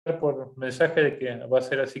por mensaje de que va a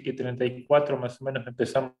ser así que 34 más o menos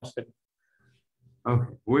empezamos.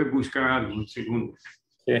 Ok, voy a buscar algo, un segundo.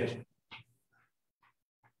 Sí.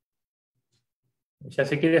 Ya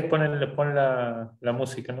si quieres pon la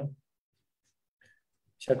música, ¿no?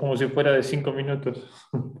 Ya como si fuera de 5 minutos.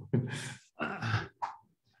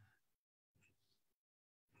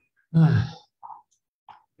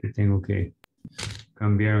 Que tengo que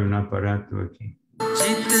cambiar un aparato aquí.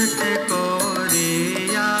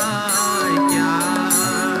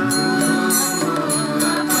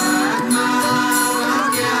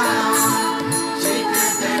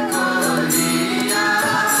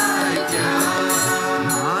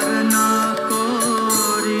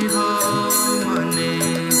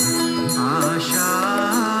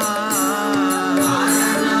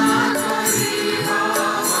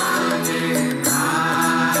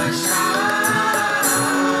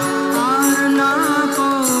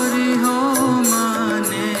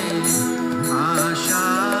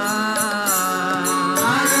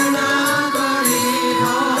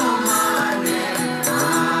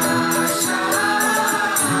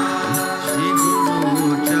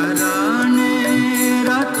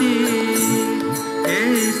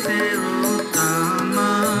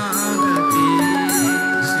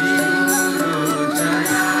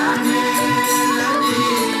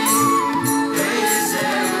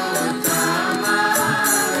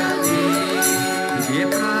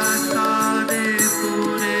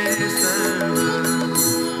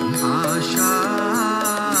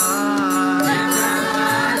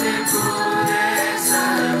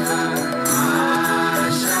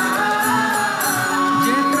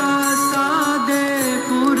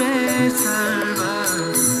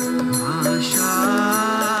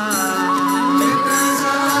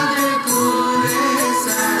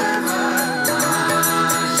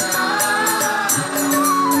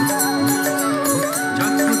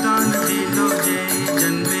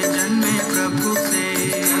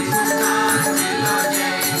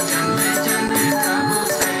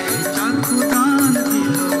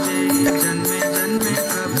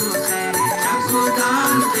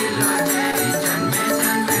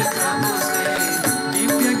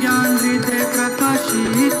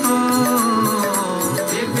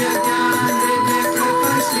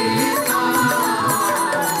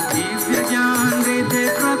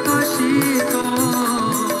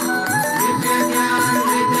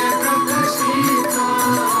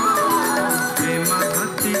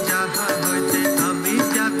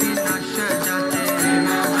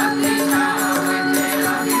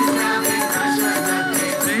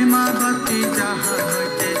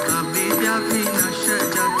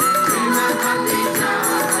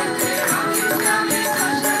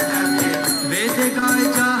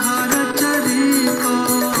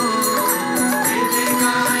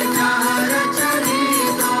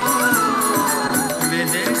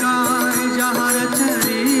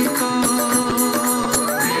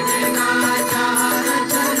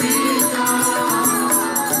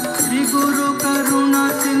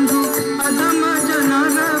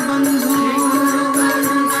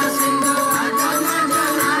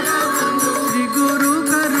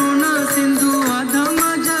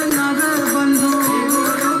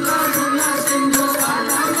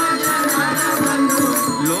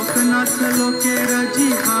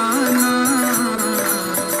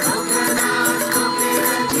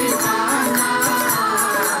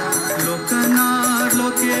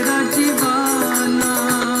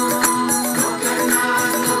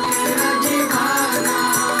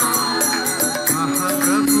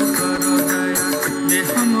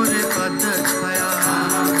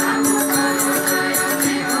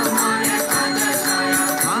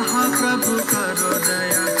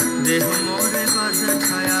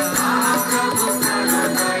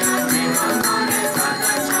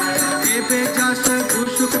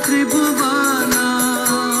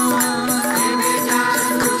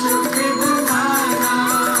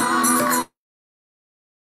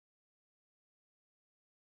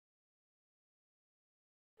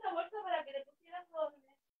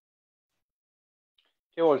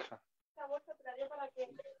 ¿Qué bolsa?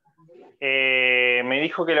 Me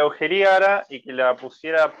dijo que la agujereara y que la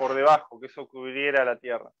pusiera por debajo, que eso cubriera la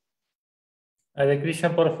tierra. Hare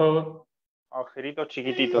Krishna, por favor. Agujeritos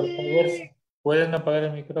chiquititos. Por favor, ¿pueden apagar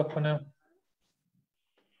el micrófono?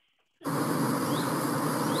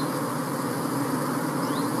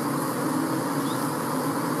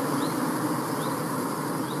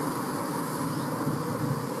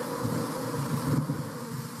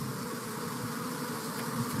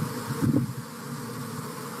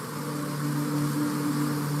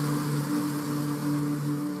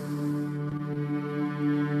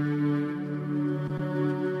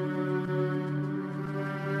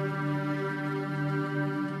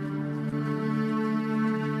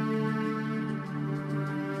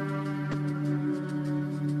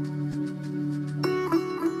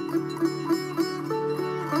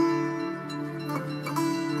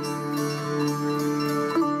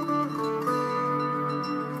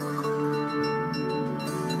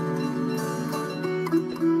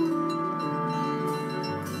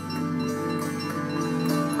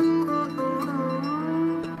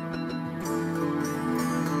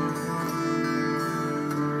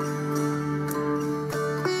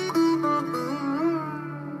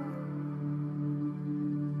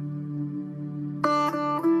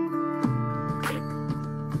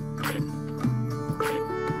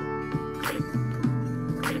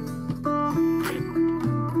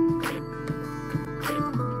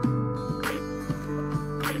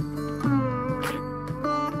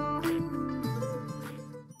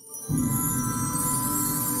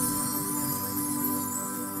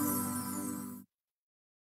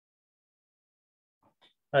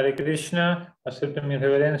 Hare Krishna, acepten mis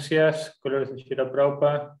reverencias, colores de Srila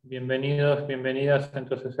Prabhupada, bienvenidos, bienvenidas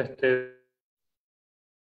entonces a este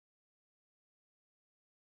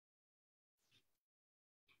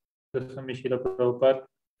Swami Srila Prabhupada.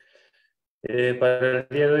 Para el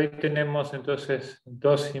día de hoy tenemos entonces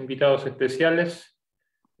dos invitados especiales,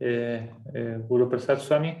 Guru Prasad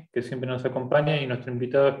Swami, que siempre nos acompaña, y nuestro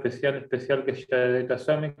invitado especial que es Jaya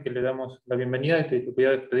Swami, que le damos la bienvenida, y te voy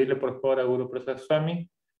a pedirle por favor a Guru Prasad Swami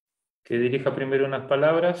que dirija primero unas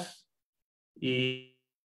palabras, y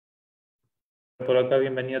por acá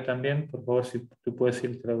bienvenido también, por favor si tú puedes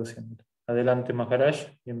ir traduciendo. Adelante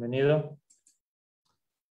Maharaj, bienvenido.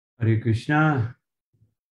 Hare Krishna.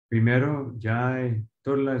 Primero, Jaya,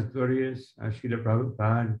 todas las glorias a Srila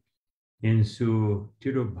Prabhupada en su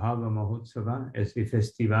Tirubhava Mahotsava, ese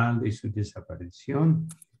festival de su desaparición.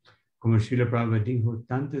 Como Srila Prabhupada dijo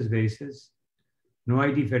tantas veces, no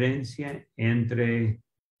hay diferencia entre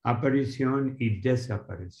aparición y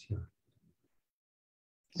desaparición.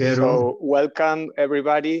 Pero, so welcome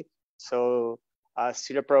everybody. So as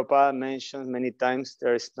Srila Prabhupada mentioned many times,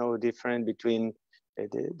 there is no difference between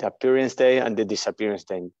the appearance day and the disappearance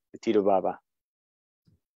day, the Tirubhava.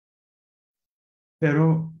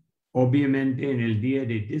 pero obviamente en el día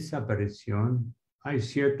de desaparición hay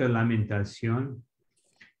cierta lamentación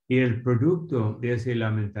y el producto de esa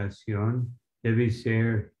lamentación debe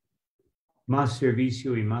ser más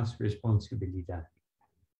servicio y más responsabilidad.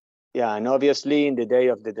 Yeah, and obviously in the day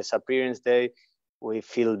of the disappearance day, we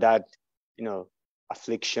feel that,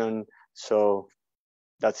 affliction. So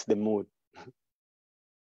that's the mood.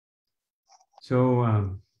 So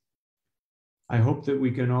I hope that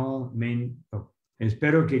we can all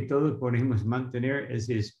espero que todos podamos mantener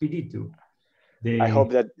ese espíritu I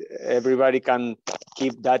hope that everybody can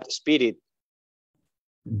keep that spirit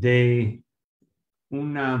de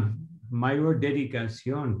una mayor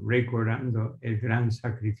dedicación recordando el gran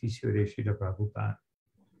sacrificio de Srila Prabhupada.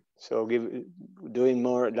 So doing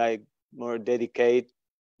more dedicate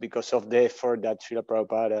because of the effort that Srila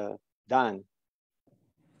Prabhupada done.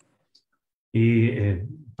 Y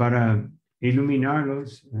para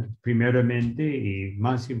iluminarlos, primeramente y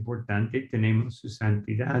más importante, tenemos su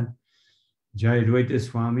santidad, Jaya Advaita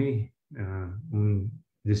Swami, un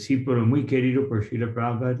discípulo muy querido por Srila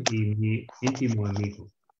Prabhupada y mi íntimo amigo.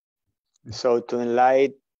 So to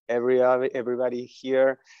enlighten everybody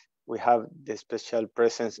here, we have the special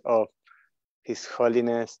presence of His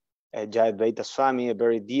Holiness Jaya Advaita Swami, a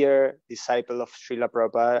very dear disciple of Srila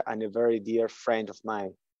Prabhupada and a very dear friend of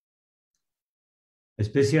mine.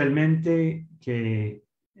 Especialmente que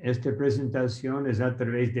esta presentación es a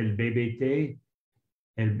través del BBT.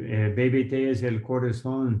 El BBT es el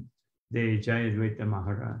corazón de Jaya Advaita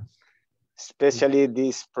Maharaj. Especially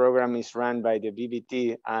this program is run by the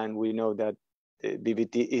BBT, and we know that the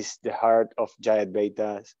BBT is the heart of Jaya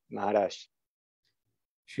Advaita Maharaj.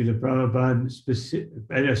 Srila Prabhupada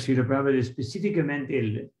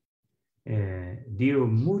específicamente dio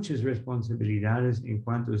muchas responsabilidades en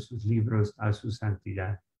cuanto a sus libros a su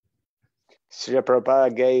santidad. Srila Prabhupada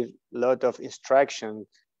gave a lot of instruction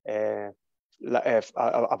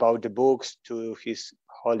about the books to His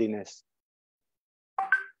Holiness.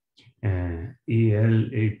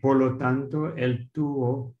 Y por lo tanto, él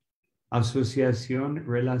tuvo asociación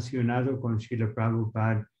relacionada con Srila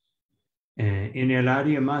Prabhupada en el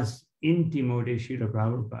área más íntimo de Srila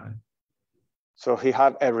Prabhupada. So he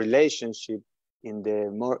had a relationship in the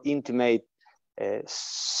more intimate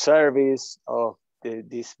service of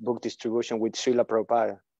this book distribution with Srila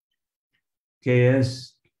Prabhupada. Que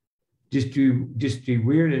es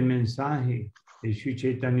distribuir el mensaje de Sri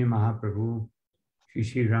Chaitanya Mahaprabhu,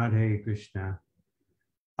 Shri Radha Krishna,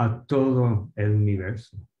 a todo el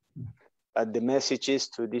universo. But the message is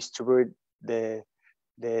to distribute the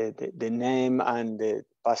name and the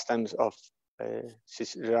pastimes of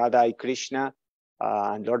Radha Krishna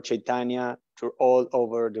and Lord Chaitanya to all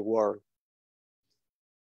over the world.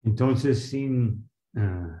 Entonces, sin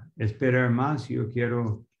esperar más, yo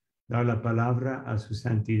quiero dar la palabra a su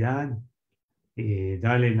santidad y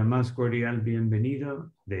darle la más cordial bienvenida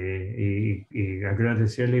y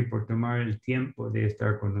agradecerle por tomar el tiempo de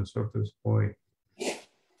estar con nosotros hoy.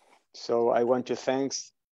 So I want to thank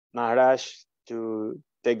Maharaj to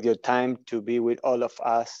take your time to be with all of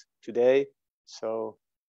us today. So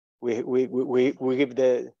we give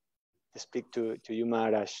the speak to you,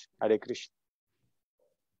 Maharaj. Hare Krishna.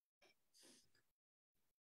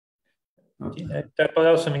 Está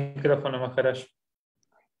apagado su micrófono, Maharaj.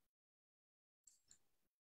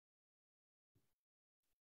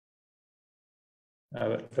 A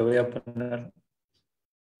ver, lo voy a poner.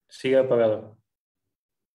 Sigue apagado.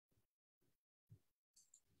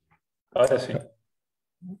 Ahora sí.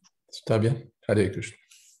 ¿Está bien? Hare Krishna.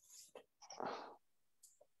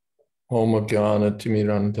 Om Jnana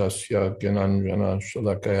Timirandasya Gyananjana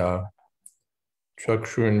Shalakaya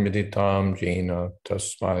Chakshurun Miditam Jena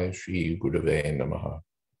Tasmai Shri Gurave Namaha.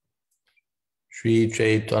 Shri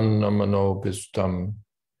Chaitanya Manobhistam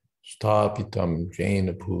Sthapitam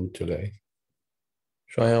Jena Bhutale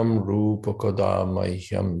Swayam Rupa Kada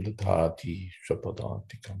Mahyam Dadhati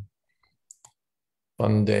Shapadantikam.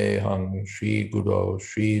 Vandeham Shri Guru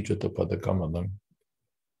Shri Jatapadakamalam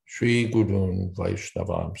Shri Gurun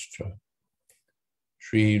Vaishnavamscha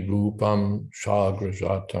Shri Rupam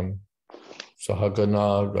Shagrajatam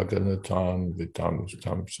Sahagana Raghunathan Vitam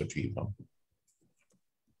Sajivam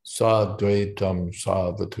Sadvaitam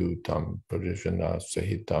Savatutam Parishana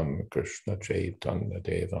Sahitam Krishna Chaitanya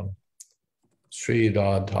Devam Sri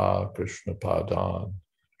Radha Krishna Padan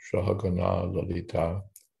Sahagana Lalita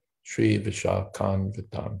Sri Vishakhan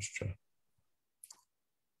Vitamscha.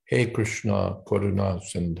 Hey Krishna Karuna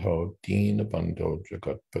Sindho Dina Bandho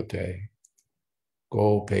Jagatpate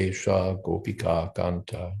Gopesha Gopika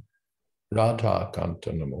Kanta Radha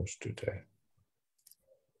Kanta Namostute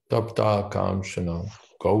Tapta Kamshana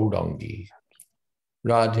Gaurangi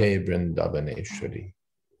Radhe Vrindavaneshwari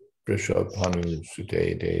Vrishabhanu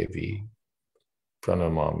Sute Devi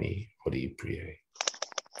Pranamami Hari Priye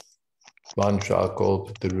Vansha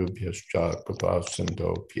Kalpatarubhyascha Kripa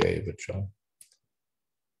Sindho Pyevacha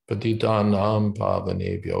Patitanam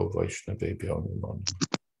Pavanebhyo Vaishnavebhyo Namo Namaha.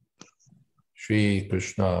 Shri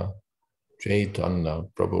Krishna Chaitanya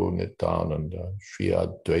Prabhu Nityananda Shri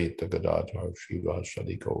Advaita Gadadhar Shri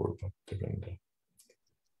Vasadi Gaur Bhaktivinoda.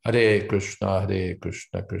 Hare Krishna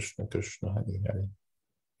Krishna Krishna Hare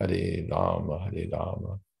Hare Hare Rama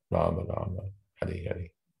Rama Rama Hare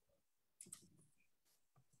Hare.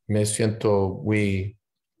 Me siento muy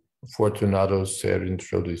afortunado ser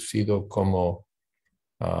introducido como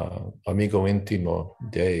amigo íntimo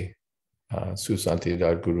de Su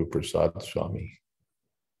Santidad Guru Prasad Swami.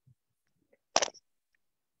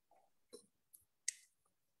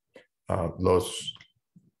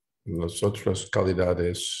 Las otras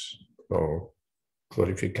calidades o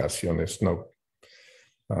glorificaciones no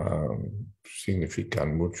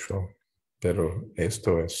significan mucho, pero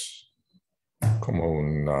esto es como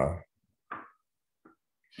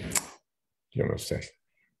yo no sé,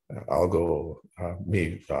 algo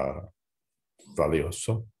muy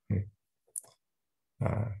valioso.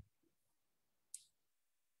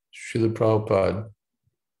 Srila Prabhupada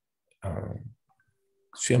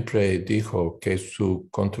siempre dijo que su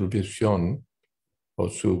contribución o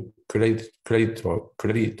su crédito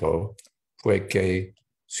fue que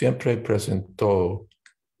siempre presentó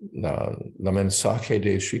la mensaje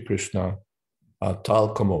de Sri Krishna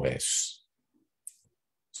tal como es,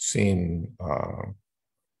 sin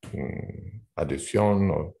adición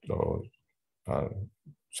o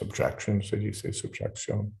subtraction, se dice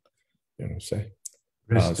subtracción, yo no sé.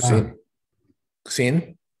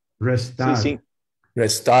 Sin restar. Sí, sí.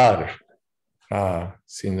 Restar,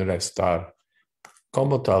 sin restar,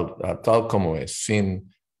 como tal como es, sin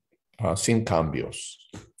cambios.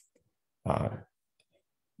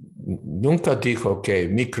 Nunca dijo que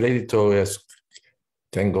mi crédito es,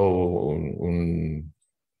 tengo un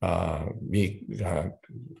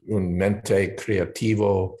mente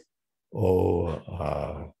creativo o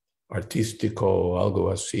artístico o algo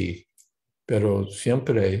así, pero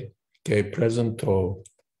siempre que presentó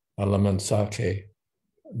a la mensaje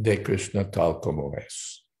de Krishna tal como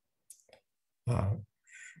es.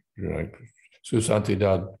 Su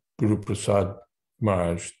Santidad Guru Prasad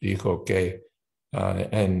Maharaj dijo que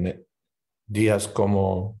en días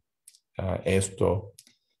como esto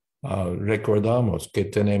recordamos que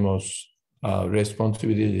tenemos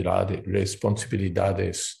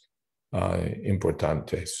responsabilidades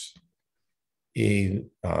importantes y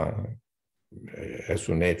es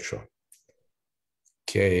un hecho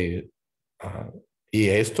que y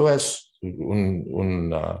esto es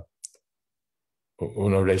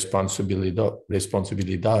una responsabilidad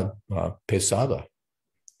pesada.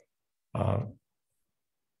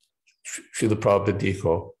 Srila Prabhupada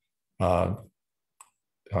dijo,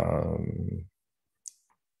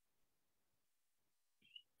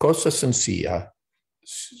 cosa sencilla,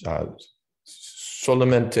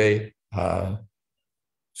 solamente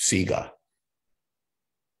siga.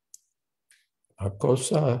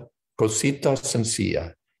 Cosita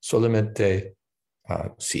sencilla, solamente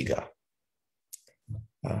siga.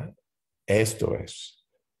 Esto es.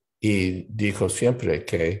 Y dijo siempre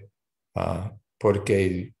que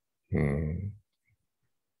porque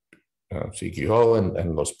siguió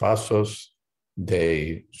en los pasos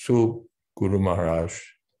de su Guru Maharaj,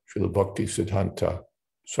 Srila Bhaktisiddhanta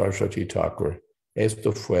Saraswati Thakur.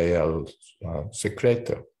 Esto fue el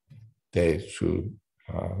secreto de su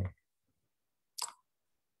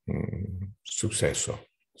suceso.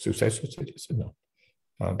 ¿Suceso se dice? No.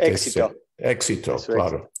 Éxito. Éxito,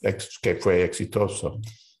 claro. Que fue exitoso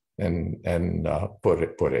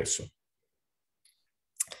por eso.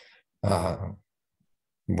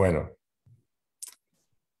 Bueno.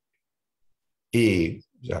 Y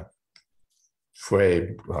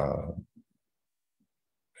fue...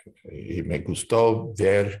 y me gustó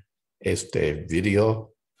ver este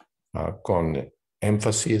video con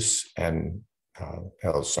énfasis en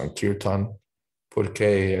el Sankirtan,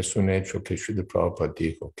 porque es un hecho que Srila Prabhupada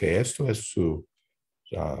dijo que esto es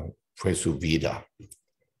fue su vida.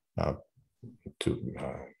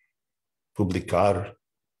 Publicar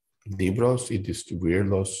libros y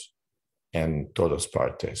distribuirlos en todas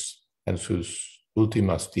partes. En sus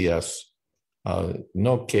últimos días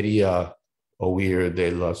no quería oír de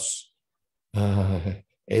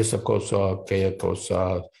esa cosa, aquella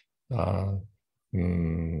cosa,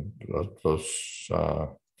 los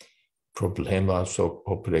problemas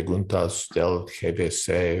o preguntas del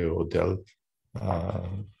GBC o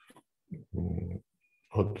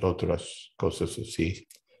otras cosas así.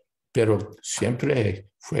 Pero siempre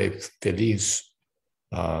fue feliz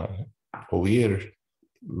oír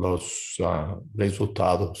los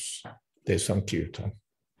resultados de Sankirtan.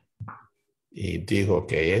 Y digo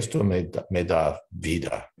que esto me da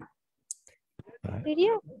vida.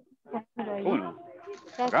 ¿Serio?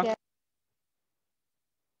 Gracias.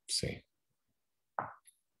 Sí.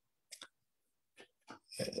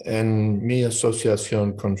 En mi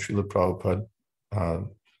asociación con Srila Prabhupada,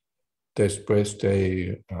 después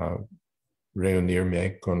de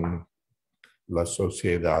reunirme con la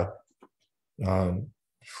sociedad,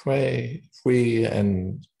 fui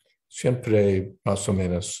siempre más o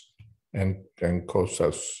menos en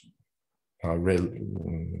cosas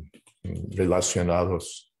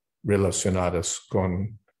relacionadas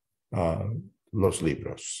con los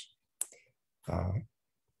libros.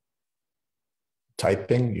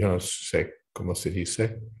 Typing, yo no sé cómo se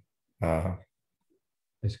dice.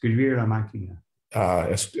 Escribir a máquina.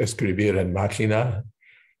 Escribir en máquina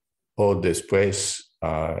o después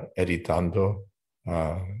editando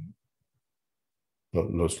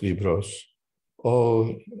los libros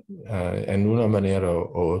o en una manera u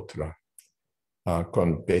otra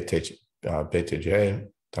con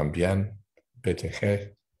BTG también,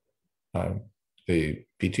 BTG, y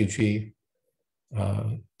BTG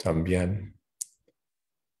también.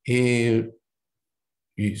 Y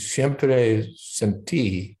siempre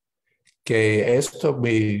sentí que esto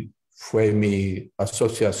fue mi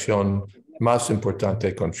asociación más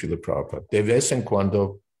importante con Srila Prabhupada. De vez en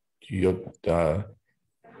cuando yo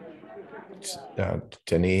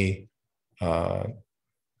tenía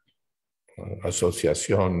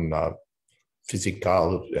asociación física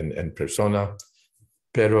en persona,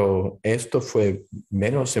 pero esto fue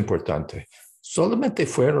menos importante. Solamente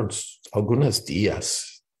fueron algunos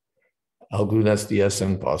días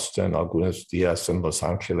en Boston, algunos días en Los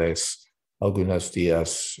Ángeles, algunos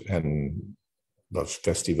días en los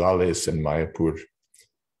festivales en Mayapur.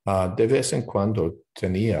 De vez en cuando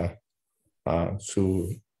tenía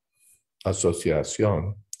su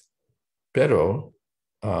asociación, pero,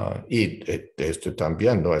 y esto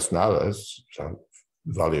también no es nada, es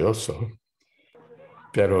valioso,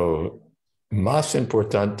 pero más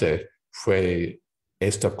importante fue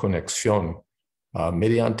esta conexión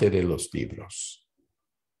mediante de los libros.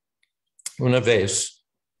 Una vez,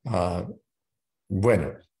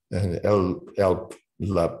 bueno,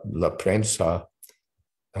 la prensa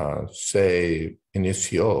se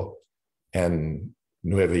inició en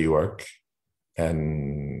Nueva York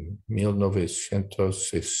en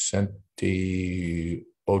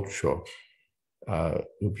 1968.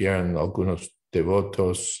 Hubieron algunos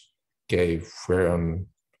devotos que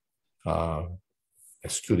fueron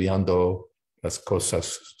estudiando las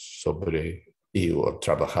cosas o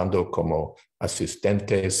trabajando como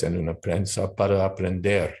asistentes en una prensa para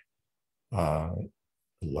aprender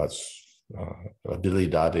las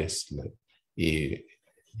habilidades y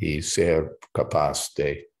ser capaz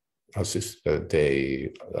de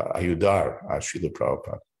ayudar a Srila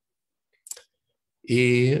Prabhupada.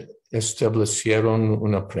 Y establecieron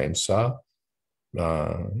una prensa,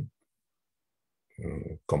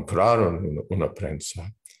 compraron una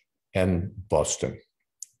prensa en Boston.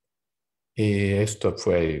 Y esto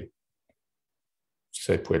fue,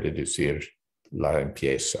 se puede decir, la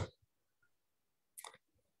empieza.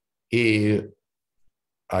 Y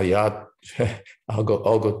allá,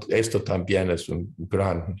 esto también es una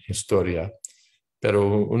gran historia. Pero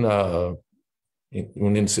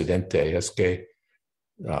un incidente es que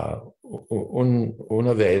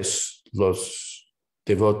una vez los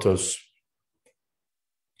devotos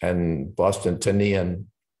en Boston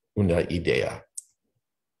tenían una idea.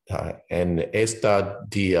 En este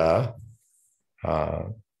día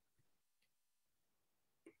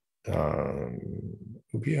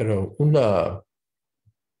hubo una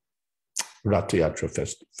Ratiyatra,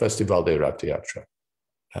 festival de Ratiyatra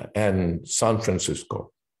en San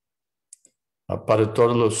Francisco. Para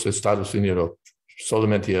todos los Estados Unidos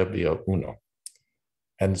solamente había uno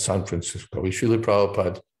en San Francisco y Srila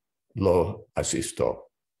Prabhupada lo asistió.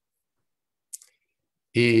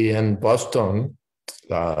 Y en Boston,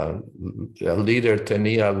 el líder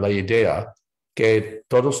tenía la idea que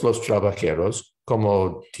todos los trabajadores,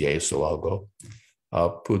 como 10 o algo,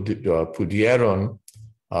 pudieron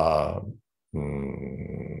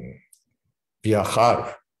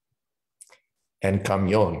viajar en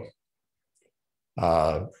camión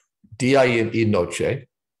día y noche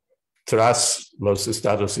tras los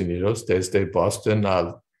Estados Unidos, desde Boston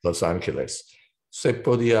a Los Ángeles. Se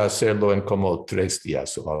podía hacerlo en como 3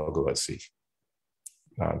 días o algo así,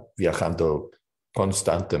 viajando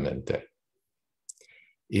constantemente.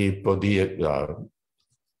 Y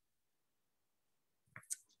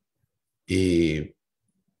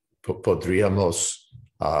podríamos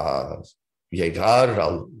llegar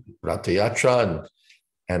al Ratiyatra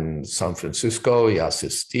en San Francisco y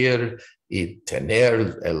asistir y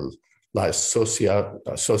tener la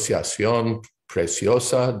asociación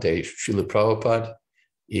preciosa de Srila Prabhupada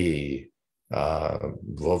y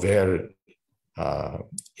volver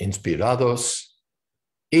inspirados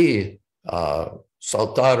y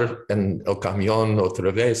saltar en el camión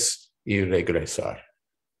otra vez y regresar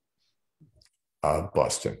a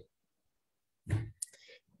Boston.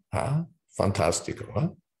 Fantástico, ¿eh?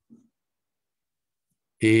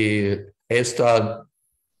 Y esta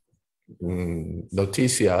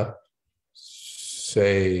noticia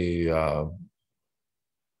se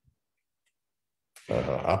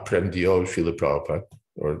aprendió Srila Prabhupada,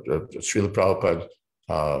 Srila Prabhupada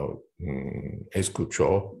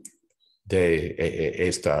escuchó de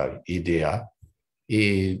esta idea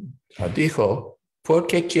y dijo, ¿por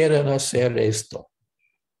qué quieren hacer esto?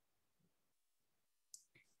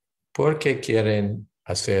 ¿Por qué quieren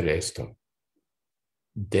hacer esto?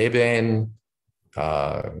 Deben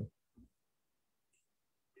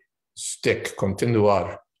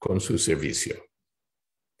continuar con su servicio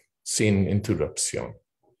sin interrupción.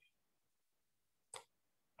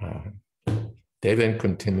 Deben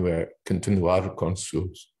continuar con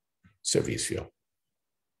su servicio.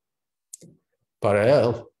 Para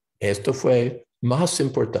él, esto fue más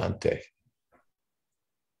importante.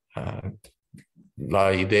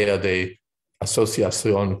 La idea de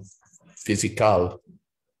asociación física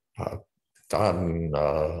tan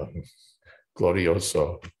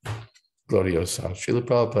gloriosa. Srila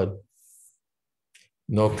Prabhupada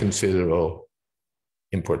no consideró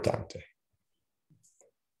importante.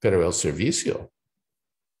 Pero el servicio,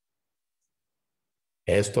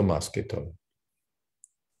 esto más que todo.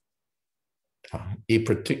 Y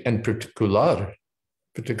en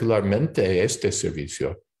particularmente este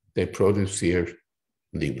servicio de producir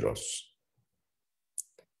libros.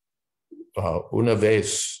 Una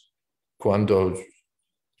vez cuando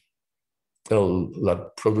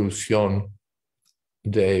la producción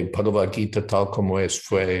de Bhagavad Gita tal como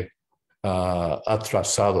fue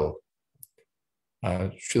atrasado,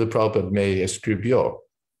 Srila Prabhupada me escribió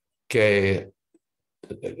que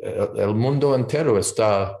el mundo entero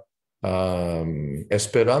está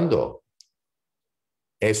esperando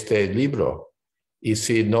este libro y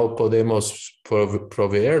si no podemos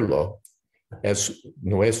proveerlo, es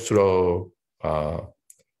nuestro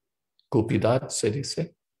culpidad, se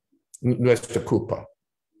dice, nuestra culpa.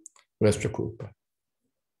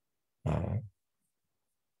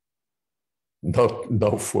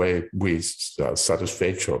 No fue muy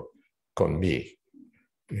satisfecho conmigo.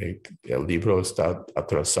 El libro está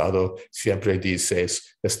atrasado, siempre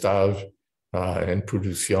dices, está en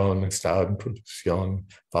producción,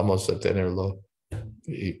 vamos a tenerlo.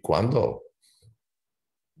 ¿Y cuándo?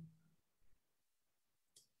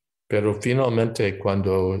 Pero finalmente,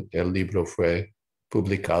 cuando el libro fue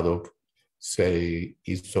publicado, se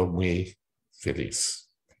hizo muy feliz.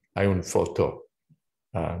 Hay una foto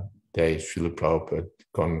de Srila Prabhupada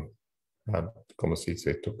con, como se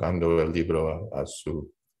dice, tocando el libro a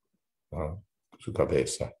su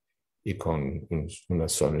cabeza y con una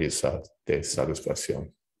sonrisa de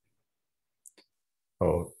satisfacción.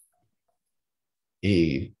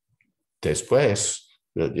 Y después,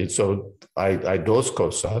 hay 2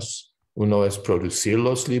 cosas. Uno es producir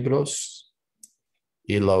los libros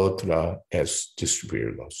y la otra es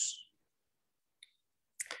distribuirlos.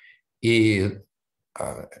 Y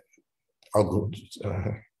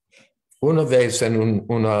una vez en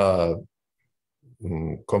una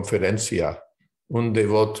conferencia, un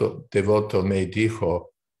devoto me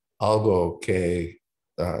dijo algo que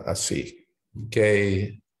así,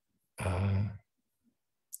 que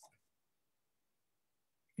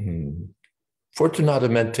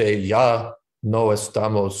afortunadamente ya no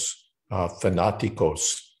estamos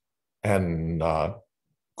fanáticos en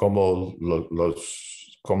como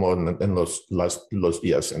en los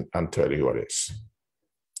días anteriores.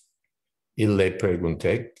 Y le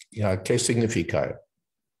pregunté, ¿qué significa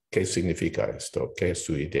esto? ¿Qué es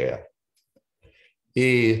su idea?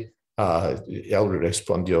 Y él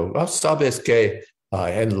respondió, sabes que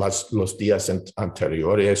en los días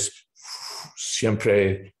anteriores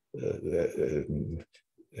siempre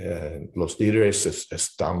los líderes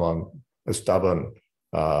estaban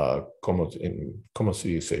 ¿cómo se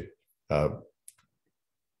dice?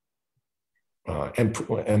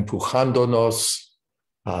 Empujándonos.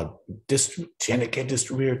 Tiene que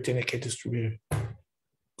destruir,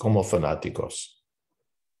 como fanáticos.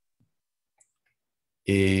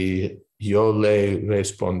 Y yo le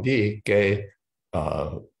respondí que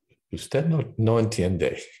usted no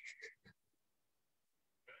entiende.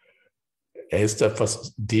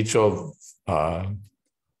 Dicho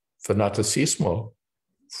fanaticismo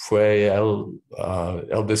fue el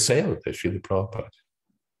deseo de Srila Prabhupada.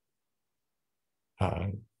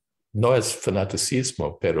 No es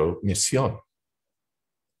fanaticismo, pero misión.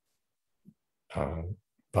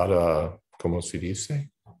 Para, ¿cómo se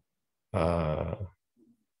dice?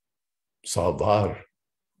 Salvar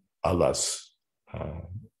a las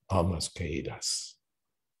almas caídas.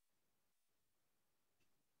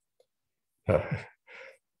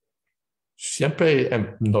 Siempre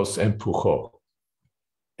nos empujó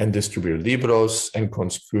en distribuir libros, en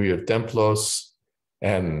construir templos,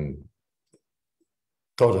 en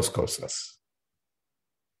todas cosas.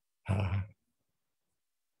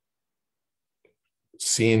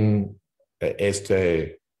 Sin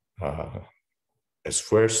este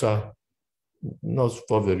esfuerzo, nos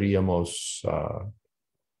volveríamos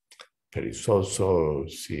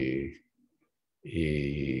perezosos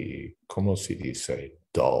y ¿cómo se dice?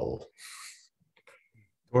 Dull.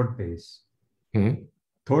 Torpes.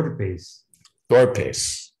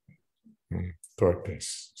 Torpes.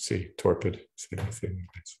 Sí, torpid. Sí,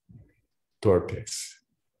 torpes.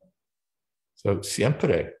 So,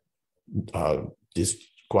 siempre,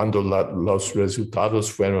 cuando los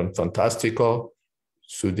resultados fueron fantásticos,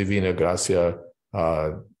 su divina gracia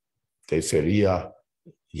desearía,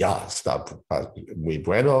 ya está muy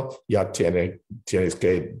bueno, ya tienes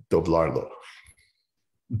que doblarlo.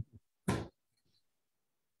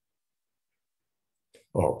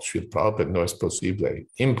 Srila Prabhupada, no es posible,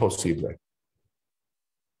 imposible.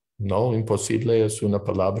 No, imposible es una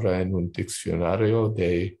palabra en un diccionario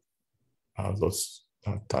de los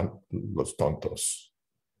tontos.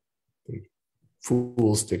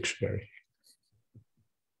 Fool's Dictionary.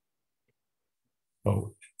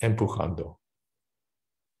 Empujando.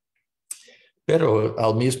 Pero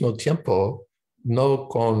al mismo tiempo, no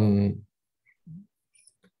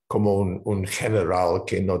como un general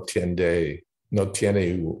que no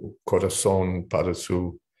tiene corazón para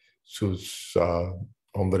sus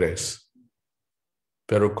hombres,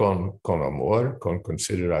 pero con amor, con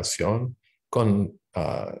consideración, con,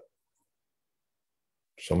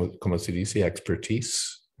 ¿cómo se dice?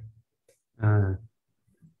 Expertise.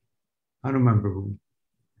 Hanuman Prabhu.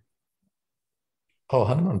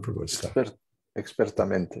 Hanuman Prabhu está.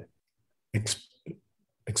 Expertamente.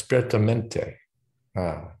 Expertamente.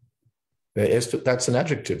 That's an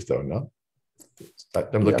adjective, though, no?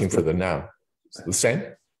 I'm looking for the noun. It's the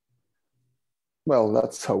same? Well,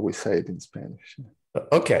 that's how we say it in Spanish.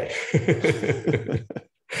 Okay.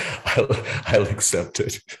 I'll accept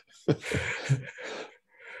it.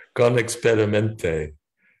 Con experimente.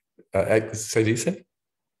 ¿Se dice?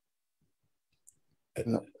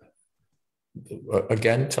 No.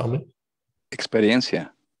 Again, tell me.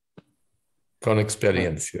 Experiencia. Con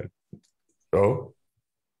experiencia. Oh.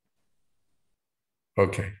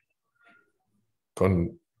 Okay.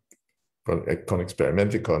 Con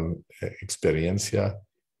experimento, con experiencia,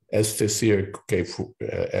 es decir, que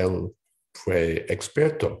él fue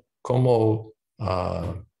experto. ¿Cómo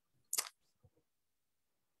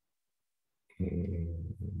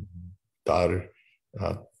dar,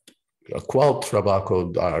 a cuál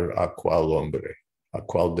trabajo dar a cuál hombre, a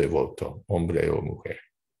cuál devoto, hombre o mujer?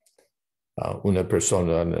 una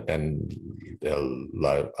persona en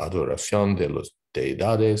la adoración de las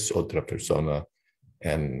deidades, otra persona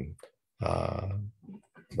en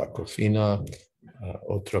la cocina,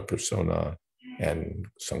 otra persona en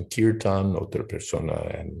Sankirtan, otra persona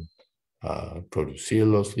en producir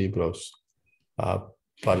los libros,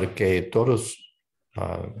 para que todos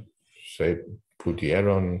se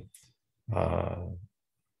pudieron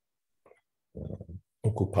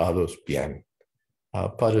ocupados bien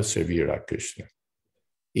para servir a Krishna.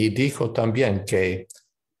 Y dijo también que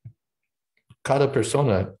cada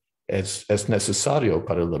persona es necesario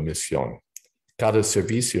para la misión. Cada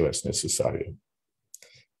servicio es necesario.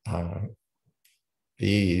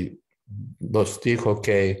 Y nos dijo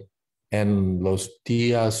que en los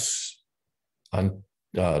días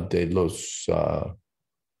de los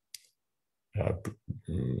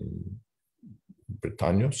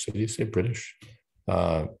britanos, se dice British,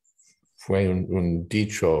 fue un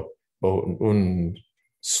dicho o un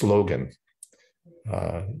slogan,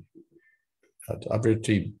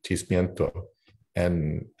 advertimiento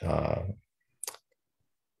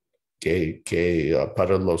que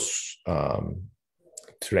para los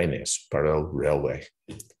trenes, para el railway.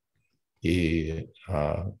 Y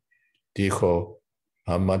dijo,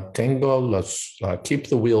 mantengo los, keep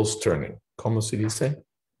the wheels turning. ¿Cómo se dice?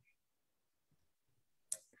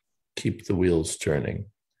 Keep the wheels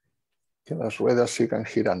turning. Que las ruedas sigan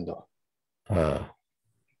girando.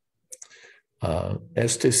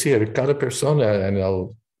 Es decir, cada persona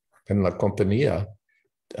en la compañía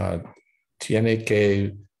tiene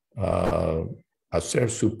que hacer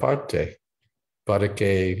su parte para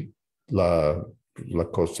que la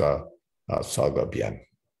cosa salga bien.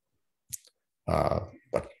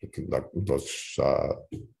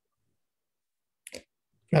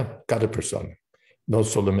 Cada persona, no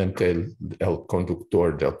solamente el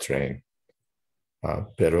conductor del tren,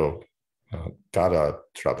 pero cada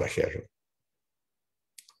trabajador.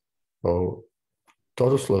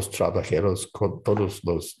 Todos los trabajadores, todos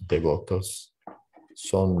los devotos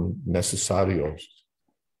son necesarios,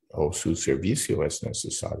 o su servicio es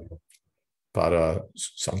necesario para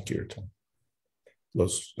Sankirtan.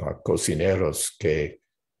 Los cocineros que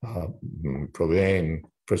proveen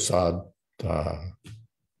Prasad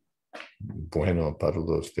bueno para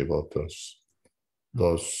los devotos,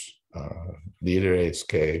 los líderes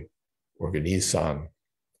que organizan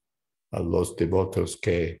a los devotos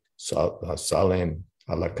que salen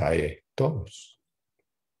a la calle, todos.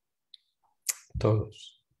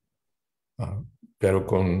 Pero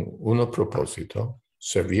con un propósito,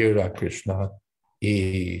 servir a Krishna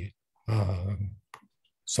y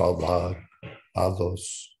salvar a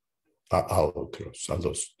otros, a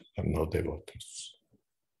los no devotos.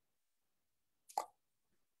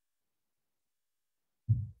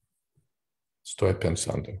 Estoy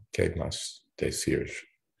pensando qué más decir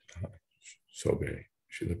sobre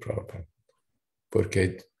Srila Prabhupada,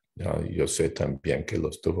 porque yo sé también que a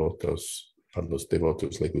los devotos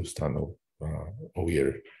les gustan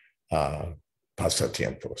oír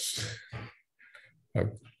pasatiempos.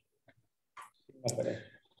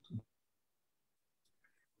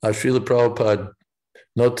 Srila Prabhupada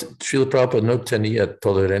no tenía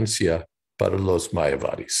tolerancia para los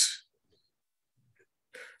mayavadis.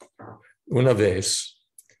 Una vez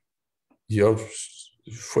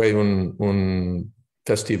fue un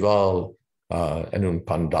festival en un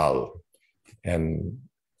pandal en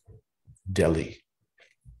Delhi.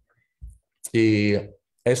 Y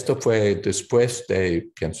esto fue después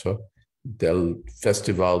pienso, del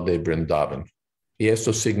festival de Vrindavan. Y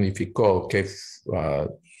esto significó que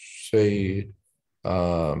se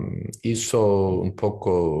hizo un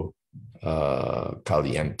poco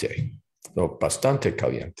caliente, no, bastante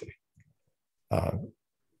caliente.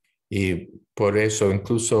 Y por eso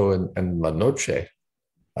incluso en la noche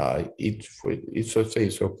se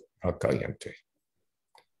hizo caliente.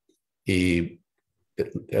 Y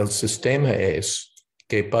el sistema es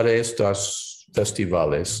que para estos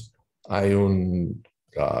festivales hay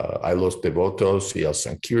los devotos y el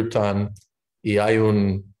Sankirtan, y hay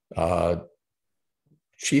un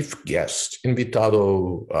chief guest,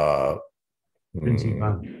 invitado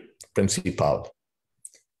principal.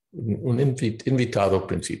 Un invitado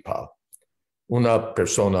principal, una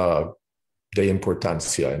persona de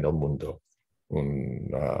importancia en el mundo,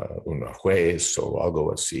 un juez o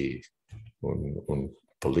algo así, un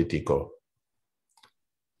político.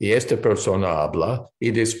 Y esta persona habla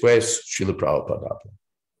y después Srila Prabhupada habla.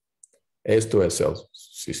 Esto es el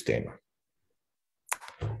sistema.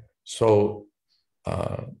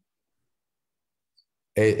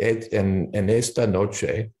 En esta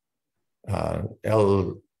noche,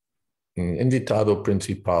 él invitado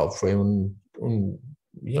principal fue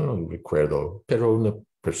yo no recuerdo, pero una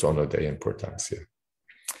persona de importancia.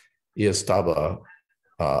 Y estaba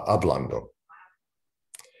hablando.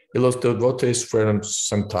 Y los devotos fueron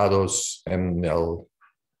sentados en el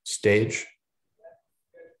stage,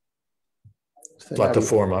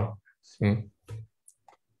 plataforma, en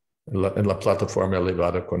la plataforma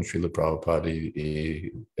elevada con Srila Prabhupada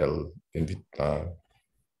y el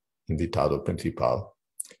invitado principal.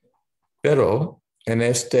 Pero en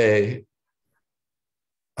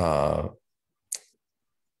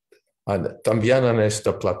también en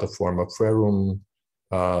esta plataforma fue una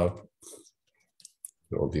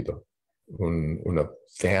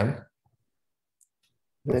fan.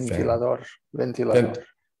 Ventilador.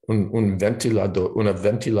 Un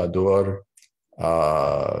ventilador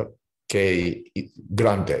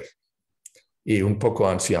grande y un poco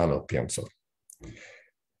anciano, pienso.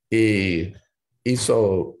 Y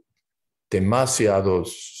hizo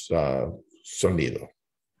demasiados sonidos.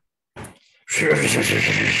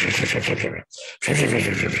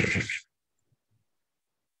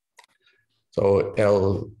 So,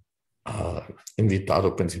 el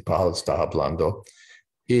invitado principal está hablando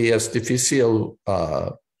y es difícil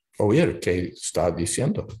oír qué está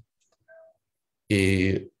diciendo.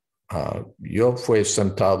 Y yo fui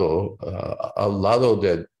sentado al lado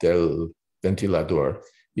del ventilador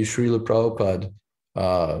y Srila Prabhupada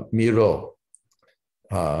miró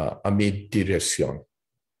a mi dirección.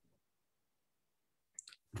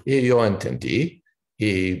 Y yo entendí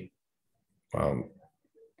y,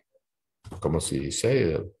 ¿cómo se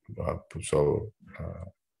dice? Puso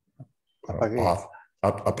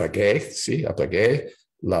apagué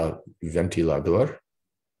el ventilador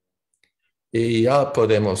y ya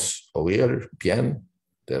podemos oír bien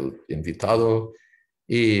del invitado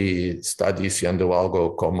y está diciendo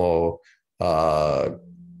algo como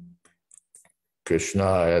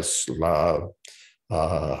Krishna es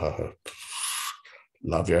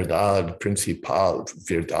la verdad principal,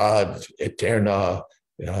 verdad eterna,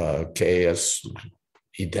 que es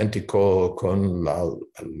idéntico con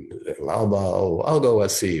el alma o algo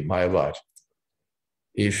así, Mayavad.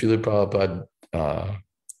 Y Srila Prabhupada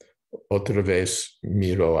otra vez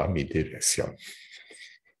miró a mi dirección.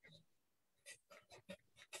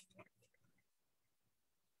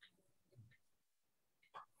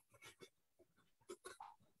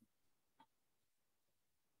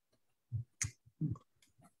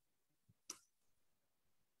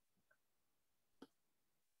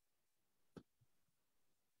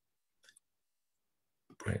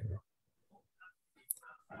 Bueno.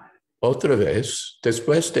 Otra vez,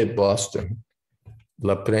 después de Boston,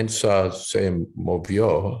 la prensa se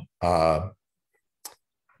movió a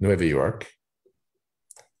Nueva York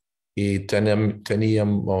y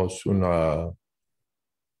teníamos un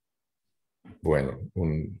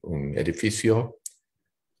edificio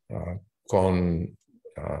con,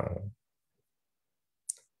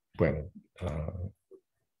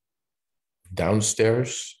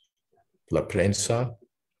 downstairs, la prensa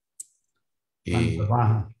y... Planta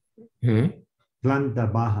baja. Planta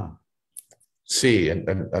baja. Sí,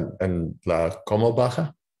 en la... ¿Cómo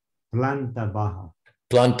baja? Planta baja.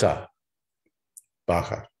 Planta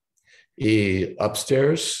baja. Y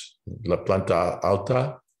upstairs, la planta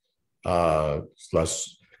alta,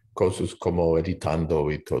 las cosas como editando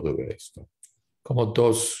y todo esto. Como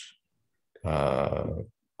dos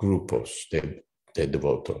grupos de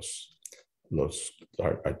devotos. Los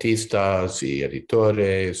artistas y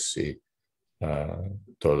editores y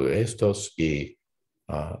todos estos. Y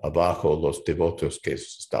abajo los devotos que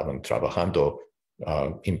estaban trabajando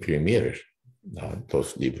imprimir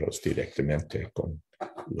los libros directamente con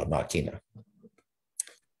la máquina.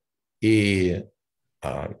 Y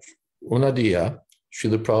un día,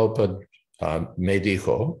 Srila Prabhupada me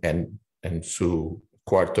dijo en su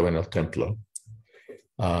cuarto en el templo,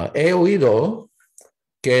 he oído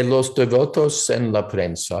que los devotos en la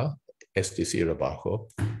prensa, es decir, abajo,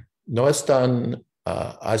 no están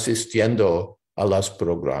asistiendo a los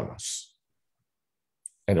programas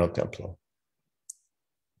en el templo.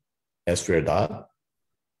 ¿Es verdad?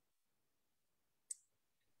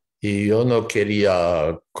 Y yo no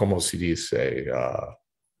quería, ¿cómo se dice?,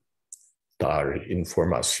 dar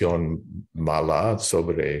información mala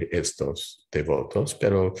sobre estos devotos,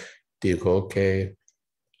 pero dijo que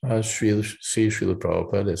sí, Srila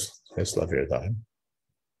Prabhupada es la verdad.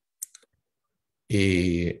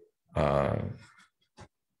 Y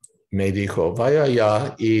me dijo, vaya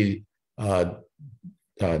allá y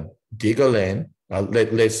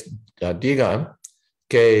les digan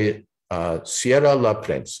que cierra la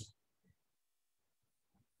prensa.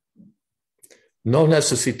 no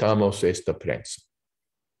necesitamos esta prensa.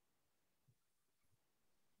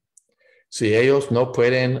 Si ellos no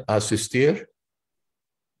pueden asistir,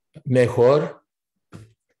 mejor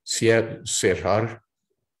cerrar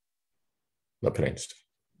la prensa.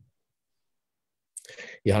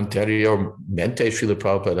 Y anteriormente, Srila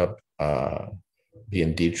Prabhupada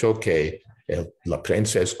habían dicho que la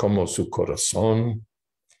prensa es como su corazón,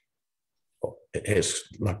 es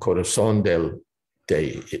el corazón de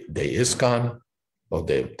ISKCON o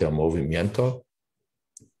del movimiento.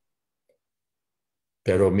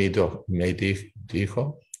 Pero me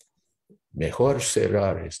dijo, mejor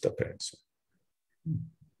cerrar esta prensa.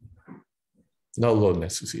 No lo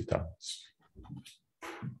necesitamos.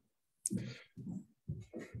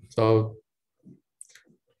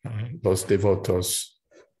 Los devotos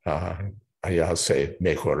allá se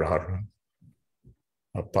mejoraron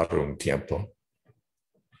para un tiempo,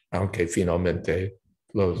 aunque finalmente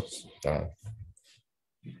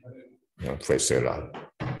fue cerrado.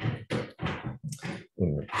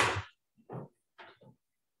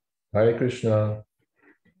 Hare Krishna.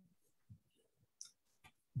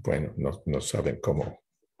 Bueno, no saben cómo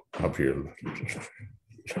abrir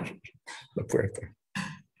la puerta.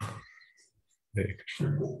 Hare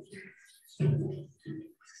Krishna.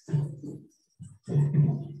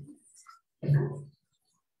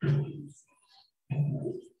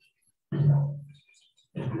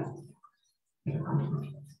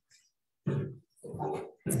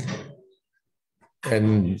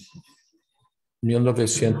 En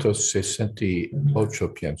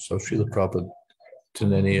 1968, pienso, Srila Prabhupada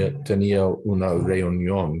tenía una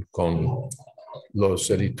reunión con los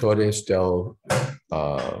editores del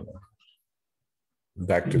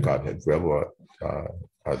Back to Godhead, vuelvo a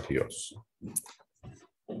Dios.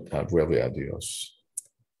 Vuelve a Dios.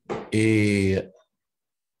 Y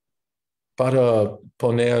para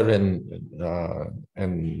poner en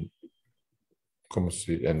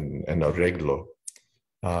arreglo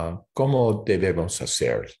cómo debemos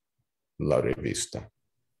hacer la revista.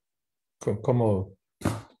 ¿Cómo?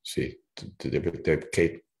 Sí,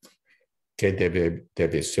 qué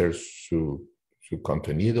debe ser su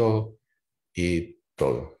contenido y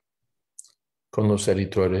todo. Con los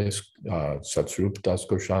editores Satsrup Das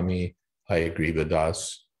Goswami, Hayagriva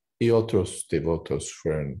Das y otros devotos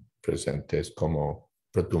fueron presentes como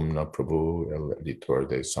Pradumna Prabhu, el editor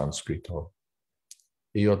de sánscrito,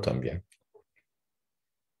 y yo también.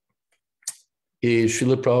 Y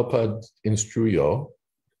Srila Prabhupada instruyó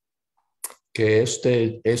que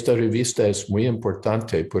esta revista es muy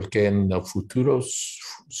importante porque en el futuro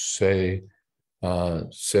será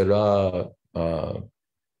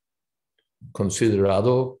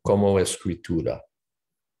considerado como escritura.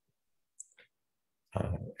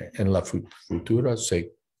 En la futura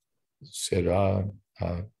será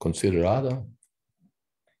considerada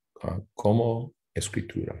como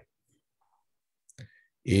escritura.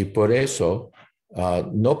 Y por eso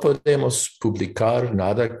no podemos publicar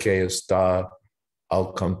nada que está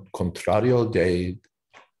al contrario de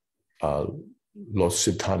los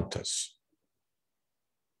siddhantas.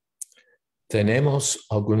 Tenemos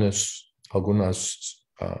algunas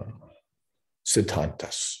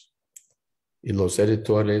siddhantas y los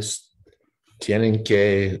editores tienen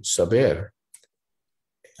que saber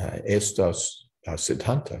estas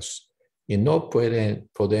siddhantas y no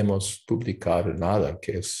podemos publicar nada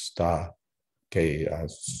que sea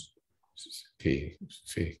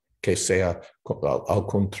al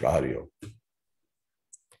contrario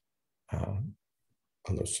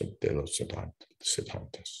de los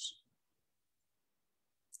siddhantas.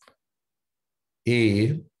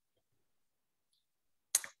 Y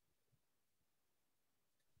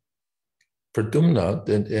Pradumna,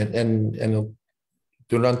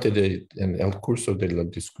 durante el curso de la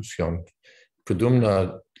discusión,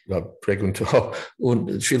 Pradumna preguntó,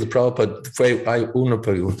 Srila Prabhupada, hay una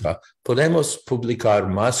pregunta, ¿podemos publicar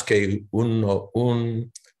más que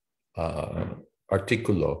un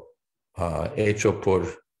artículo hecho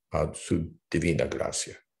por su divina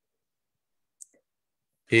gracia?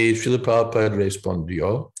 Y Srila Prabhupada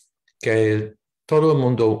respondió que todo el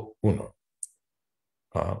mundo uno.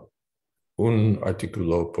 Un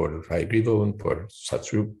artículo por Hayagriva, uno por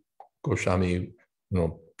Satsrup Goswami,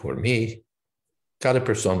 uno por mí, cada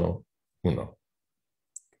persona uno.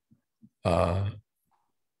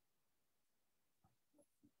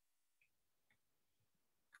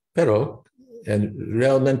 Pero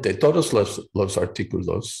realmente todos los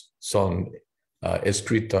artículos son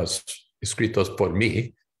escritos por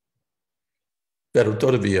mí, pero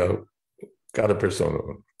todavía cada persona.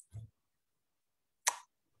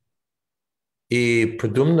 Y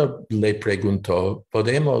Pradumna le preguntó,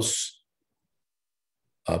 ¿podemos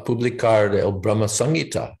publicar el Brahma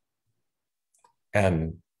Samhita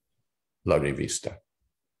en la revista.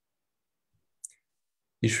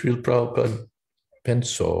 Y Srila Prabhupada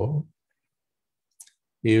pensó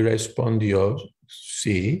y respondió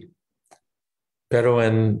sí, pero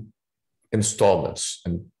en installments,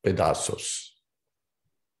 en pedazos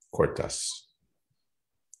cortas.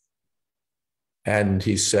 And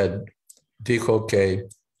he said, dijo que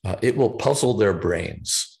it will puzzle their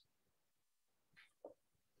brains.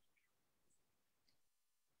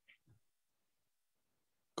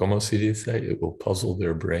 ¿Cómo se dice? It will puzzle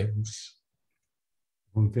their brains.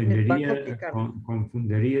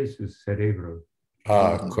 Confundiría sus cerebros.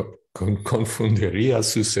 Confundiría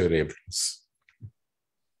sus cerebros.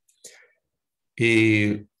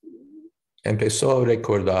 Y empezó a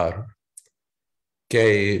recordar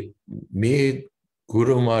que mi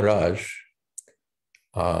Guru Maharaj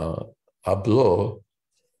habló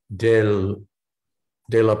de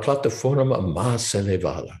la plataforma más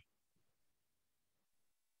elevada.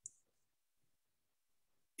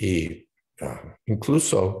 Y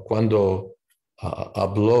incluso cuando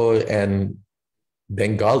habló en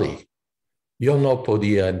bengalí, yo no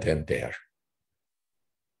podía entender.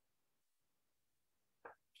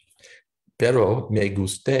 Pero me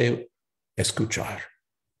gusté escuchar.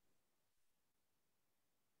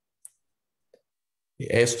 Y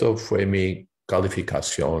esto fue mi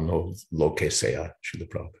calificación o lo que sea, Srila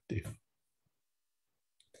Prabhupada dijo.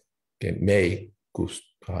 Que me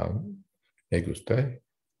gusté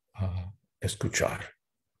escuchar.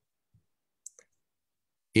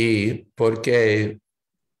 Y porque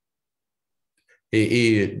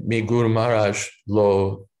mi Guru Maharaj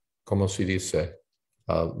 ¿cómo se dice?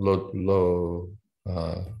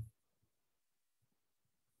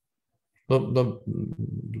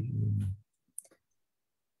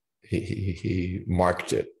 He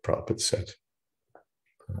marked it, Prabhupada said.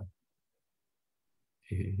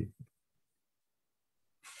 He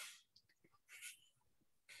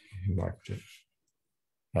marked it.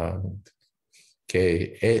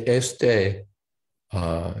 Que este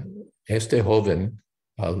joven,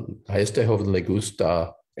 a este joven le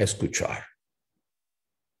gusta escuchar.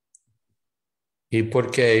 Y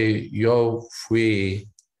porque yo fui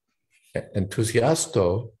entusiasta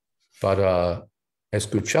para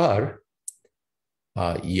escuchar,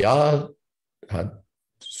 ya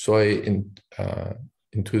soy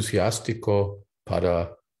entusiástico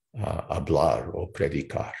para hablar o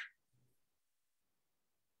predicar.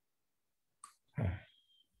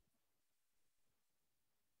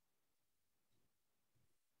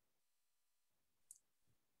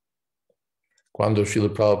 Cuando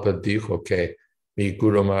Srila Prabhupada dijo que mi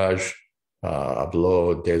Guru Maharaj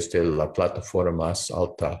habló desde la plataforma más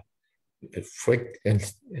alta,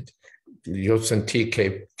 yo sentí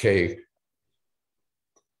que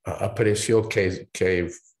apareció que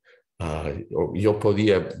yo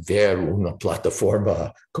podía ver una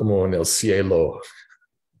plataforma como en el cielo,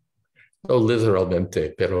 no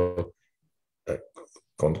literalmente, pero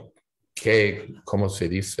con que, ¿cómo se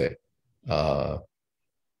dice?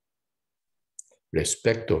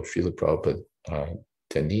 Respecto Srila Prabhupada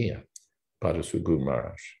tenía para su Guru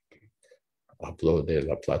Maharaj. Habló de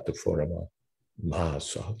la plataforma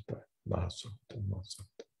más alta, más alta, más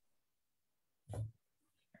alta.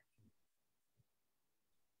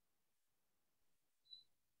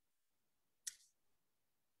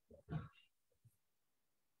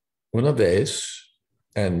 Una vez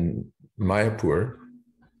en Mayapur,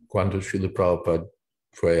 cuando Srila Prabhupada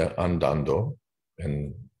fue andando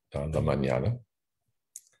en la mañana,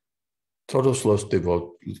 todos los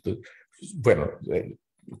devotos, bueno,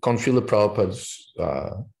 con Srila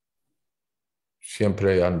Prabhupada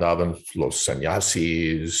siempre andaban los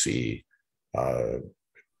sannyasis y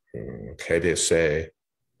GDC.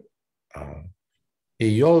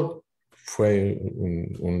 Y yo fui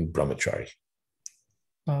un brahmachari,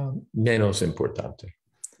 menos importante.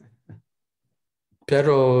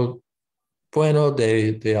 Pero bueno,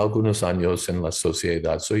 de algunos años en la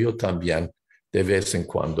sociedad, yo también de vez en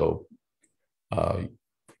cuando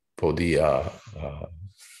podía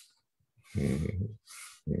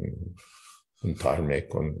juntarme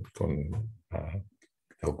con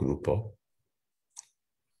el grupo.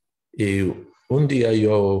 Y un día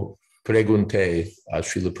yo pregunté a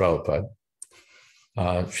Srila Prabhupada,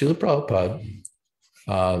 Srila Prabhupada,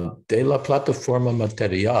 de la plataforma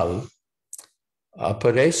material,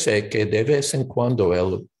 aparece que de vez en cuando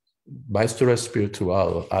el maestro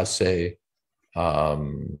espiritual hace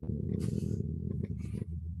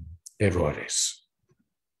errores.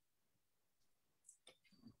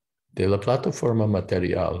 De la plataforma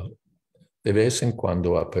material, de vez en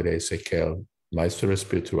cuando aparece que él maestro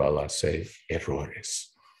espiritual hace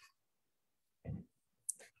errores.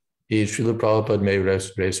 Y Srila Prabhupada me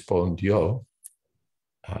respondió,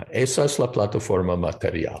 esa es la plataforma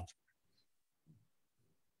material,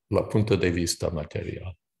 la punto de vista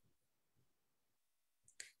material.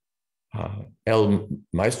 El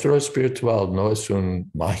maestro espiritual no es un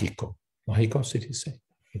mágico. ¿Mágico se dice?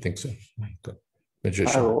 I think so. Mágico.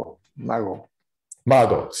 Mago.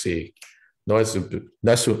 Mago, sí. No es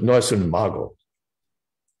un mago.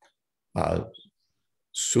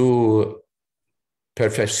 Su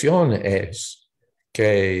perfección es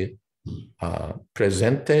que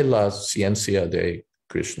presente la ciencia de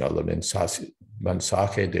Krishna, el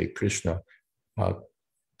mensaje de Krishna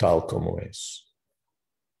tal como es.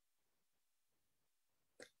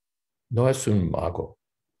 No es un mago,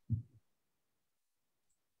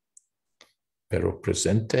 pero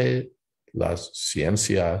presente la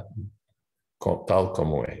ciencia tal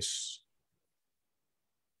como es.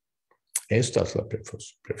 Esta es la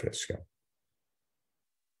perfección.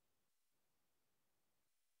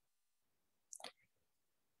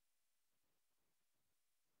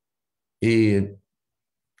 Y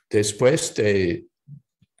después de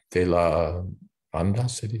la anda,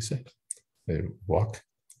 se dice, de walk,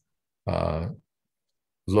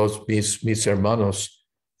 mis hermanos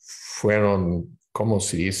fueron, ¿cómo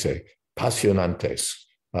se dice?, apasionantes,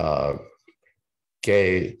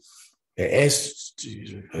 que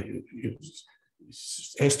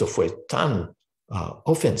esto fue tan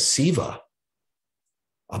ofensiva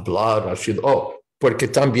hablar a Srila. Porque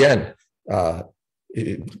también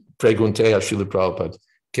pregunté a Srila Prabhupada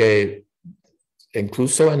que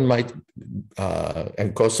incluso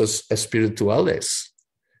en cosas espirituales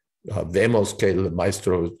vemos que el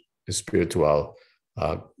maestro espiritual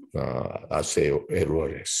hace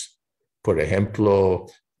errores. Por ejemplo,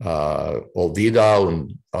 olvida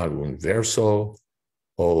algún verso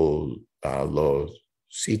o lo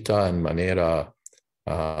cita en manera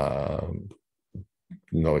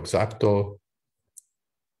no exacto.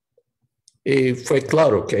 Y fue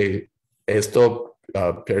claro que esto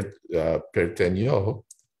perteneció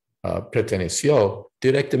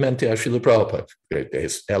directamente a Srila Prabhupada.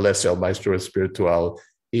 Él es el maestro espiritual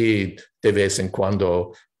y de vez en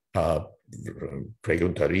cuando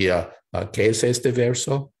preguntaría, ¿qué es este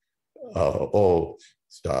verso? O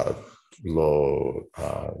lo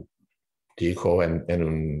dijo en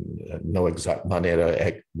un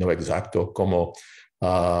manera no exacto, como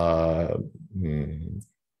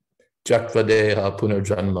Jakvadeha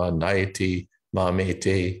Punarjanma Nayati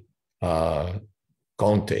Mamete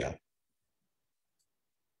Kontea.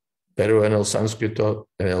 Pero en el sánscrito,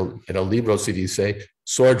 en el libro se dice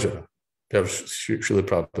Sorjana, pero Srila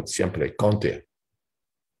Prabhupada siempre Kontea.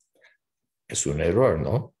 Es un error,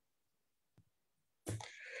 ¿no?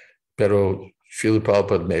 Pero Srila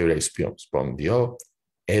Prabhupada me respondió,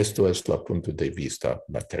 esto es el punto de vista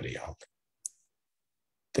material.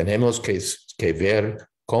 Tenemos que ver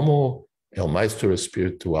cómo el maestro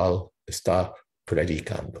espiritual está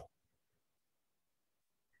predicando.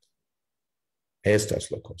 Esta es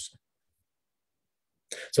la cosa.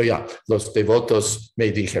 So los devotos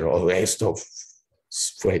me dijeron, esto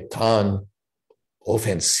fue tan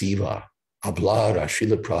ofensiva, hablar a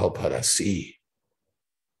Srila Prabhupada así,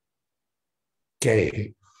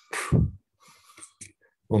 que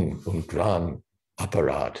un gran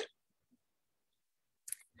aparato.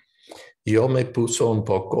 Yo me puse un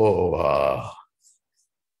poco,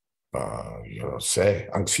 yo no sé,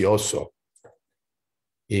 ansioso.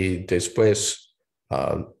 Y después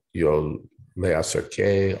yo me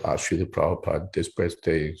acerqué a Srila Prabhupada después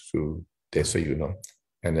de su desayuno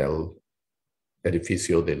en el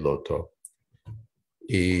edificio de Loto.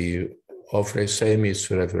 Y ofrecí mis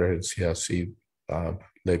reverencias y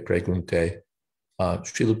le pregunté,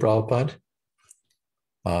 Srila Prabhupada,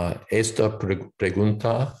 esta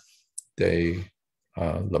pregunta de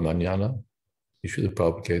la mañana, y Srila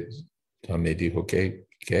Prabhupada me dijo, ¿qué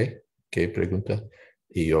pregunta?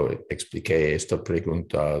 Y yo expliqué esta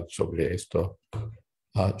pregunta sobre esto.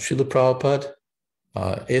 Srila Prabhupada,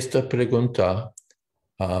 esta pregunta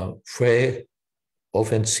fue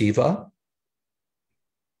ofensiva.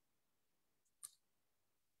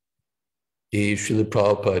 Y Srila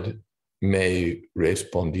Prabhupada me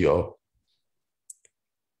respondió,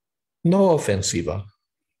 no ofensiva,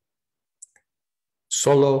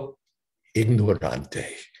 solo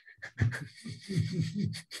ignorante.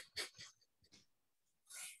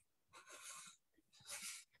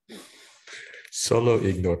 Solo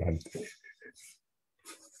ignorante.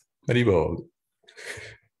 Haribol.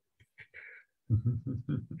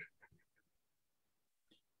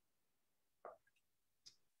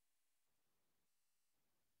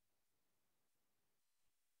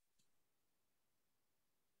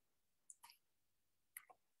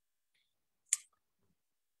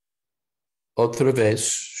 otra vez,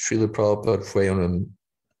 Srila Prabhupada fue en un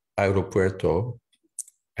aeropuerto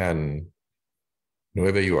en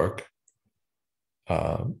Nueva York,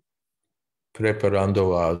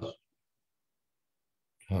 preparando a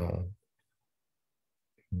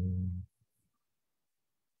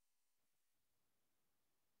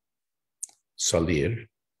salir,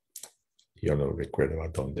 yo no recuerdo a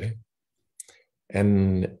dónde,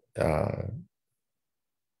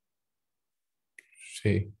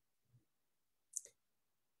 sí,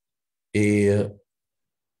 y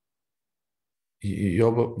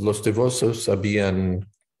los devotos habían,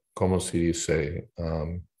 ¿cómo se dice?,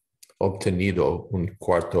 obtenido un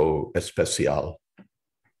cuarto especial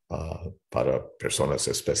para personas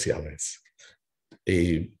especiales.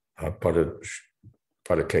 Y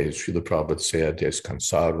para que Srila Prabhupada sea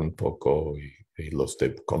descansar un poco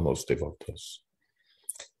con los devotos.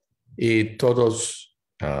 Y todos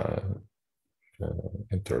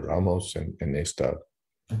entramos en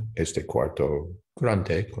este cuarto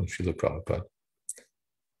grande con Srila Prabhupada.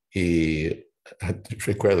 Y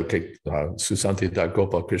recuerdo que su santidad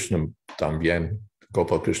Gopal Krishna también,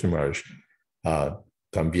 Gopal Krishna Maharaj,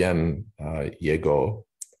 también llegó.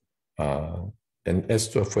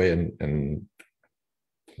 Esto fue en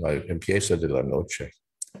la empieza de la noche.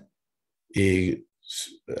 Y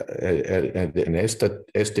en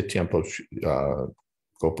este tiempo,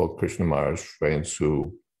 Gopal Krishna Maharaj fue en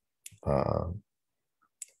su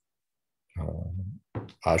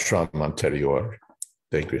ashram anterior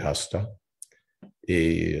de Grihasta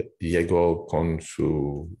y llegó con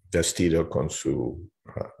su vestido, con su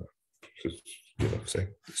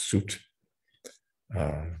suit,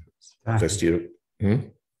 vestido.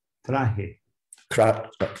 Traje.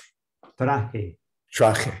 Traje.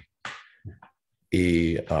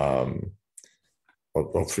 Y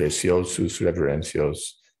ofreció sus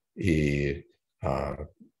reverencias y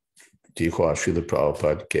dijo a Srila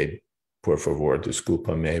Prabhupada que por favor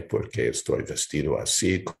discúlpame porque estoy vestido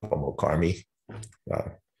así como Karmi.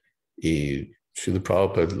 Y Srila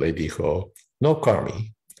Prabhupada le dijo, no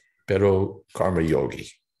Karmi, pero Karma Yogi.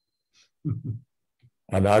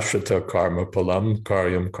 Anashrata karma palam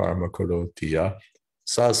karyam karma karotiya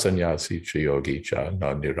sa sannyasi cha yogi cha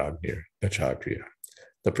na niragnir nachakriya.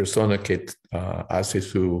 La persona que hace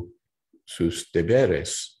sus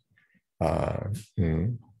deberes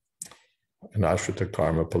anashrata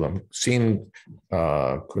karma palam sin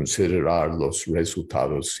considerar los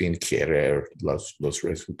resultados, sin querer los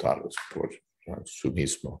resultados por su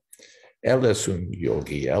mismo. Él es un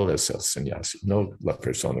yogi, él es el sannyasi, no la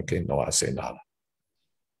persona que no hace nada.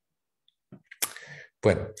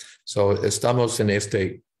 Bueno, estamos en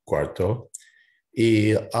este cuarto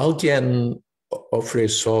y alguien le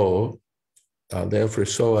ofreció a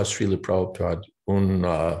Srila Prabhupada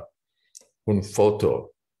un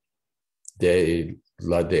foto de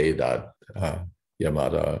la deidad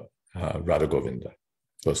llamada Radha Govinda,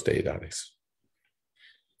 los deidades.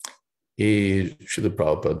 Y Srila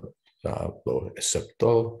Prabhupada lo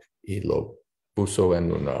aceptó y lo puso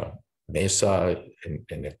en una mesa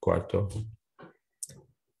en el cuarto.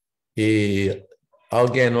 Y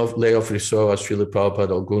alguien le ofreció a Srila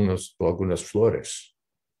Prabhupada algunas flores.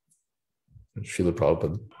 Srila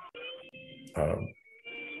Prabhupada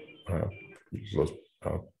los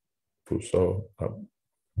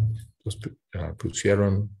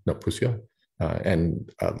pusieron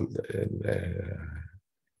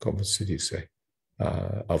 ¿cómo se dice?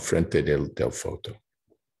 Al frente del foto.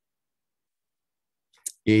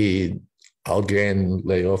 Y alguien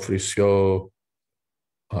le ofreció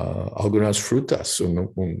algunas frutas,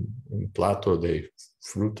 un plato de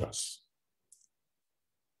frutas.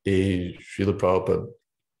 Y Srila Prabhupada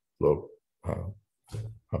lo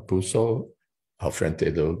puso al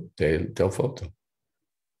frente del foto.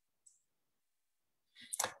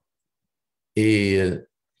 Y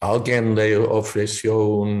alguien le ofreció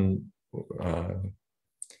un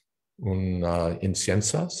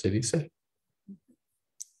incienso, ¿se dice?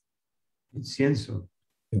 Incienso.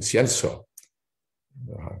 Incienso.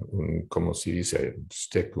 ¿Cómo se dice? Un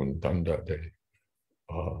stick, un danda de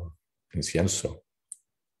incienso.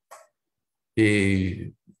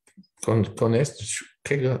 Y con esto,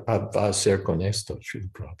 ¿qué va a hacer con esto, Srila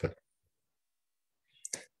Prabhupada?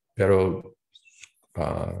 Pero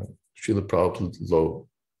Srila Prabhupada lo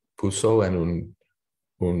puso en un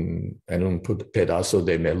pedazo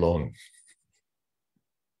de melón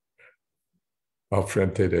al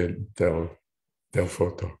frente del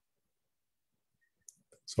foto.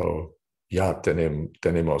 Ya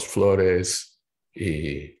tenemos flores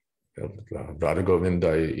y la Radha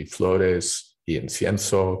Govinda y flores y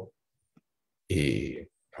incienso y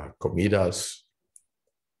comidas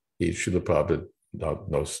y Srila Prabhupada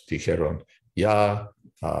nos dijeron, ya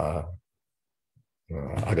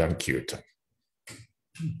hagan kirtan.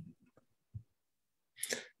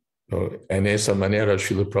 En esa manera,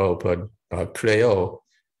 Srila Prabhupada creó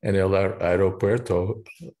en el aeropuerto,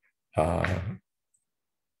 al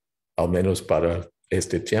menos para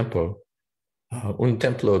este tiempo, un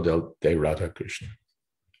templo de Radha Krishna.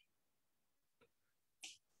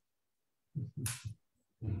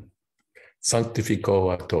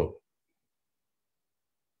 Santificó a todo.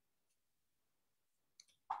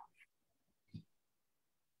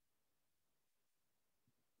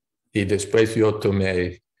 Y después yo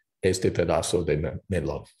tomé este pedazo de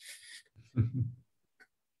melón.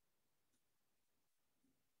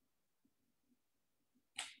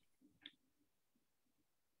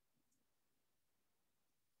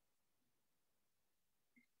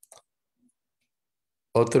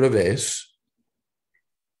 Otra vez,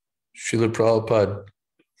 Srila Prabhupada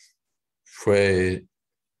fue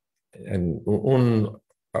un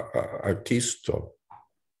artista,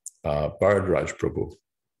 Bharadwaj Prabhu,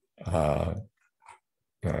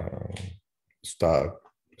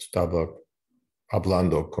 estaba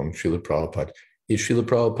hablando con Srila Prabhupada y Srila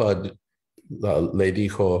Prabhupada le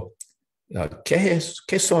dijo,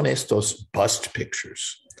 ¿qué son estos bust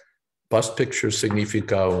pictures? Bust picture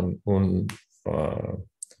significa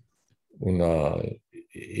una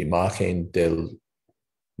imagen del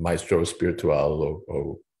maestro espiritual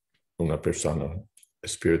o una persona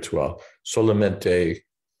espiritual. Solamente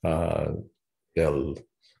la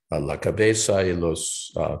cabeza y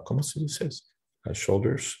los, ¿cómo se dice?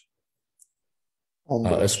 Shoulders.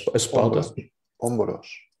 Hombros. Espaldas.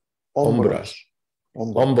 Hombros.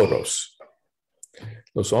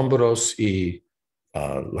 Los hombros y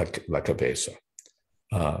la cabeza.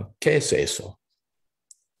 ¿Qué es eso?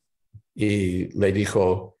 Y le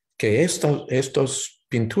dijo que estas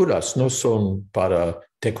pinturas no son para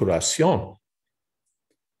decoración,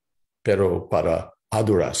 pero para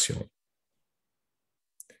adoración.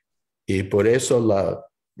 Y por eso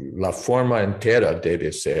la forma entera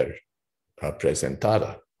debe ser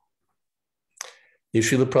presentada. Y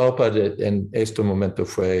Srila Prabhupada en este momento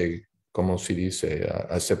fue, como se dice,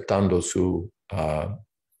 aceptando su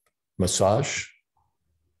mensaje.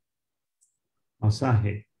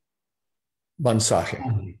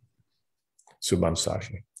 Su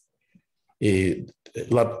mensaje. Y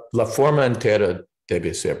la forma entera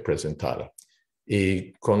debe ser presentada.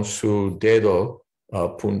 Y con su dedo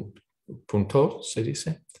punto, se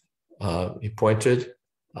dice, y pointed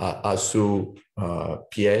a su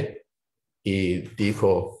pie y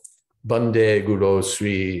dijo, Bande Guru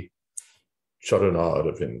Sri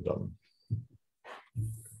Charanarvindam.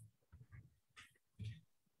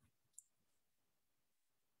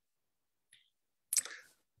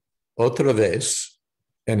 Otra vez,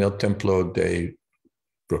 en el templo de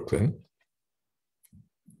Brooklyn,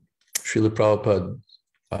 Srila Prabhupada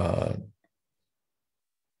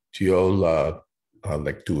dio la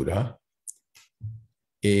lectura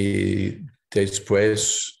y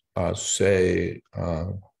después se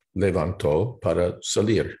levantó para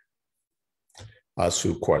salir a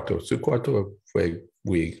su cuarto. Su cuarto fue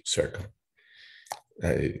muy cerca.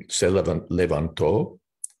 Se levantó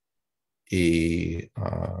y,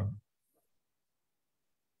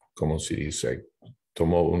 ¿cómo se dice?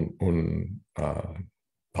 Tomó un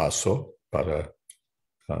paso para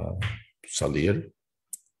salir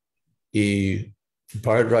y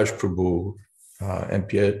Bharadwaj Prabhu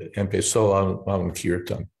empezó a un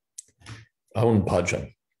kirtan, a un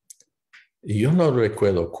bhajan. Y yo no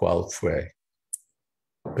recuerdo cuál fue,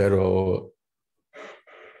 pero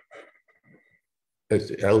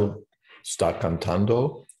él está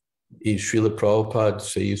cantando y Srila Prabhupada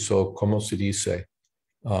se hizo, ¿cómo se dice?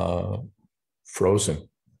 Frozen.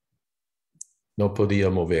 No podía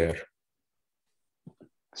mover.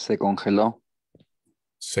 Se congeló.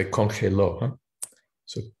 Se congeló.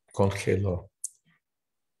 Se congeló.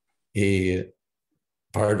 Y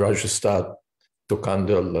Bharadwaj está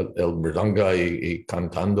tocando el mridanga y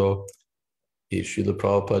cantando. Y Srila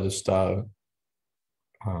Prabhupada está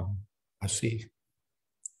así.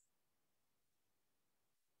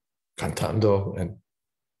 Cantando.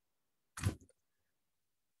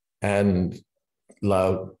 And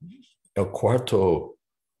el cuarto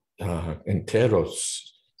entero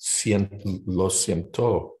lo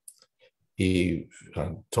siento y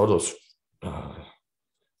todos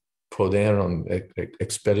pudieron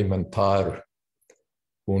experimentar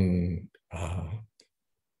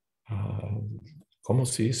 ¿cómo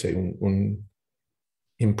se dice? Una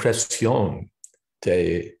impresión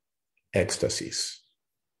de éxtasis.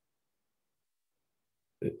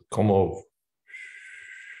 Como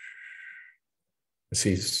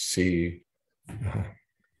Sí, sí.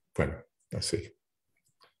 Bueno, así.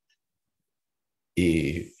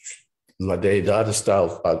 Y la deidad está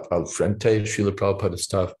al frente, Srila Prabhupada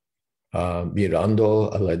está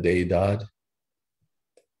mirando a la deidad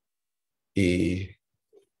y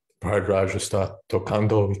Bharadwaj está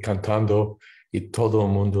tocando y cantando y todo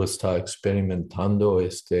el mundo está experimentando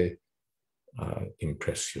esta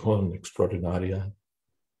impresión extraordinaria.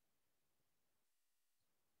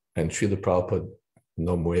 Y Srila Prabhupada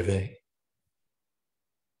no mueve.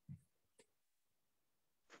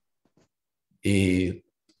 Y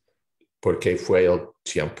porque fue el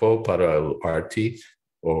tiempo para el arti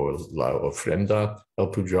o la ofrenda,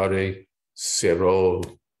 el pujari cerró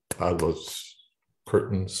a los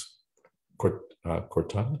curtains,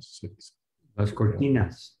 cortanas. Las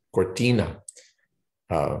cortinas. Cortina.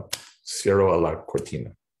 Cerró a la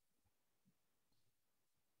cortina.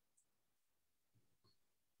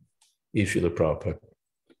 Y Srila Prabhupada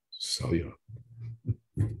salió.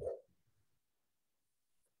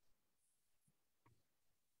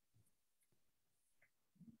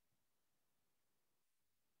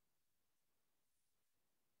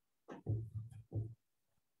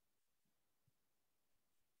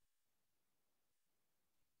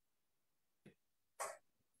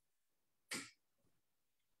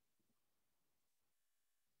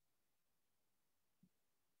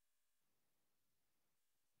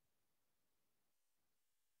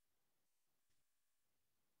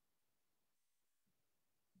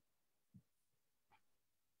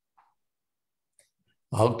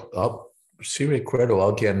 Sí recuerdo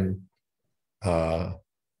alguien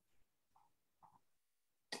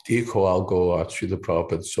dijo algo a Srila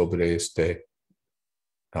Prabhupada sobre esta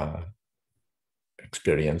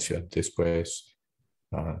experiencia después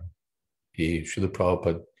y Srila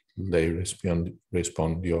Prabhupada le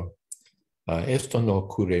respondió, esto no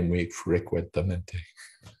ocurre muy frecuentemente,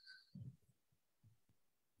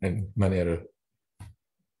 en manera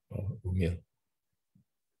humilde.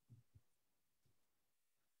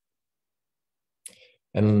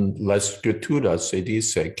 En la escritura se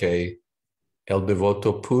dice que el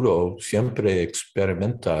devoto puro siempre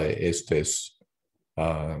experimenta estos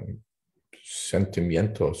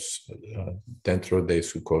sentimientos dentro de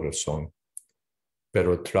su corazón,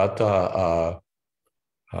 pero trata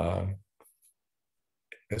a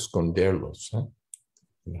esconderlos,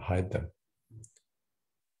 hide them.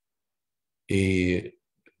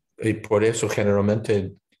 Y por eso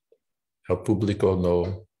generalmente el público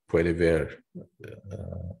no puede ver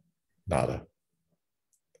nada.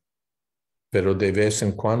 Pero de vez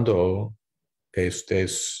en cuando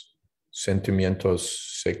estos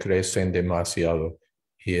sentimientos se crecen demasiado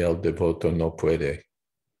y el devoto no puede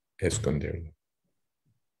esconderlo.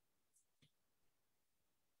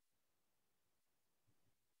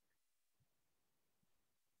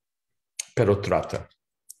 Pero trata.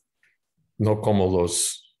 No como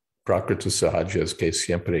los Prakriti Sahajas que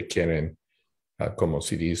siempre quieren, como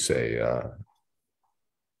se dice,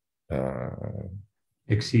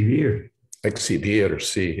 exhibir. Exhibir,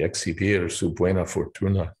 sí, exhibir su buena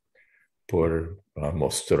fortuna por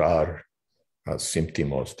mostrar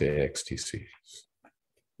síntomas de éxtasis.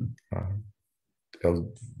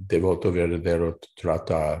 El devoto verdadero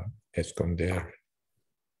trata de esconder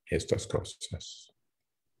estas cosas.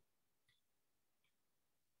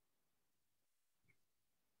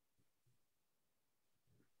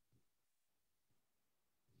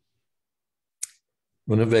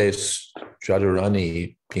 Una vez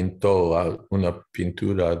Radharani pintó una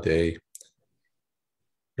pintura de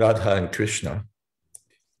Radha y Krishna,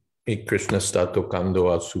 y Krishna está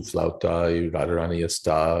tocando a su flauta y Radharani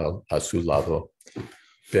está a su lado,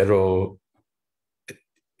 pero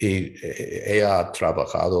ella ha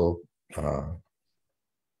trabajado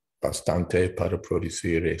bastante para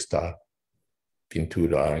producir esta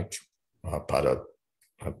pintura, para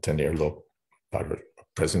tenerlo, para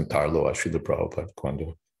presentarlo a Srila Prabhupada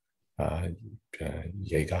cuando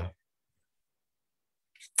llega.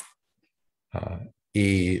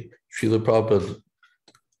 Y Srila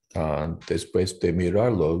Prabhupada, después de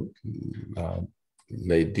mirarlo,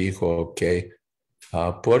 le dijo que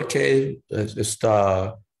 ¿por qué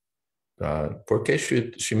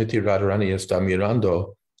Srimati Radharani está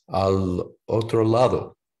mirando al otro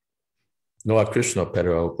lado? No a Krishna,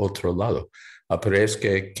 pero al otro lado. Parece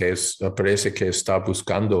que está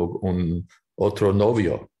buscando un otro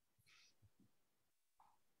novio.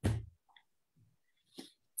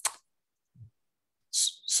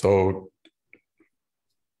 So,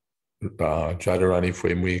 Radharani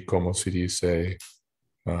fue muy, como se dice,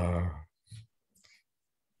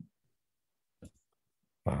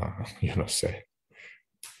 yo no sé.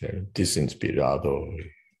 desinspirado,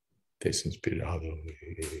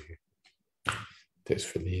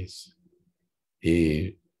 desfeliz.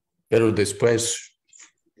 Pero después,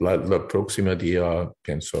 la próxima día,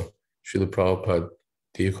 pienso, Srila Prabhupada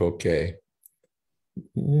dijo que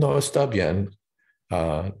no está bien.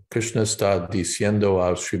 Krishna está diciendo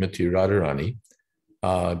a Srimati Radharani,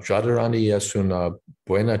 Radharani es una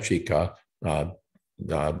buena chica,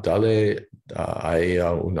 dale a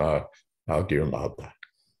ella una guirnalda.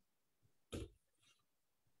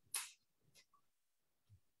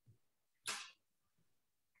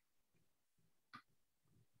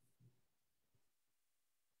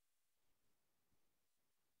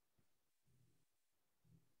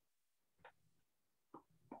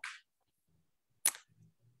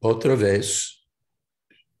 Otra vez,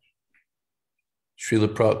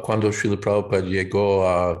 cuando Srila Prabhupada llegó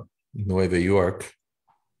a Nueva York,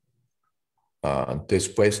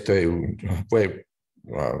 después fue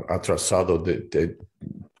atrasado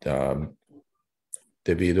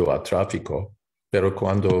debido a tráfico, pero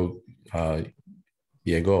cuando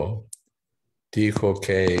llegó, dijo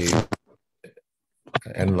que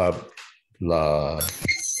en la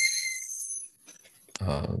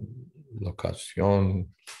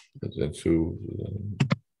locación de su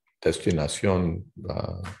destinación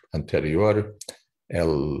anterior,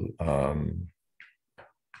 el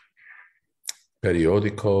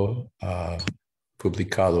periódico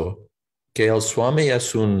publicado que el Swami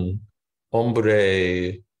es un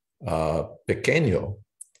hombre pequeño,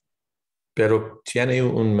 pero tiene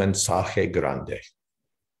un mensaje grande.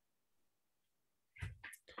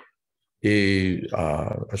 Y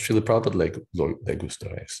a Srila Prabhupada le gusta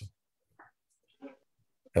eso.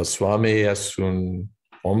 El Swami es un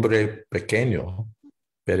hombre pequeño,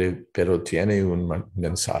 pero tiene un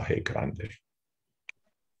mensaje grande.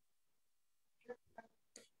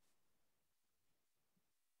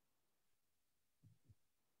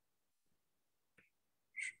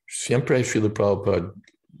 Siempre Srila Prabhupada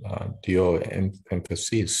dio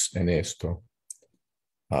énfasis en esto,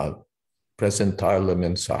 presentar el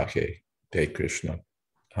mensaje de Krishna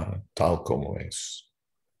tal como es,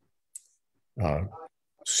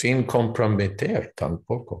 sin comprometer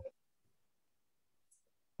tampoco.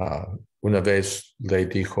 Una vez le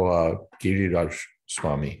dijo a Giriraj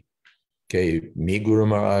Swami que mi Guru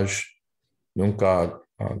Maharaj nunca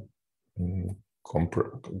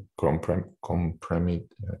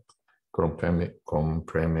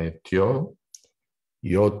comprometió,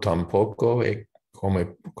 yo tampoco he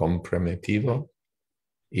comprometido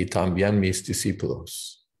y también mis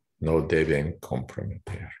discípulos no deben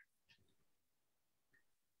comprometer.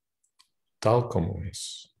 Tal como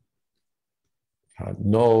es.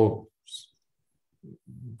 No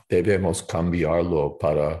debemos cambiarlo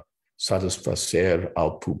para satisfacer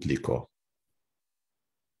al público.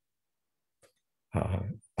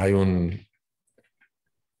 Hay un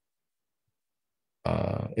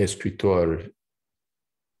escritor,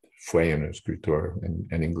 fue un escritor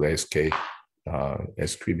en inglés que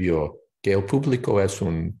escribió que el público es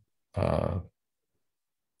un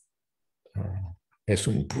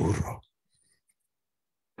burro.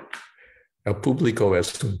 El público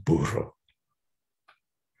es un burro.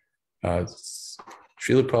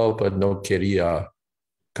 Srila Prabhupada no quería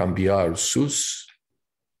cambiar su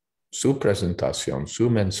presentación, su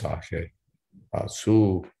mensaje,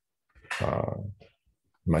 su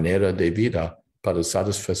manera de vida para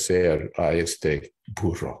satisfacer a este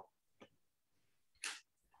burro,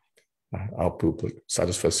 al público,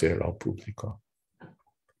 satisfacer al público.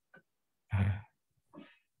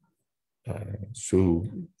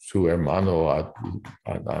 Su hermano,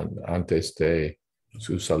 antes de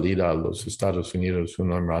su salida a los Estados Unidos,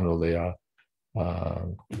 un hermano le ha,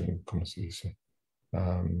 ¿cómo se dice?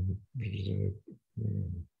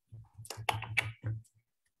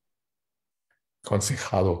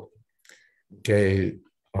 Aconsejado que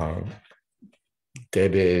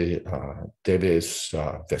debes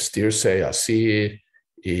vestirse así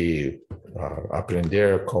y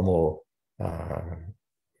aprender cómo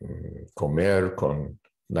comer con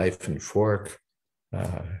knife and fork.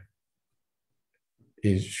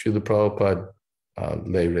 Y Srila Prabhupada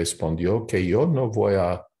le respondió que yo no voy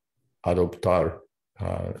a adoptar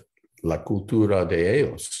la cultura de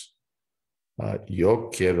ellos. Yo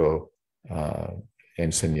quiero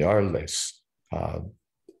enseñarles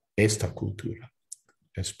esta cultura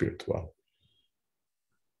espiritual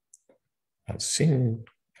sin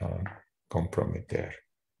comprometer.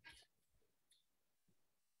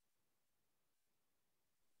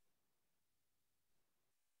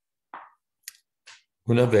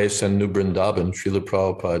 Una vez en New Vrindavan, Srila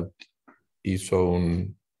Prabhupada hizo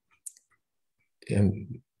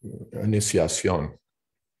iniciación.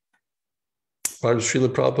 Para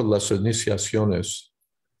Srila Prabhupada, las iniciaciones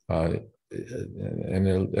en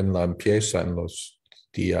la empieza en los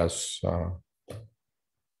días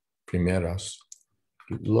primeras.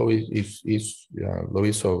 Lo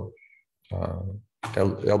hizo,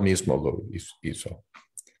 él mismo lo hizo.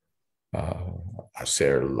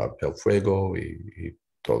 Hacer el fuego y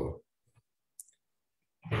todo.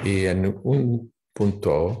 Y en un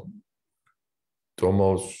punto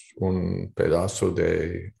tomamos un pedazo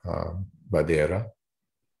de madera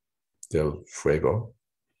del fuego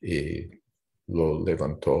y lo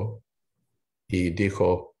levantó y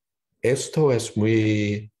dijo, esto es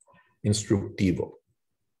muy instructivo.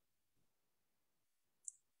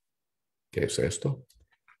 ¿Qué es esto?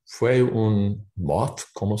 Fue un moth,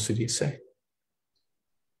 ¿cómo se dice?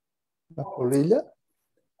 ¿La polilla?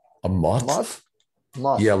 A moth?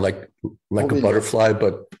 Moth. Yeah, like polilla. A butterfly,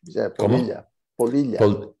 but yeah, polilla. Polilla.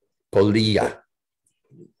 Polilla.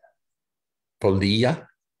 Polilla?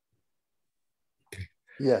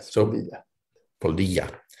 Yes, so, polilla.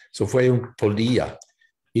 Polilla. So fue un polilla.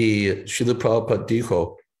 Y Srila Prabhupada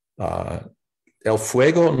dijo, el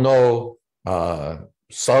fuego no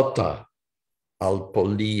salta al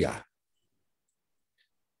polilla,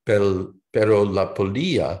 pero la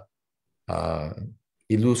polilla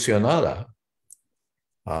ilusionada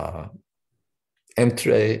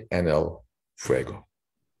entre en el fuego.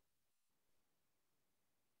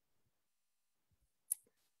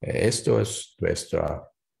 Esto es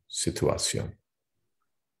nuestra situación.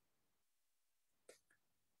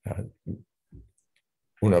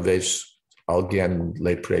 Una vez alguien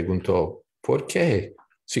le preguntó, ¿por qué?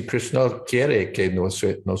 Si Krishna quiere que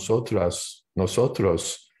nosotros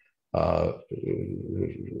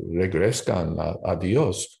regresen a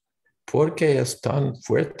Dios, ¿por qué es tan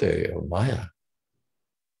fuerte el Maya?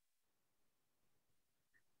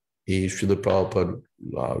 Y Srila Prabhupada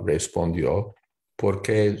respondió,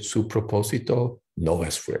 porque su propósito no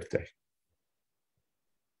es fuerte.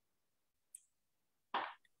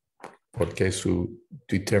 Porque su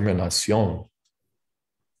determinación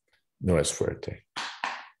no es fuerte.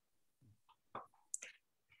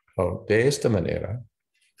 De esta manera,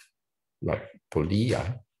 la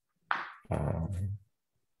polilla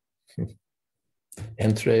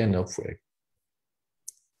entra en el fuego.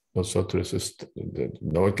 Nosotros,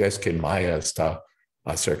 no es que Maya está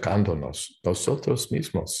acercándonos, nosotros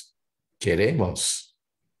mismos queremos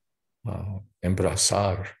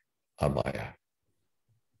embrazar a Maya.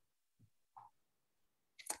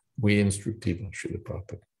 Muy instructivo, Srila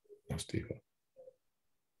Prabhupada nos dijo.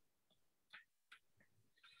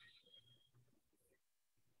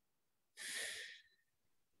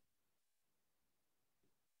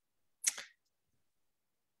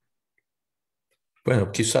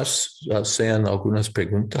 Bueno, quizás sean algunas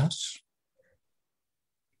preguntas.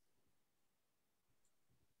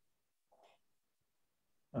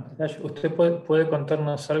 ¿Usted puede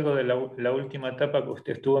contarnos algo de la última etapa que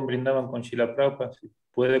usted estuvo en Brindavan con Srila Prabhupada?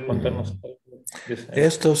 ¿Puede contarnos algo de eso?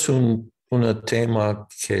 Esto es un tema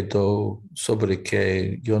sobre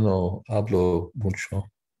que yo no hablo mucho.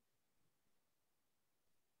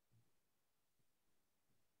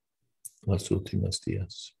 Los últimos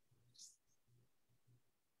días.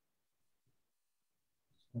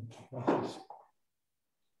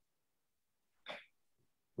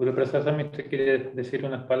 Guru Prasad, ¿usted quiere decir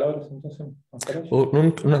unas palabras entonces?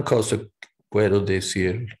 Una cosa puedo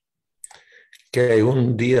decir, que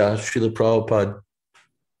un día Srila Prabhupada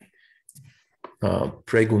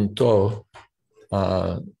preguntó,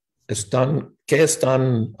 ¿qué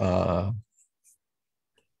están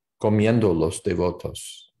comiendo los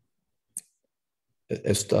devotos?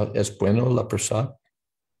 ¿Es bueno la prasad?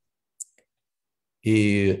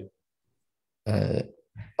 Y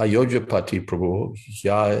Ayodhyapati Prabhu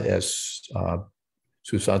ya es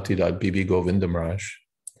su santidad Bibi Govindamaraj.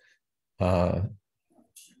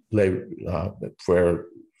 Fue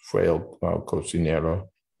el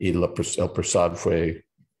cocinero y el prasad fue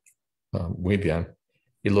muy bien.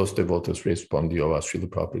 Y los devotos respondió a Srila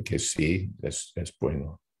Prabhupada que sí, es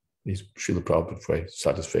bueno. Y Srila Prabhupada fue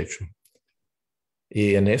satisfecho.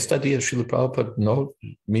 Y en este día Srila Prabhupada no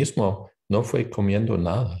fue comiendo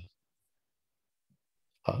nada.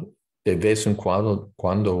 De vez en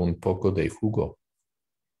cuando un poco de jugo.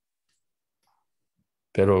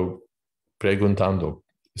 Pero preguntando,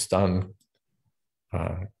 ¿están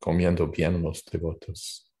comiendo bien los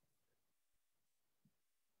devotos?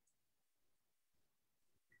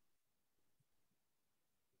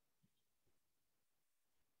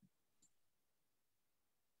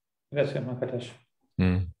 Gracias, Maharaj.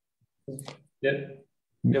 Mm.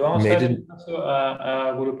 Le vamos a dar el paso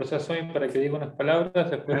a Guru Prasad Swami para que diga unas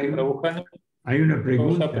palabras, después de Prabhupada. Hay una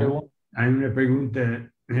pregunta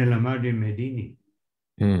de la madre Medini.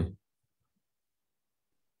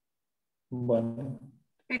 Bueno.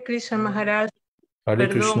 Krishna Maharaj, Hare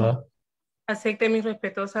perdón, Krishna. acepte mis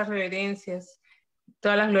respetuosas reverencias.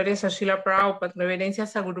 Todas las glorias a Srila Prabhupada,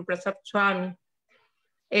 reverencias a Guru Prasad Swami.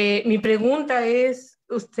 Mi pregunta es,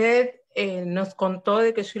 usted nos contó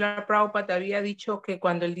de que Srila Prabhupada había dicho que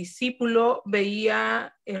cuando el discípulo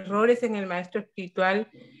veía errores en el maestro espiritual,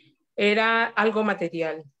 era algo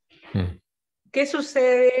material. ¿Qué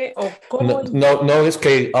sucede o cómo? No es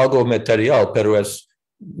que algo material, pero es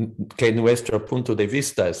que nuestro punto de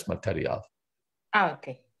vista es material. Ah, ok,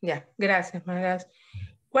 ya, gracias, Maharaj.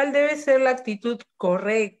 ¿Cuál debe ser la actitud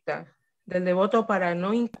correcta del devoto para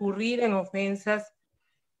no incurrir en ofensas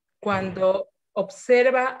cuando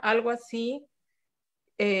observa algo así,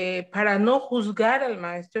 para no juzgar al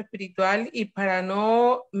maestro espiritual y para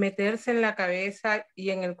no meterse en la cabeza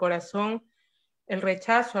y en el corazón el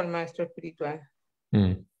rechazo al maestro espiritual?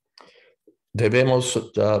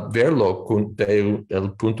 Debemos verlo desde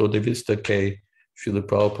el punto de vista que Srila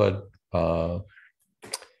Prabhupada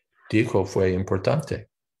dijo fue importante,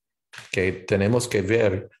 que tenemos que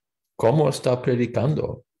ver cómo está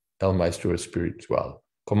predicando el maestro espiritual,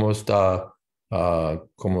 cómo está,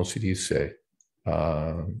 ¿cómo se dice?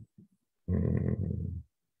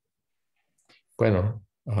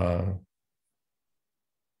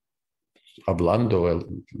 Hablando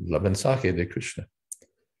el mensaje de Krishna.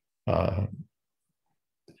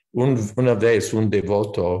 Una vez un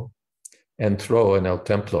devoto entró en el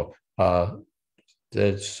templo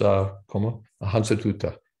 ¿cómo?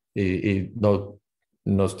 Hansatuta, y no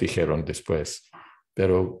nos dijeron después,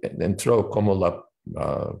 pero entró como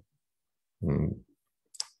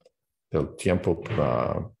el tiempo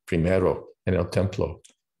primero en el templo,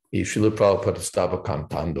 y Srila Prabhupada estaba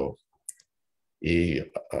cantando y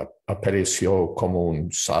apareció como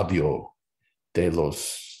un sabio de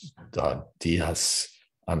los días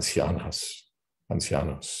ancianos.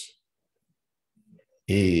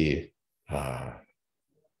 Y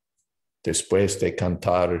después de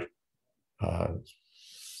cantar,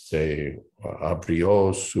 se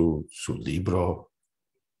abrió su libro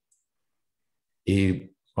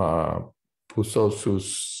y puso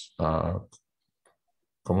sus,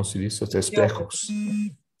 ¿cómo se dice?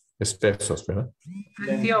 Espejos, ¿verdad?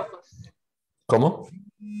 Anteojos. ¿Cómo?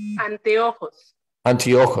 Anteojos.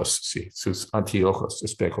 Anteojos, sí, sus anteojos,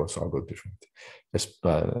 espejos, algo diferente.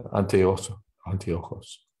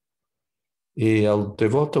 Anteojos. Y el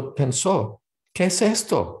devoto pensó, ¿qué es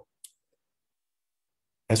esto?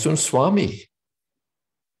 Es un Swami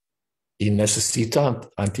y necesita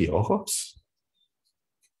anteojos.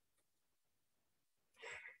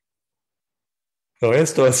 Pero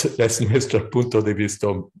esto es nuestro punto de vista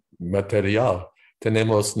material.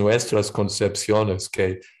 Tenemos nuestras concepciones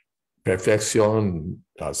que perfección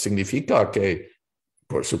significa que,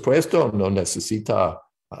 por supuesto, no necesita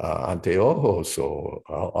anteojos o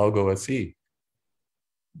algo así.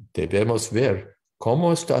 Debemos ver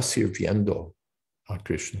cómo está sirviendo a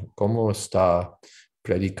Krishna, cómo está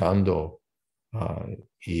predicando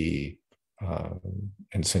y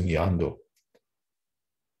enseñando.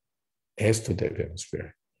 Esto debemos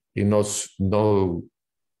ver. Y no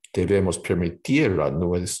debemos permitir a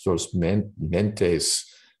nuestras mentes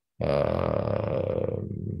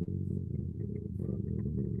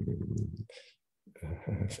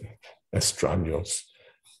extraños.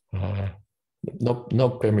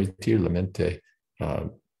 No permitir la mente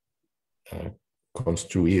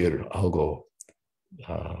construir algo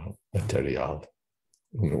material,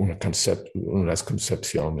 unas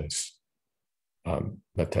concepciones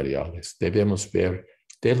materiales. Debemos ver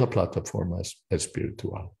de la plataforma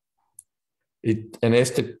espiritual. Y en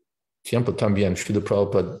este tiempo también Srila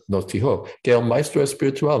Prabhupada nos dijo que el maestro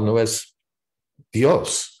espiritual no es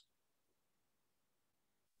Dios.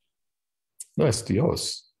 No es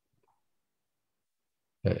Dios,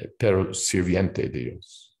 pero sirviente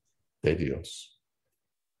de Dios.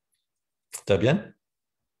 ¿Está bien?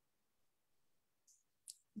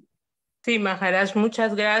 Sí, Maharaj,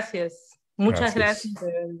 muchas gracias. Muchas gracias,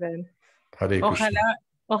 de verdad.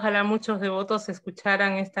 Ojalá muchos devotos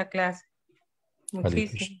escucharan esta clase.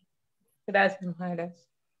 Muchísimas gracias, Maharaj.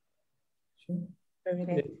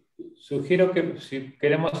 Sugiero que si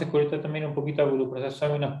queremos escuchar también un poquito a Guru Prasad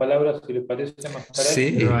Swami unas palabras, si le parece, Maharaj.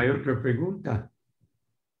 Sí. Pero hay otra pregunta.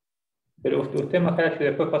 Pero usted, Maharaj, y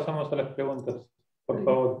después pasamos a las preguntas, por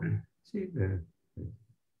favor. Sí,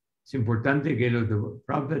 es importante que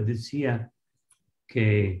Prabhupada decía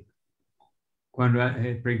que cuando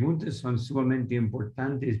preguntas son sumamente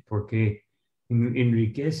importantes porque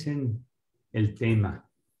enriquecen el tema,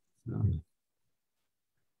 ¿no?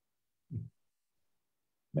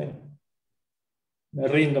 Bueno, me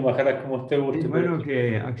rindo, Maharaj, como usted guste. Es bueno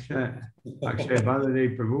que Akshay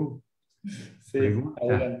Baladev Prabhu sí, pregunta.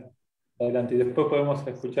 adelante, adelante. Y después podemos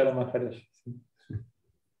escuchar a Maharaj. ¿Sí?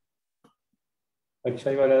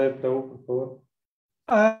 Akshay Baladev Prabhu, por favor.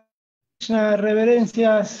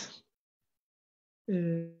 Reverencias,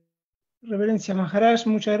 reverencia Maharaj,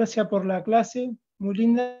 muchas gracias por la clase, muy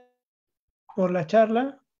linda, por la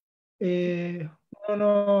charla.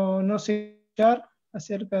 No sé escuchar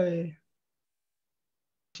acerca de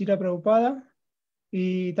Srila Prabhupada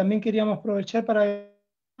y también queríamos aprovechar para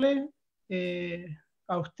agradecerle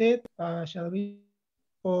a usted, a Yadavi,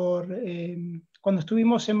 por cuando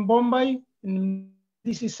estuvimos en Bombay en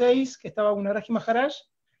 16, que estaba Gunaraji Maharaj,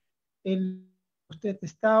 usted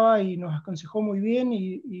estaba y nos aconsejó muy bien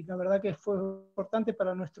y la verdad que fue importante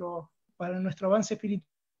para nuestro avance espiritual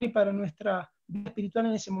y para nuestra vida espiritual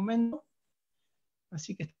en ese momento.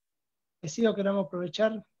 Así que queríamos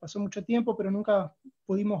aprovechar, pasó mucho tiempo, pero nunca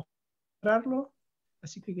pudimos lograrlo,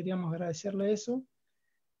 así que queríamos agradecerle eso.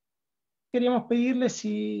 Queríamos pedirle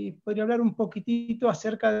si podría hablar un poquitito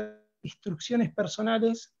acerca de instrucciones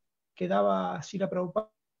personales que daba Srila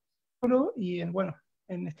Prabhupada y bueno,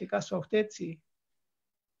 en este caso a usted, si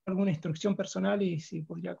alguna instrucción personal y si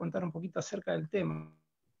podría contar un poquito acerca del tema.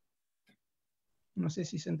 No sé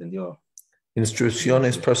si se entendió.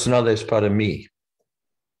 Instrucciones personales para mí.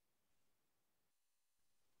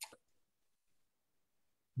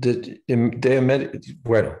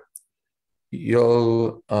 Bueno,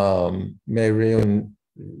 yo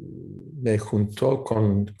me juntó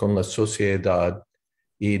con la sociedad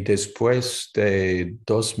y después de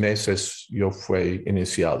 2 meses yo fui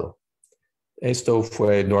iniciado. Esto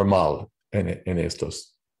fue normal en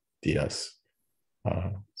estos días.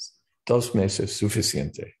 2 meses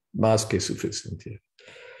suficiente, más que suficiente.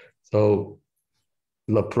 So,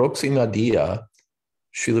 la próxima día,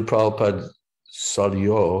 Srila Prabhupada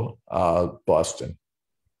salió a Boston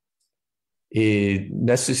y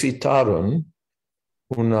necesitaron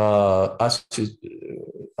una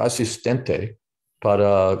asistente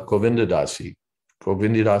para Govindadasi.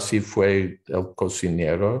 Govindadasi fue el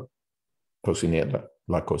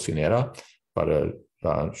la cocinera para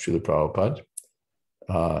Srila Prabhupada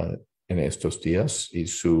en estos días y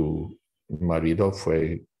su marido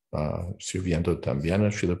fue sirviendo también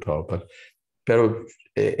a Srila Prabhupada. Pero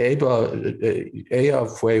ella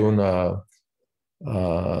fue una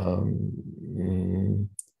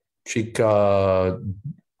chica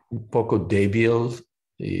un poco débil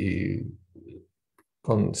y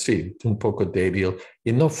sí, un poco débil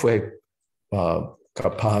y no fue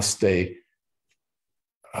capaz de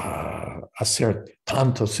hacer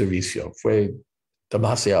tanto servicio, fue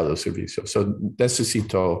demasiado servicio. So,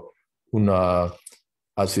 necesito una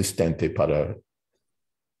asistente para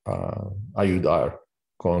ayudar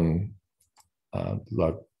con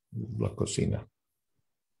la cocina,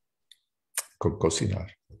 con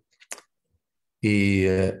cocinar. Y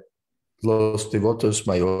los devotos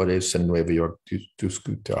mayores en Nueva York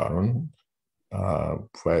discutieron.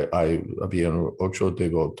 Había 8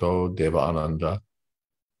 devotos de Devananda.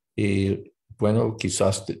 Y bueno,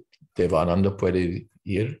 quizás Devananda puede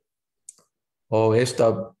ir. O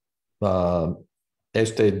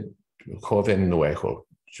este joven nuevo,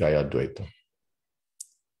 Jaya Advaita.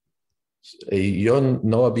 Y yo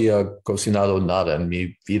no había cocinado nada en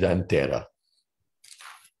mi vida entera.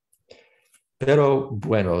 Pero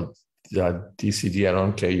bueno, ya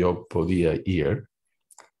decidieron que yo podía ir.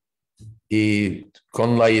 Y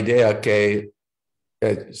con la idea que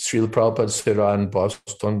Srila Prabhupada será en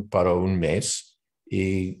Boston para 1 mes.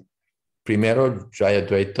 Y primero Jaya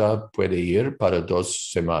Advaita puede ir para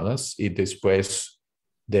 2 semanas y después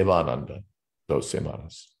Devananda 2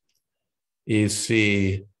 semanas. Y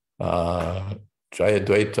si Jaya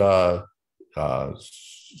Advaita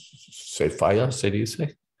se falla, se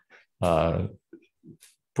dice,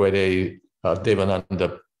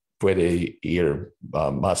 Devananda puede ir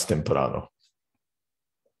más temprano.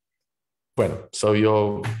 Bueno,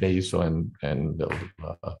 yo me hizo en el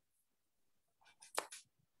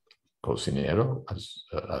cocinero,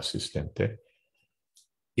 asistente.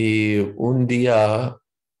 Y un día,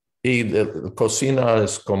 y la cocina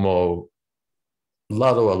es como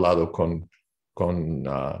lado a lado con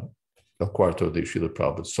el cuarto de Srila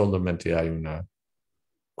Prabhupada. Solamente hay un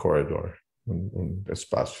corredor, un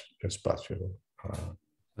espacio.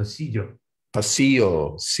 Pasillo.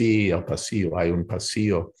 Pasillo, sí, el pasillo. Hay un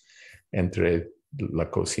pasillo entre la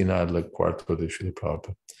cocina y el cuarto de Srila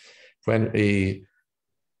Prabhupada. Bueno, y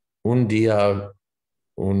un día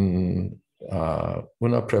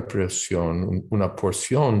una preparación, una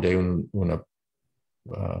porción de una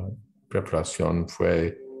preparación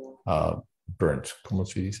fue burnt, ¿cómo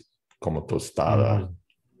se dice? Como tostada.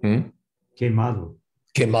 Quemado.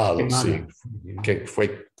 Quemado, sí. Que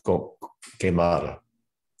fue quemada.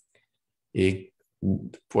 Y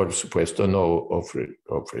por supuesto no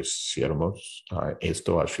ofrecieramos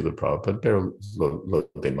esto a Srila Prabhupada, pero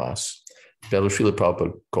lo demás. Pero Srila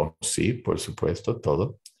Prabhupada sí, por supuesto,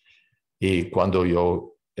 todo. Y cuando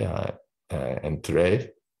yo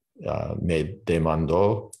entré, me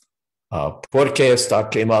demandó, ¿por qué está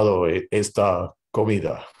quemado esta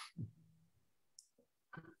comida?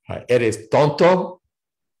 ¿Eres tonto?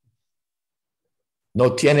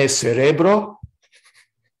 ¿No tienes cerebro?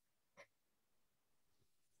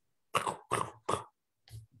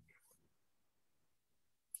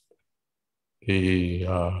 Y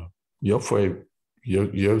yo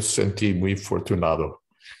sentí muy afortunado.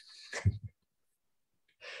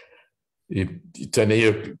 Y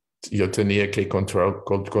yo tenía que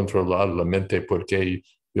controlar la mente porque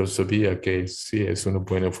yo sabía que sí es una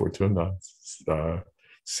buena fortuna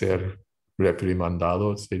ser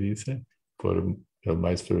reprimandado, se dice, por el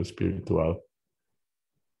maestro espiritual.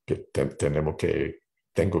 Que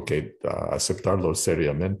tengo que aceptarlo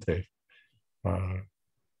seriamente.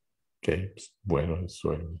 Que bueno,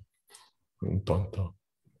 soy un tonto.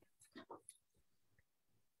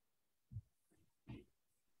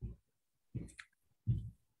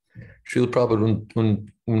 Srila Prabhupada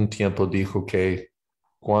un tiempo dijo que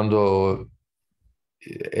cuando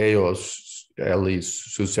él y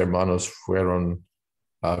sus hermanos fueron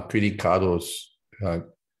criticados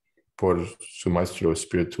por su maestro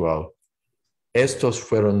espiritual, estos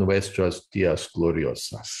fueron nuestros días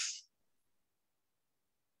gloriosos.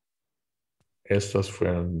 Estos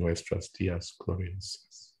fueron nuestros días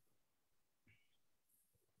gloriosos.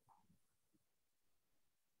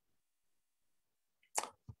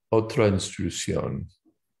 Otra instrucción.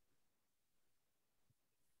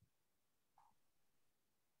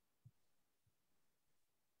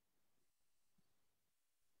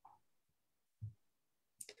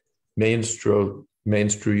 Me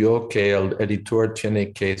instruyó que el editor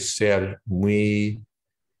tiene que ser muy...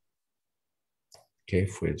 ¿Qué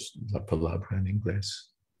fue la palabra en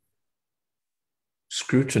inglés?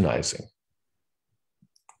 Scrutinizing.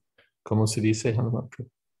 ¿Cómo se dice?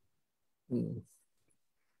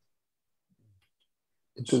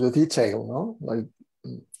 Into the detail, ¿no? Like,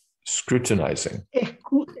 scrutinizing.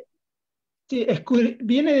 Sí,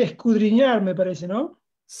 viene de escudriñar, me parece, ¿no?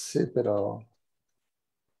 Sí, pero...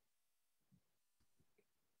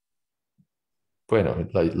 Bueno,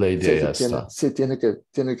 la idea está. Tiene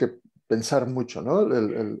que pensar mucho, ¿no?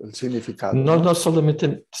 El significado. No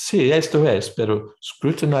solamente, sí, esto es, pero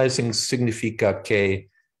scrutinizing significa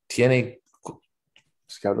que tiene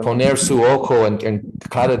que poner su ojo en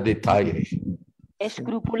cada detalle.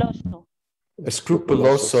 Escrupuloso.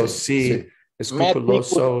 Escrupuloso, sí.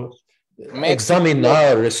 Escrupuloso.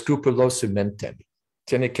 Examinar escrupulosamente.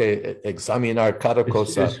 Tiene que examinar cada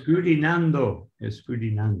cosa. Escrutinando.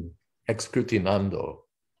 Escrutinando.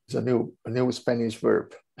 It's a new Spanish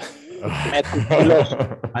verb.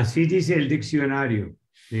 Así dice el diccionario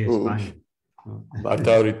de España.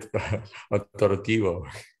 Autorativo.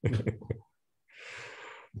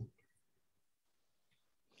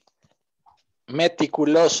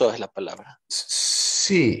 Meticuloso es la palabra.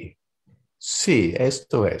 Sí,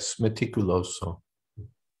 esto es meticuloso.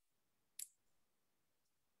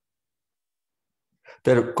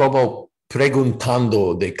 Pero como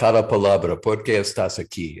preguntando de cada palabra, ¿por qué estás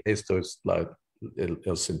aquí? Esto es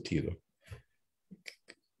el sentido.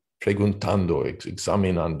 Preguntando,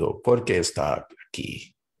 examinando, ¿por qué está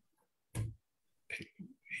aquí?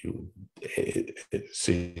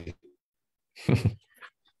 Sí.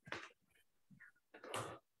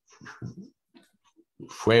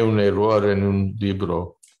 Fue un error en un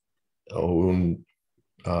libro o un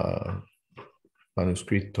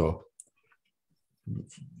manuscrito.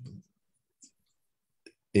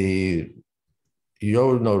 Y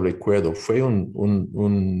yo no recuerdo, fue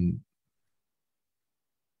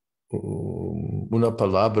una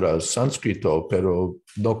palabra sánscrito, pero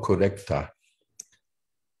no correcta.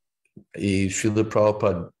 Y Srila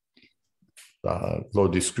Prabhupada lo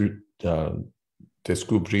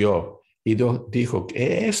descubrió y dijo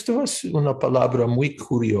que esto es una palabra muy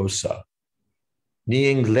curiosa, ni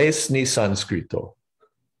inglés ni sánscrito.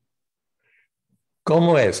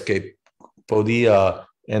 ¿Cómo es que podía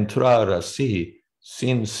entrar así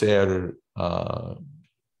sin ser,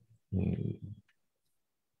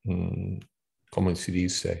 ¿cómo se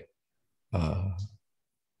dice?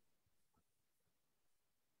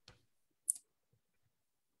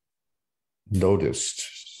 noticed,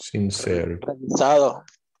 sin ser... Revisado.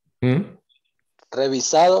 ¿Mm?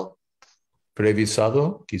 Revisado.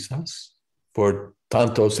 Revisado, quizás, por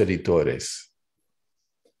tantos editores.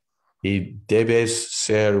 Y debes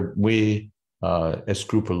ser muy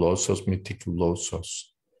escrupulosos,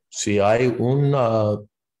 meticulosos. Si hay un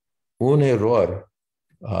error,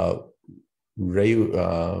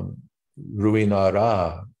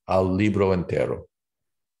 ruinará al libro entero.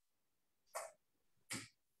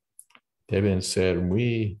 Deben ser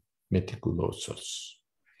muy meticulosos.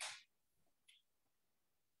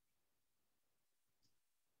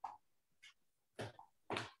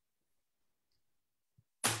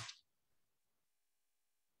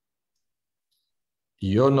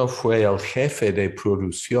 Yo no fui el jefe de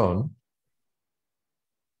producción,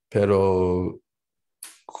 pero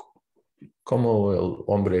como el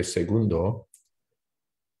hombre segundo,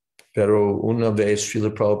 pero una vez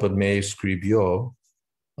Srila Prabhupada me escribió,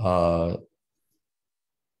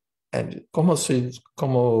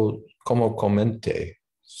 como comenté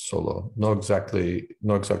solo, no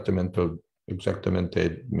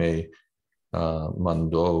exactamente me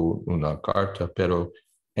mandó una carta, pero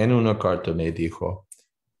en una carta me dijo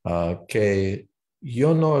que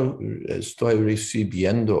yo no estoy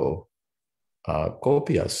recibiendo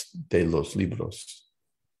copias de los libros.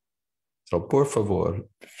 So, por favor,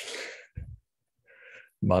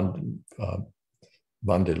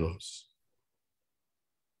 mándelos.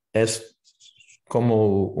 Es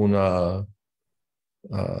como una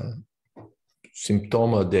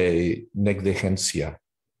síntoma de negligencia.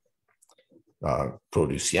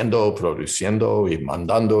 Produciendo y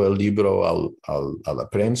mandando el libro a la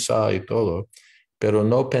prensa y todo, pero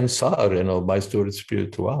no pensar en el maestro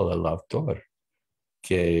espiritual, el autor,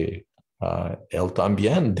 que él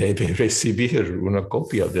también debe recibir una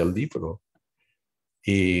copia del libro.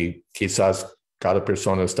 Y quizás cada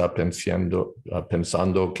persona está pensando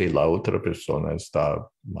que la otra persona está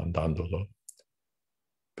mandándolo.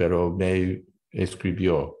 Pero me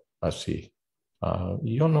escribió así.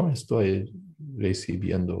 Yo no estoy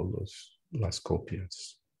recibiendo las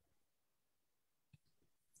copias.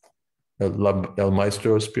 El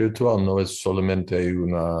maestro espiritual no es solamente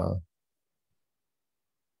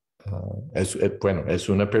es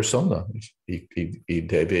una persona y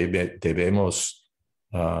debemos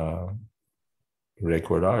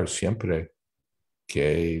recordar siempre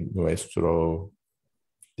que nuestro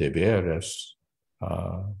deber es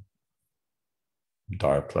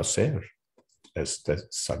dar placer, es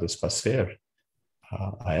satisfacer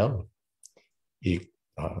a él. Y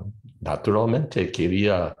naturalmente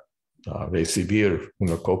quería recibir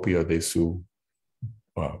una copia de su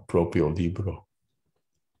propio libro.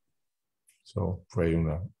 So, fue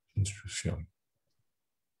una instrucción.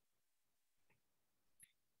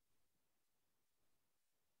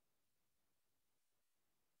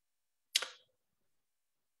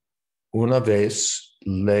 Una vez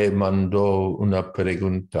le mandó una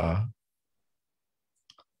pregunta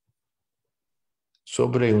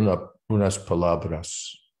sobre unas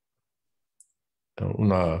palabras,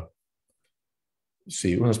 unas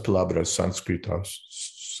palabras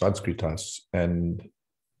sánscritas en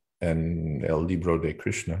el libro de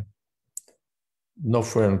Krishna. No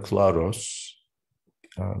fueron claros,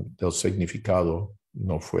 el significado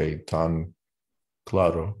no fue tan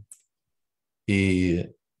claro. Y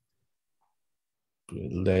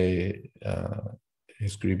le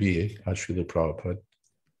escribí a Srila Prabhupada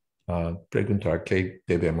preguntar qué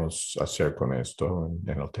debemos hacer con esto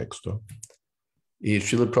en el texto. Y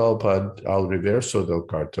Srila Prabhupada, al reverso de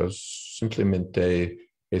cartas,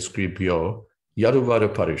 simplemente escribió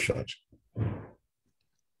Yaduvada Parishad.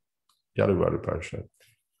 Yaduvada Parishad.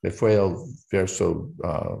 Fue el verso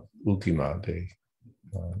último de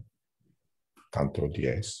canto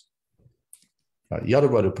 10.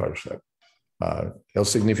 Yaduvada Parishad. El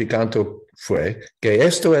significado fue que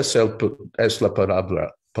esto es la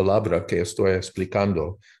palabra que estoy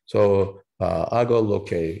explicando. So, hago lo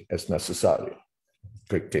que es necesario,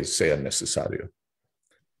 que sea necesario.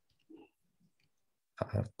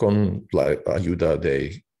 Con la ayuda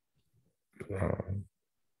de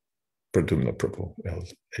Pradumna Prabhu, el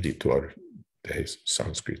editor de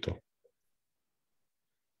sánscrito.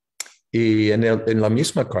 Y en la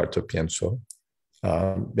misma carta, pienso,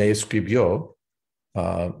 me escribió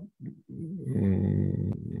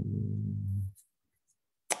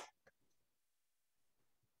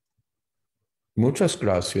muchas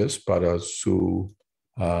gracias para su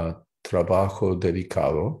trabajo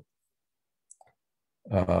dedicado.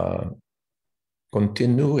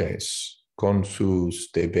 Continúes con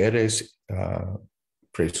sus deberes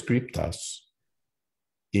prescriptas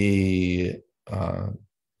y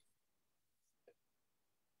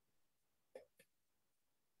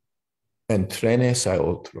entrenes a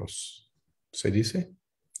otros. ¿Se dice?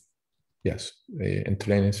 Yes,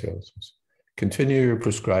 entrenes a otros. Continue your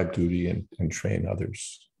prescribed duty and train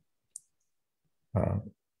others.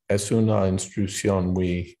 Es una instrucción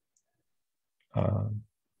muy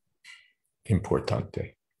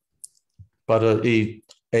importante. Y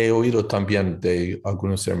he oído también de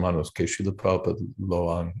algunos hermanos que Srila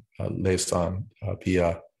Prabhupada les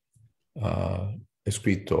había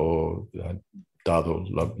escrito, dado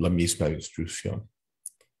la misma instrucción.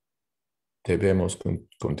 Debemos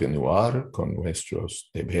continuar con nuestros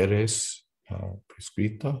deberes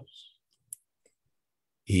prescritos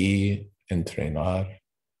y entrenar.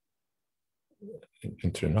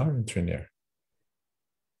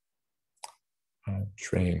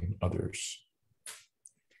 Train others.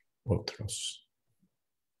 Otros.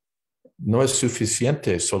 No es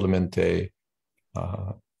suficiente solamente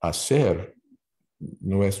hacer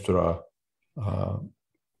nuestros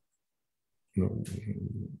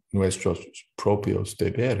propios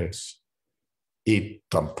deberes. Y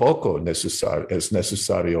tampoco es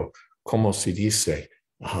necesario, como se dice,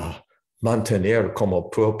 mantener como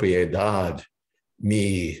propiedad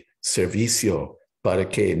mi servicio para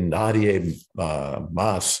que nadie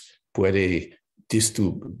más puede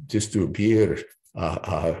distribuir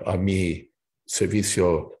a mi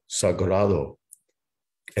servicio sagrado.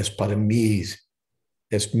 Es para mí,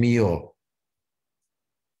 es mío.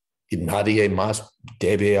 Y nadie más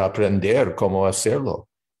debe aprender cómo hacerlo,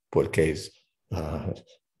 porque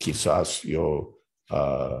quizás yo,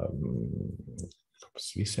 ¿cómo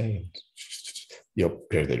se dice? Yo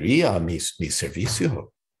perdería mi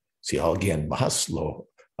servicio si alguien más lo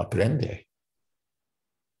aprende.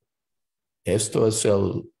 Esto es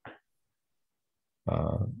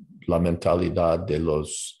la mentalidad de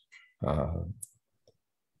los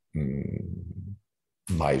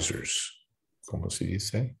misers, ¿cómo se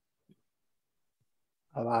dice?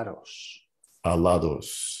 Avaros.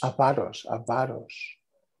 Alados. Avaros.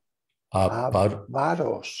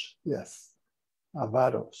 Avaros. Yes.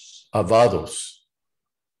 Avados.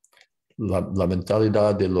 La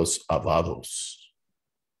mentalidad de los avados.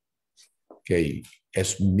 Que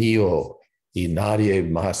es mío y nadie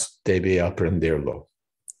más debe aprenderlo.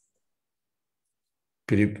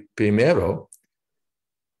 Primero,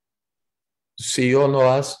 si yo no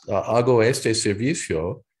hago este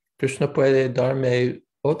servicio, Krishna puede darme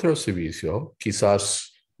otro servicio,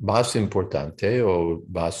 quizás más importante o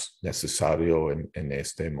más necesario en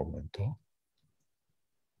este momento.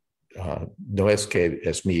 No es que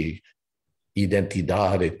es mi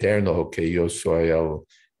identidad eterna, que yo soy el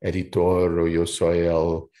editor o yo soy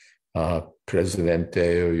el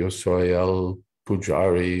presidente o yo soy el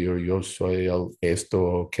pujari o yo soy el esto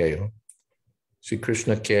o aquello. Si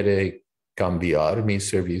Krishna quiere cambiar mi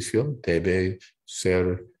servicio, debe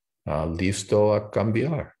ser listo a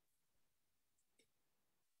cambiar.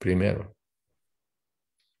 Primero,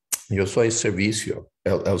 yo soy servicio,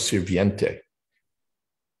 el sirviente,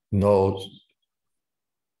 no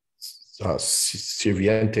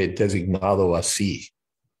sirviente designado así.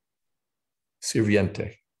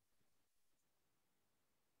 Sirviente.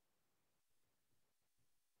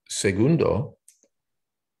 Segundo,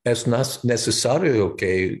 es necesario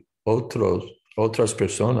que otras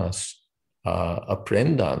personas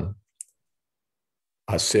aprendan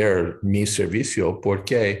a hacer mi servicio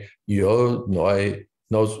porque yo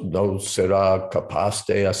no será capaz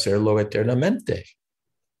de hacerlo eternamente.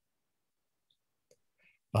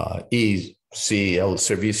 Y si el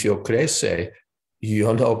servicio crece,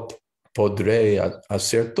 yo no podré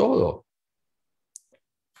hacer todo.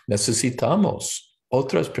 Necesitamos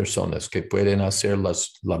otras personas que pueden hacer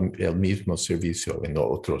el mismo servicio en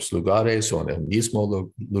otros lugares o en el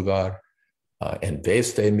mismo lugar, en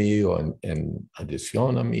vez de mí o en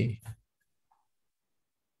adición a mí.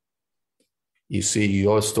 Y si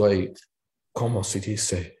yo estoy, ¿cómo se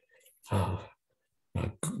dice?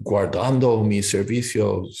 Guardando mi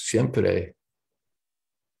servicio siempre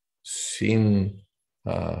sin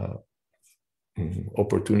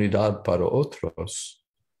oportunidad para otros,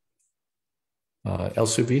 el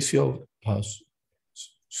servicio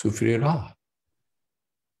sufrirá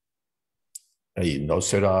y no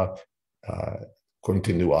será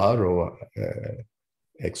continuar o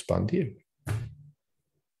expandir.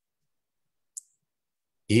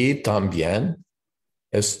 Y también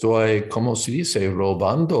estoy, ¿cómo se dice?,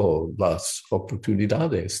 robando las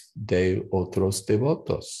oportunidades de otros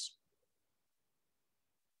devotos.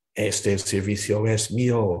 Este servicio es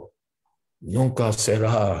mío, nunca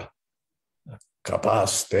será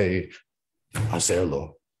capaz de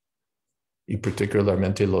hacerlo. Y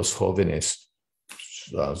particularmente los jóvenes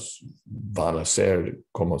van a ser,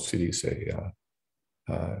 como se dice,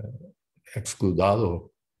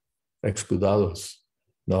 excluidos.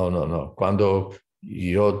 No. Cuando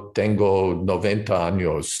yo tengo 90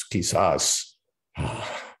 años, quizás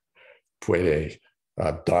puede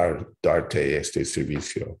darte este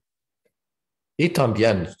servicio. Y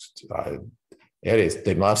también eres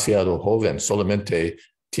demasiado joven, solamente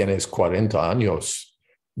tienes 40 años,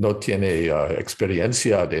 no tienes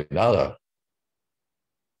experiencia de nada.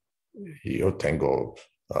 Yo tengo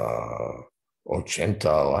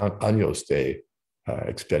 80 años de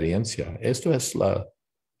experiencia. Esto es la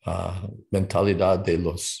mentalidad de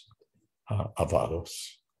los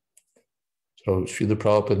avaros. So, Srila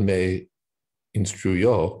Prabhupada me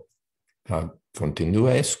instruyó,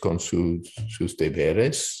 continúes con sus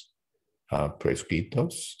deberes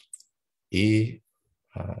prescritos y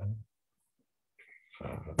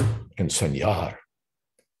enseñar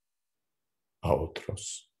a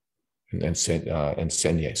otros,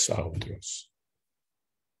 enseñes a otros.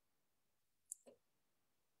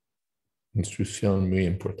 Instrucción muy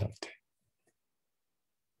importante.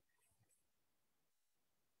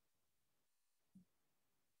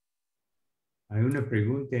 Hay una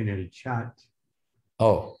pregunta en el chat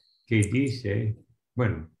que dice,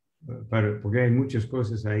 bueno, porque hay muchas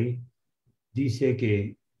cosas ahí, dice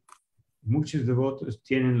que muchos devotos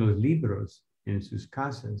tienen los libros en sus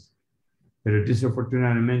casas, pero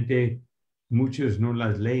desafortunadamente muchos no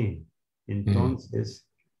las leen. Entonces,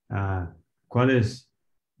 ¿cuál es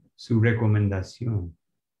su recomendación?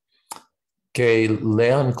 Que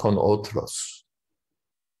lean con otros.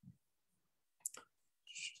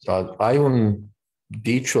 Hay un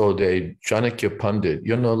dicho de Janakya Pandit,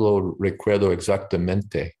 yo no lo recuerdo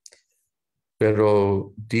exactamente,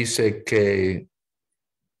 pero dice que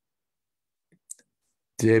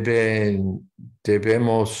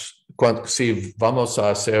debemos, si vamos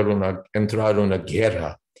a entrar una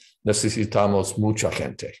guerra, necesitamos mucha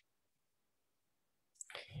gente.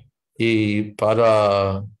 Y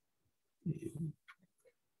para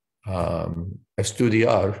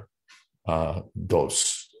estudiar,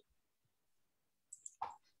 2.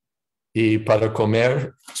 Y para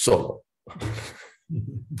comer, solo.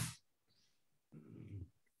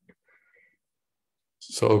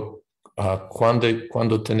 So,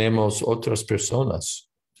 cuando tenemos otras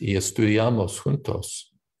personas y estudiamos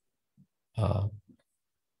juntos,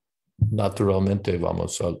 naturalmente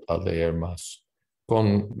vamos a leer más.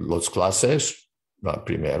 Con las clases,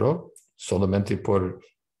 primero, solamente por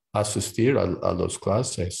asistir a las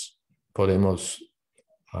clases, podemos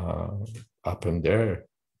aprender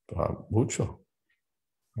mucho.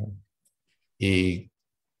 Y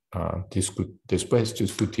después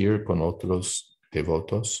discutir con otros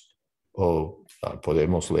devotos o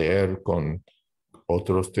podemos leer con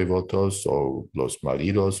otros devotos o los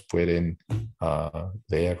maridos pueden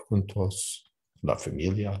leer juntos, la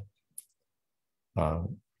familia.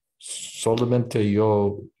 Solamente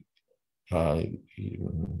yo,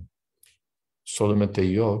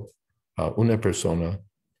 una persona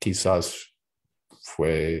quizás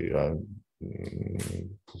fue a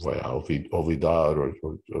olvidar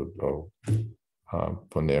o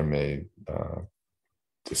ponerme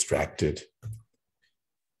distracted.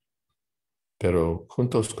 Pero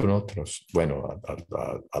juntos con otros, bueno,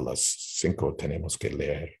 a las 5 tenemos que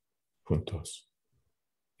leer juntos.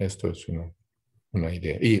 Esto es una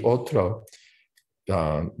idea. Y otro,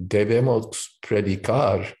 debemos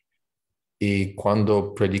predicar y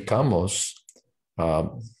cuando predicamos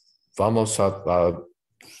vamos a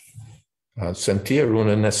sentir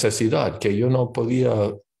una necesidad que yo no podía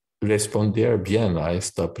responder bien a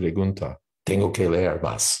esta pregunta. Tengo que leer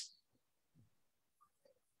más.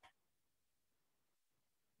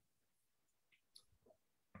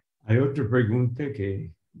 Hay otra pregunta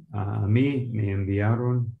que a mí me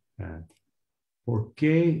enviaron. ¿Por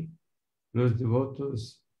qué los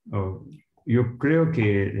devotos, yo creo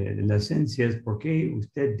que la esencia es por qué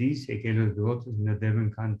usted dice que los devotos no deben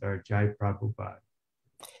cantar Jai Prabhupada?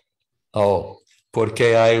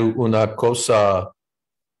 Porque hay una cosa,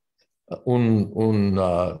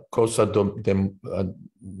 una cosa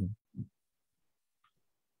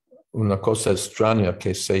extraña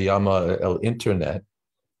que se llama el Internet,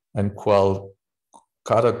 en cual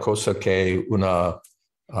cada cosa que una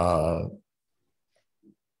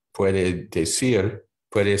puede decir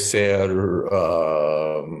puede ser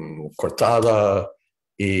cortada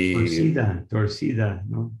y... Torcida,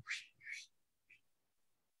 ¿no?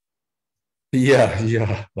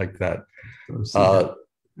 Yeah, like that.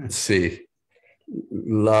 Sí.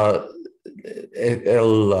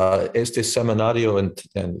 este seminario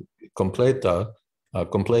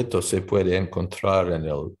completo se puede encontrar en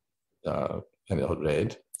el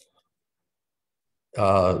red.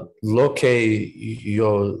 Lo que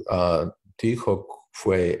yo dijo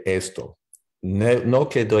fue esto. No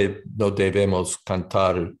que no debemos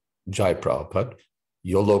cantar Jai Prabhupada.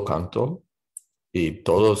 Yo lo canto y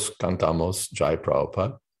todos cantamos Jai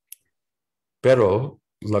Prabhupada. Pero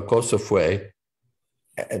la cosa fue,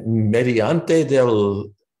 mediante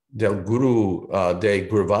del guru de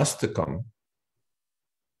Gurvastakam,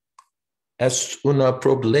 es un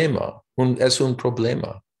problema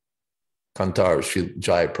cantar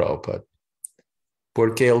Jai Prabhupada.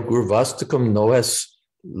 Porque el Gurvastakam no es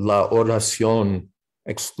la oración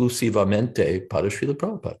exclusivamente para Srila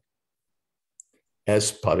Prabhupada.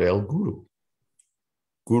 Es para el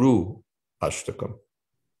Guru Ashtakam.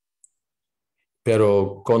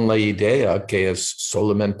 Pero con la idea que es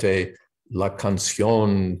solamente la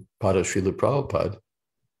canción para Srila Prabhupada,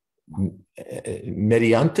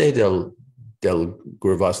 mediante del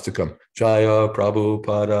Gurvastakam, Jaya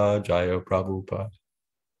Prabhupada, Jaya Prabhupada.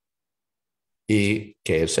 ¿Y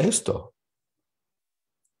qué es esto?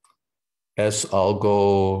 Es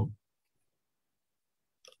algo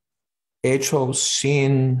hecho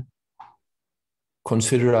sin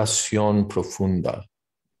consideración profunda.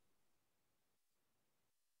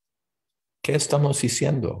 ¿Qué estamos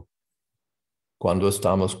diciendo cuando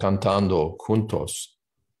estamos cantando juntos?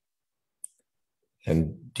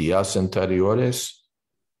 En días anteriores,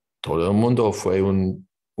 todo el mundo fue un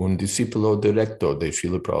discípulo directo de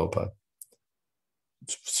Srila Prabhupada.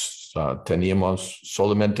 Teníamos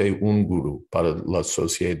solamente un guru para la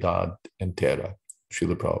sociedad entera,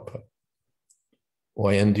 Srila Prabhupada.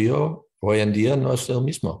 Hoy en día no es el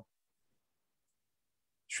mismo.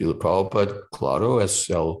 Srila Prabhupada, claro, es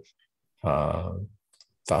el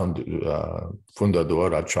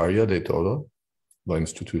fundador acharya de todo, la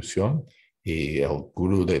institución, y el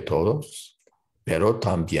guru de todos, pero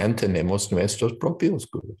también tenemos nuestros propios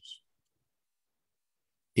gurus.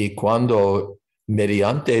 Y cuando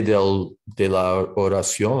mediante de la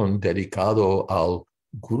oración dedicado al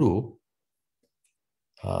guru,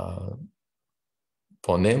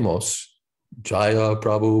 ponemos Jaya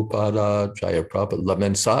Prabhupada, Jaya Prabhupada. El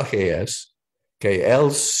mensaje es que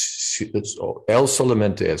él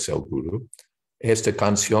solamente es el guru. Esta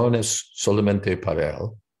canción es solamente para él.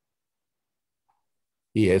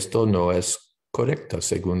 Y esto no es correcto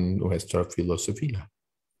según nuestra filosofía.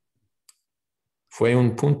 Fue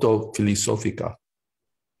un punto filosófico.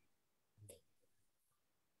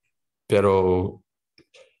 Pero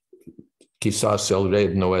quizás el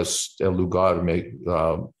red no es el lugar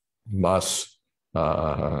más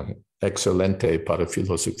excelente para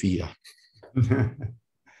filosofía.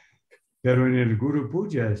 Pero en el Guru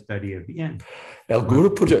Puja estaría bien. El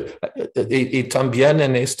Guru Puja, y también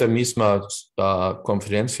en esta misma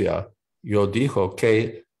conferencia, yo dijo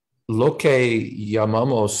que lo que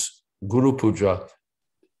llamamos Guru Puja,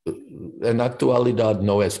 en la actualidad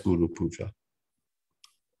no es Guru Puja.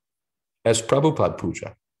 Es Prabhupada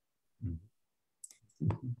Puja.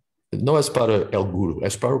 No es para el Guru,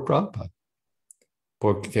 es para Prabhupada.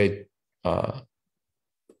 Porque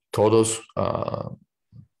todos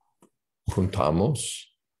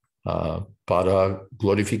juntamos para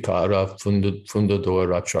glorificar al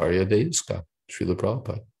fundador acharya de ISKCON, Srila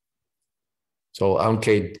Prabhupada. So,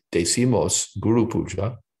 aunque decimos Guru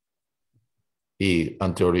Puja, y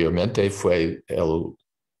anteriormente fue el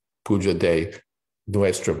puja de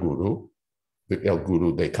nuestro guru, el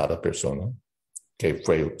guru de cada persona, que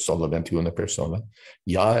fue solamente una persona,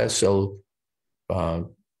 ya es el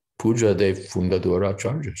puja de fundador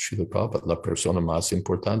acharya, Srila Prabhupada, la persona más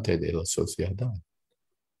importante de la sociedad.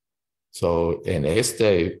 So, en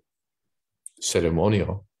este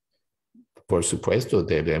ceremonio, por supuesto,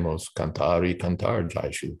 debemos cantar y cantar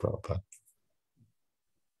Jai Srila Prabhupada.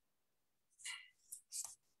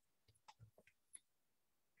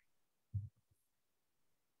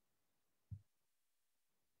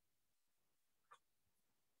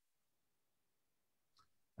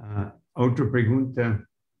 Otra pregunta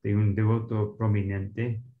de un devoto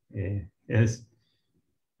prominente es,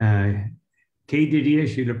 ¿qué diría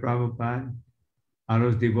Srila Prabhupada a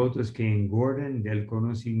los devotos que engordan del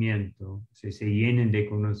conocimiento, se llenen de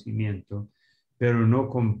conocimiento, pero no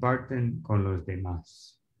comparten con los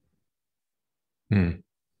demás?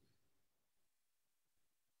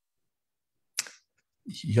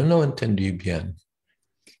 Yo no entendí bien.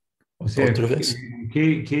 O sea, ¿otra vez?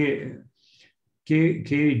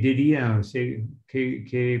 ¿Qué diría, o sea,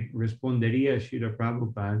 qué respondería Srila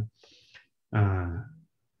Prabhupada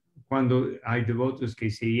cuando hay devotos que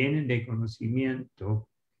se llenen de conocimiento,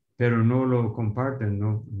 pero no lo comparten,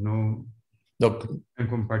 no están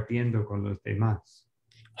compartiendo con los demás.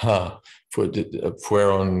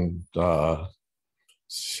 Fueron,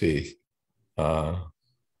 sí,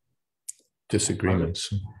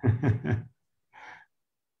 disagreements.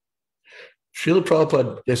 Srila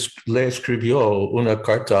Prabhupada le escribió una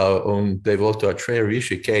carta a un devoto a Jaya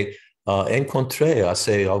Rishi que encontré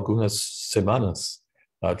hace algunas semanas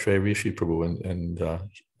a Jaya Rishi Prabhu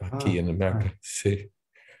aquí en América. Sí,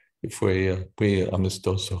 y fue muy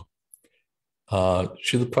amistoso.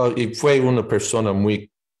 Srila Prabhupada, y fue una persona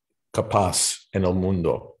muy capaz en el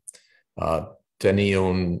mundo. Tenía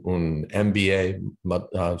un MBA,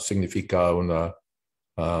 significa una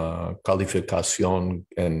calificación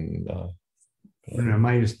en... una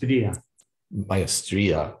maestría.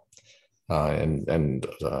 Maestría en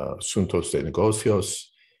asuntos de negocios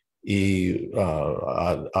y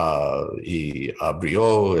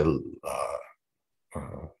abrió el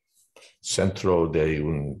centro de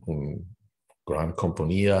una gran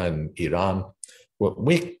compañía en Irán.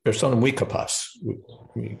 Persona muy capaz,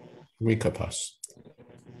 muy capaz.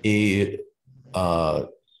 Y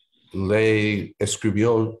le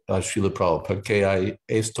escribió a Srila Prabhupada que hay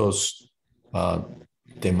estos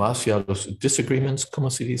demasiados disagreements,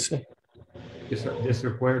 ¿cómo se dice?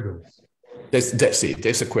 Desacuerdos. Sí,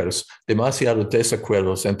 desacuerdos. Demasiados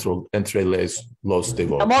desacuerdos entre los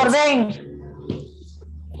devotos. Amor, ven.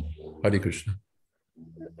 Hare Krishna.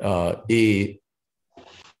 Y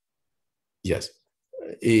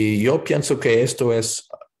yo pienso que esto es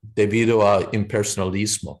debido a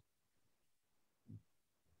impersonalismo.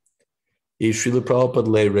 Y Srila Prabhupada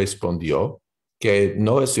le respondió que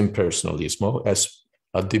no es impersonalismo, es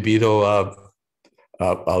debido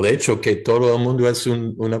al hecho que todo el mundo es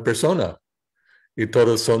una persona y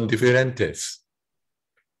todos son diferentes.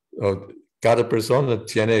 Cada persona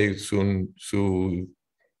tiene su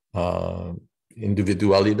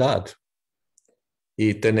individualidad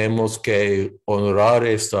y tenemos que honrar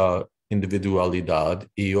esta individualidad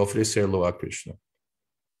y ofrecerlo a Krishna.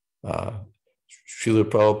 Srila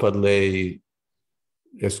Prabhupada le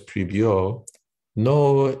escribió,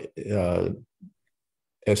 no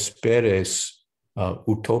esperes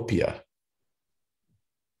utopía.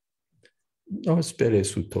 No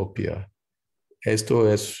esperes utopía. Esto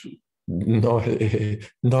no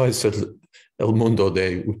es el mundo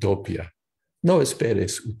de utopía. No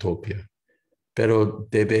esperes utopía. Pero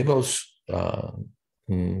debemos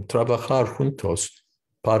trabajar juntos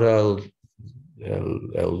para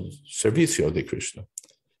el servicio de Krishna.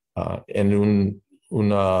 En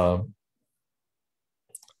una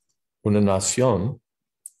nación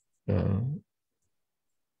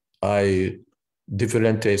hay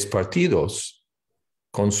diferentes partidos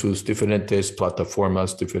con sus diferentes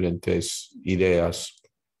plataformas, diferentes ideas,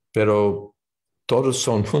 pero todos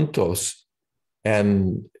son juntos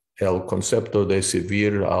en el concepto de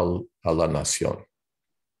servir a la nación.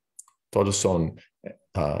 Todos son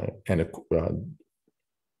en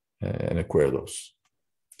acuerdos,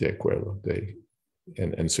 de acuerdo,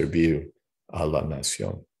 en servir a la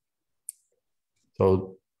nación.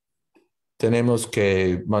 So, tenemos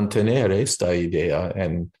que mantener esta idea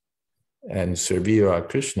en servir a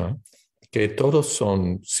Krishna, que todos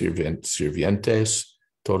son sirvientes,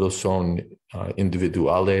 todos son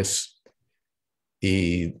individuales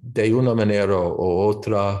y de una manera u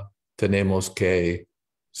otra tenemos que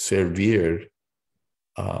servir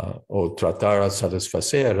o tratar de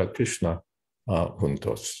satisfacer a Krishna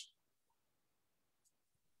juntos.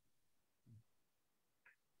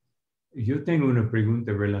 Yo tengo una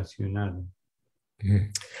pregunta relacionada.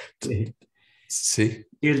 Sí.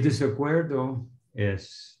 El desacuerdo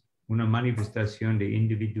es una manifestación de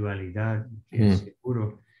individualidad, que es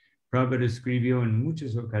seguro. Prabhupada escribió en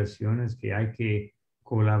muchas ocasiones que hay que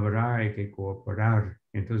colaborar, hay que cooperar.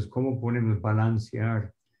 Entonces, ¿cómo podemos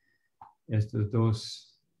balancear estos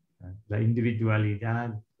dos? La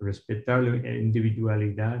individualidad, respetar la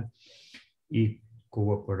individualidad y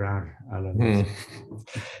cooperar a la vez.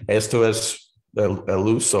 Esto es el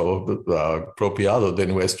uso apropiado de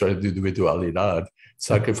nuestra individualidad.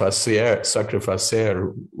 Sacrificar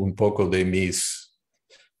un poco de mis,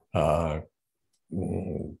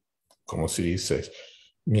 ¿cómo se dice?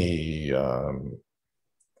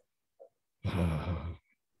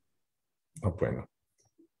 Bueno.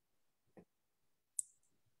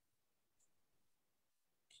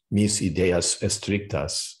 Mis ideas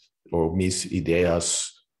estrictas o mis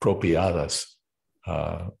ideas apropiadas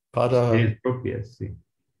para... Ideas propias, sí.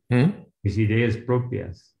 Mis ideas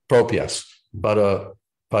propias. Propias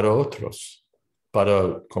para otros,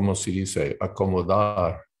 para, ¿cómo se dice?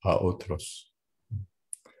 Acomodar a otros.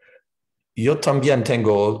 Yo también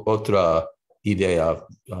tengo otra idea,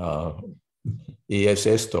 y es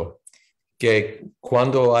esto, que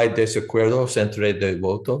cuando hay desacuerdos entre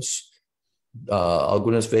devotos,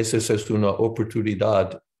 algunas veces es una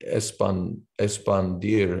oportunidad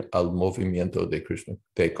expandir al movimiento de Krishna,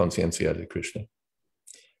 de conciencia de Krishna.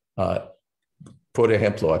 Por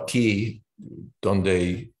ejemplo, aquí,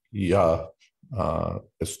 donde ya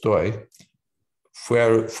estoy,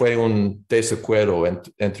 fue un desacuerdo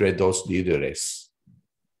entre dos líderes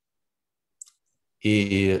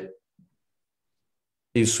y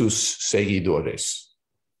sus seguidores.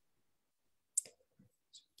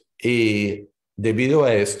 Y debido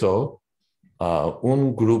a esto,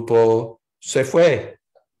 un grupo se fue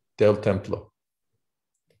del templo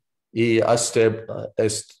y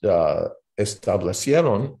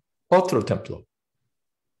establecieron otro templo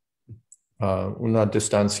a una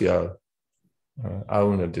distancia.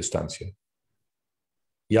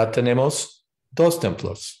 Ya tenemos dos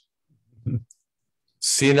templos.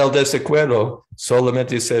 Sin el desacuerdo,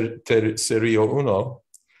 solamente sería uno,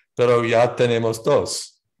 pero ya tenemos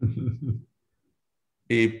dos.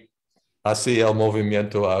 Y así el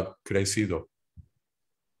movimiento ha crecido.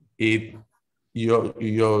 Y yo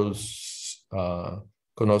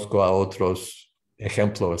conozco a otros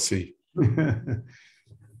ejemplos así.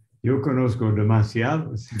 Yo conozco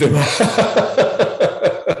demasiados.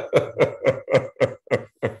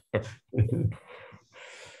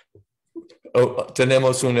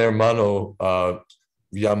 Tenemos un hermano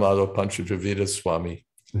llamado Panchadravida Swami.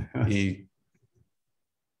 Y,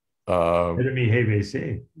 era mi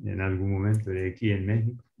GBC en algún momento de aquí en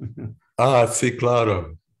México. Sí,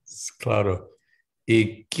 claro. Claro.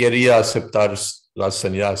 Y quería aceptar la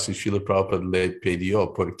sannyas y Srila Prabhupada le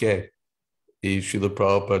pidió por qué. Y Srila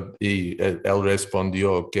Prabhupada, él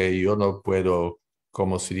respondió que yo no puedo,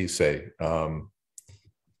 ¿cómo se dice?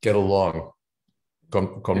 Get along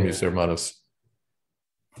con mis hermanos.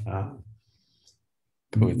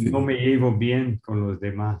 No me llevo bien con los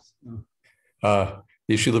demás, ¿no?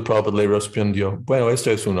 Y Srila Prabhupada le respondió, bueno,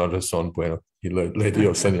 esta es una razón buena. Y le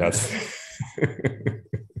dio sannyas.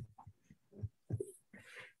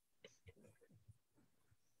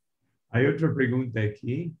 Hay otra pregunta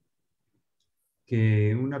aquí,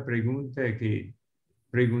 una pregunta que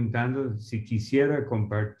preguntando si quisiera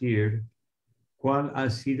compartir cuál ha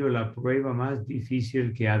sido la prueba más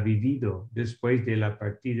difícil que ha vivido después de la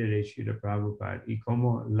partida de Srila Prabhupada y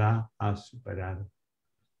cómo la ha superado.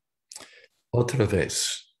 Otra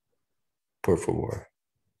vez, por favor.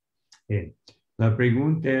 La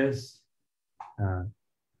pregunta es,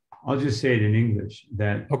 I'll just say it in English,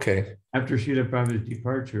 that after Srila Prabhupada's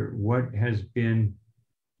departure, what has been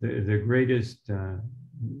the greatest,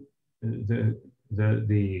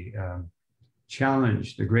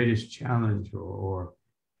 challenge, the greatest challenge or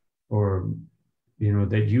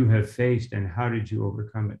that you have faced, and how did you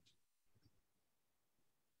overcome it?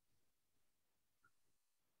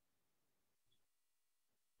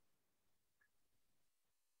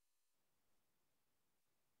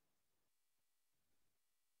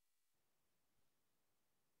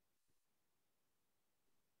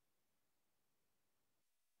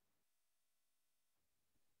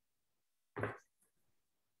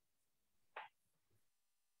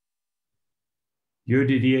 Yo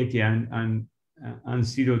diría que han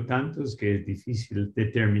sido tantos que es difícil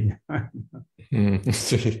determinar.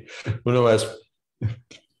 Sí. Uno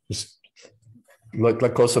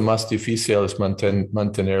la cosa más difícil es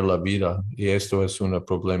mantener la vida, y esto es un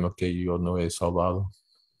problema que yo no he salvado.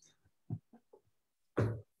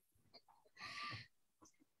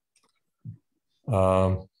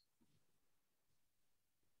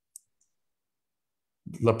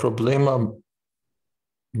 El problema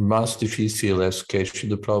más difícil es que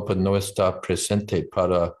Srila Prabhupada no está presente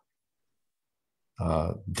para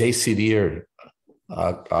decidir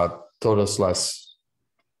a todas las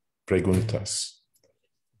preguntas.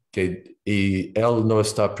 Y él no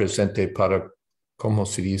está presente para, ¿cómo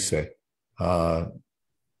se dice?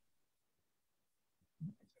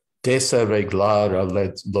 Desarreglar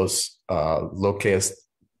lo que es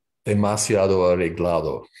demasiado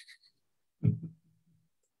arreglado.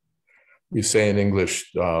 We say in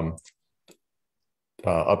English,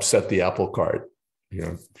 upset the apple cart.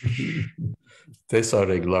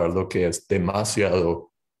 Desarreglar lo que es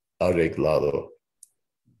demasiado arreglado.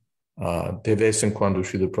 De vez en cuando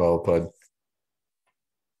Srila Prabhupada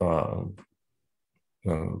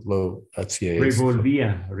lo hacía.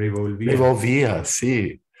 Revolvía. Revolvía,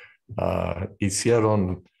 sí.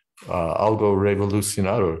 Hicieron algo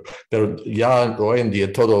revolucionario. Pero ya hoy en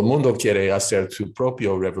día todo el mundo quiere hacer su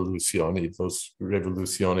propia revolución y las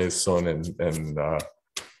revoluciones son en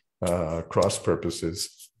cross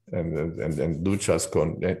purposes, en luchas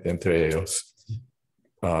entre ellos.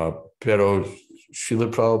 Pero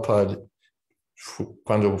Srila Prabhupada,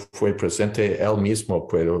 cuando fue presente, él mismo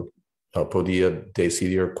podía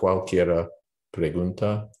decidir cualquier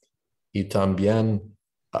pregunta y también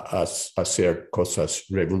hacer cosas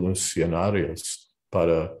revolucionarias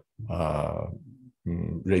para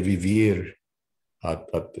revivir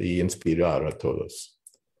y inspirar a todos.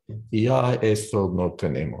 Y ya esto no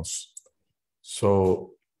tenemos.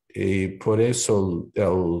 Y por eso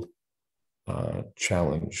el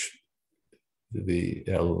challenge,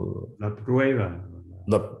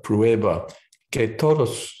 la prueba que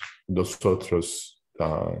todos nosotros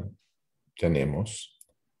tenemos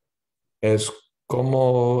es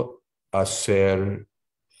cómo hacer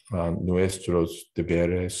nuestros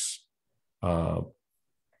deberes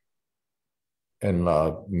en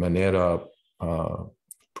la manera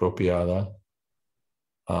apropiada,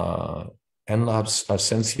 en la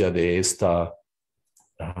ausencia de esta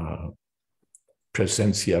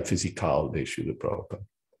presencia física de Srila Prabhupada.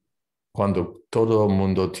 Cuando todo el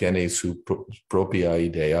mundo tiene su propia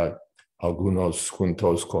idea, algunos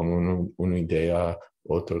juntos con una idea,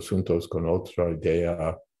 otros juntos con otra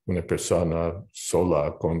idea, una persona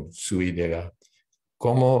sola con su idea.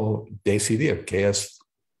 ¿Cómo decidir qué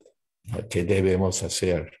debemos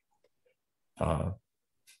hacer?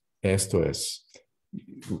 Esto es.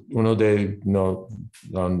 Uno de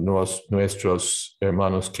nuestros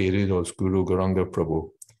hermanos queridos, Guru Gauranga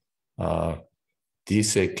Prabhu,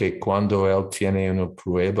 dice que cuando él tiene una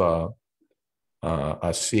prueba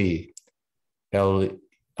así, él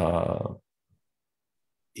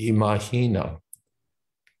imagina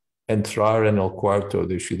entrar en el cuarto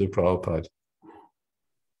de Srila Prabhupada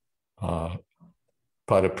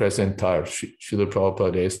para presentar Srila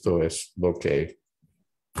Prabhupada, esto es lo que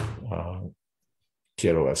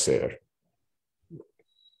quiero hacer.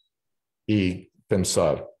 Y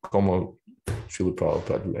pensar cómo Srila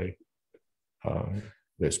Prabhupada le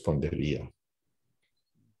respondería.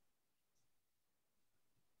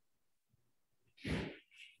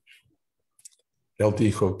 Él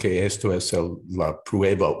dijo que esto es la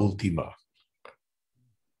prueba última.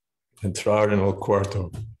 Entrar en el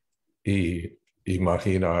cuarto y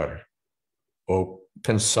imaginar o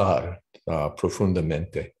pensar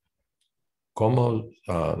profundamente cómo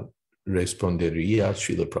respondería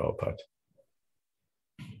Srila Prabhupada.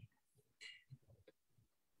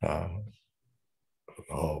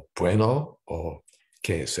 Bueno, o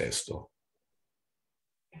 ¿qué es esto?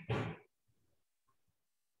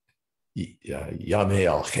 Llame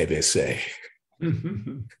al GBC.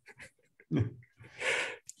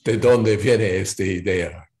 ¿De dónde viene esta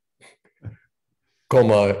idea?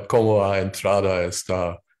 ¿Cómo ha entrado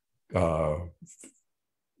esta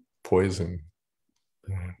poison?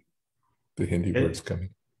 The Hindi words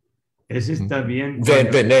coming. Eso está bien.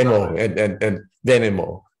 Veneno,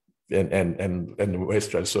 veneno en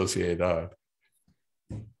nuestra sociedad.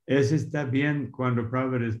 Eso está bien cuando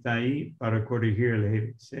Prabhupada está ahí para corregir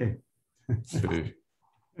el GBC. Sí.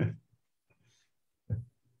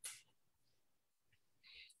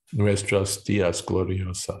 Nuestras días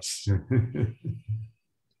gloriosas.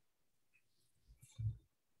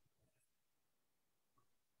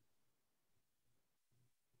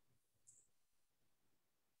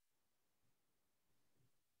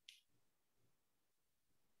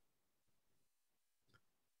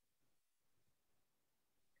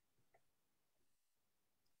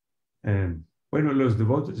 Bueno, los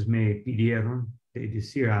devotos me pidieron de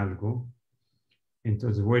decir algo,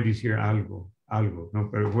 entonces voy a decir algo, no,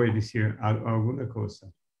 pero voy a decir alguna cosa.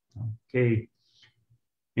 ¿No? Que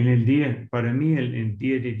en el día, para mí, el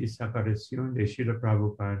día de desaparición de Srila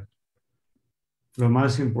Prabhupada, lo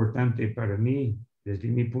más importante para mí, desde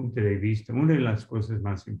mi punto de vista, una de las cosas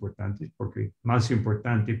más importantes, porque más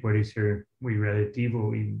importante puede ser muy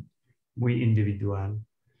relativo y muy individual,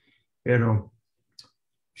 pero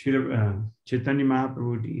Chaitanya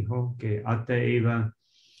Mahaprabhu dijo que Ata Eva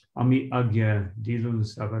Ami Agya Dilun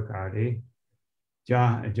Savakare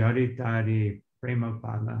Jaritari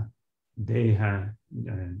Premapala Deha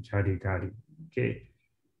Charikari.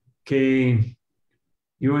 Que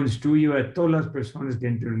yo instruyo a todas las personas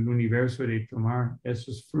dentro del universo de tomar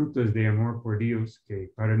esos frutos de amor por Dios,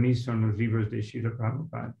 que para mí son los libros de Srila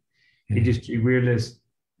Prabhupada, y distribuirles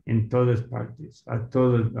en todas partes, a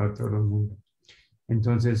todo el mundo.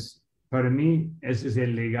 Entonces, para mí, ese es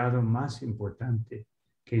el legado más importante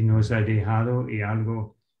que nos ha dejado y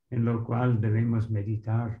algo en lo cual debemos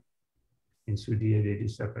meditar en su día de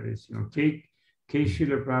desaparición. ¿Qué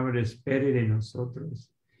Srila Prabhupada espere de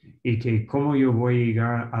nosotros? Y que cómo yo voy a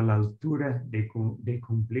llegar a la altura de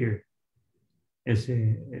cumplir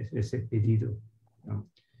ese pedido, ¿no?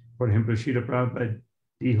 Por ejemplo, Srila Prabhupada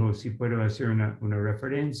dijo, si puedo hacer una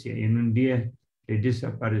referencia, en un día de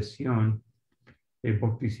desaparición de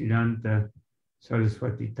Bhaktisiddhanta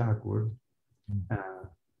Saraswati Thakur,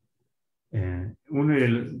 uno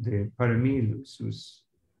para mí, sus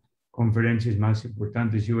conferencias más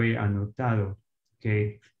importantes, yo he anotado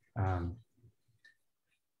que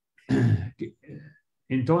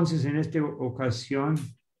entonces en esta ocasión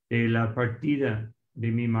de la partida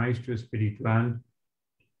de mi maestro espiritual,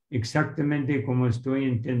 exactamente como estoy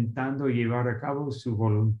intentando llevar a cabo su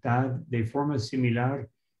voluntad de forma similar,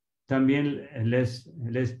 también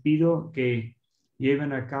les pido que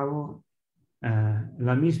lleven a cabo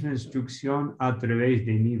la misma instrucción a través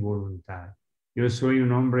de mi voluntad. Yo soy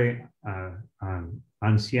un hombre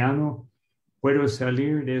anciano, puedo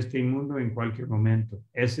salir de este mundo en cualquier momento.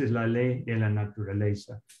 Esa es la ley de la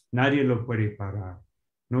naturaleza. Nadie lo puede parar.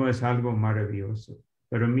 No es algo maravilloso.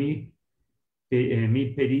 Pero mi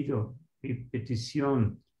pedido, mi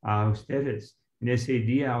petición a ustedes en ese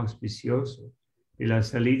día auspicioso de la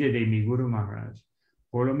salida de mi Guru Maharaj,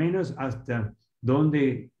 por lo menos hasta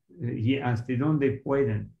donde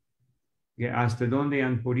pueden, hasta donde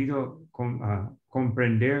han podido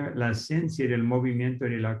comprender la esencia del movimiento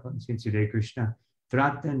de la conciencia de Krishna,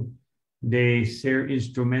 traten de ser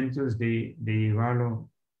instrumentos de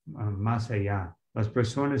llevarlo más allá. Las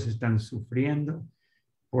personas están sufriendo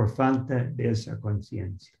por falta de esa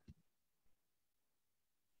conciencia.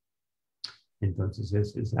 Entonces,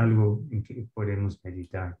 eso es algo en que podemos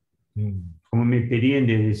meditar. Como me pedían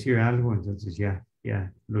de decir algo, entonces ya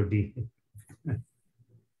lo dije.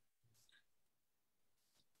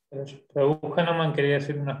 Prabhu Hanuman quería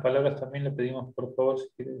decir unas palabras, también le pedimos por favor si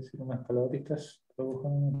quiere decir unas palabritas. Prabhu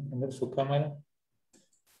Hanuman, prender su cámara.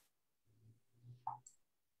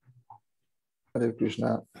 Hare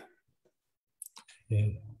Krishna.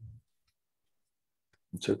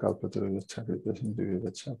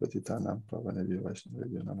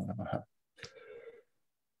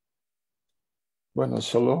 Bueno,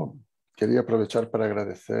 solo quería aprovechar para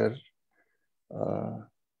agradecer a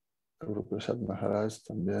Guru Prasad Maharaj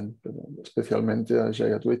también, pero especialmente a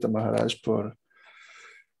Jaya Advaita Maharaj por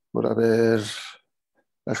haber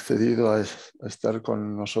accedido a estar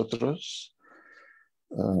con nosotros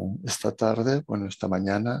esta tarde, bueno, esta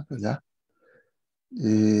mañana ya.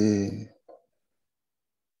 Y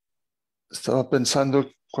estaba pensando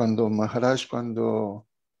cuando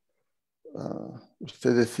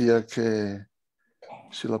usted decía que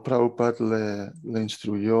Srila Prabhupada le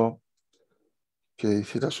instruyó que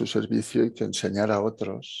hiciera su servicio y que enseñara a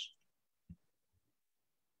otros.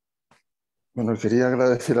 Bueno, quería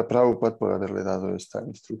agradecer a Prabhupada por haberle dado esta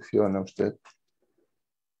instrucción a usted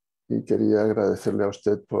y quería agradecerle a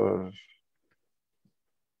usted por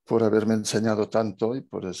haberme enseñado tanto y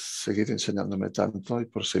por seguir enseñándome tanto y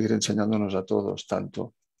por seguir enseñándonos a todos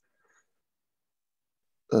tanto.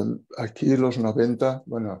 Aquí los 90,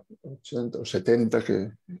 bueno, 80 o 70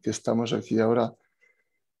 que estamos aquí ahora,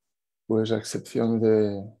 pues a excepción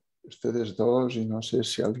de ustedes dos y no sé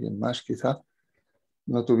si alguien más quizá,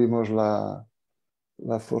 no tuvimos la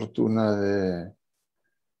fortuna de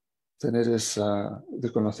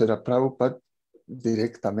de conocer a Prabhupada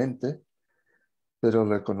directamente, pero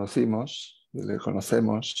le conocimos y le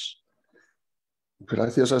conocemos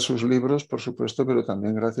gracias a sus libros, por supuesto, pero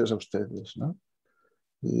también gracias a ustedes, ¿no?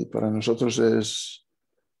 Y para nosotros es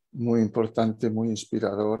muy importante, muy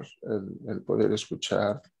inspirador el poder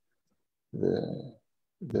escuchar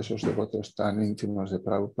de esos devotos tan íntimos de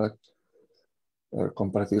Prabhupada,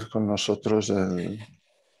 compartir con nosotros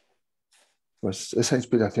pues esa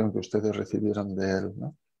inspiración que ustedes recibieron de él,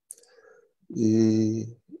 ¿no? Y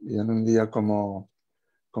en un día como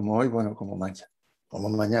hoy, bueno, como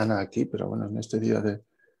mañana aquí, pero bueno, en este día de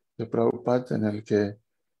Prabhupada en el que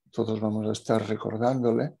todos vamos a estar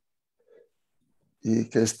recordándole y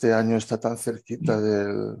que este año está tan cerquita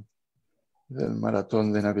del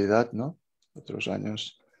maratón de Navidad, ¿no? Otros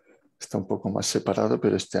años está un poco más separado,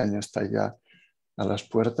 pero este año está ya a las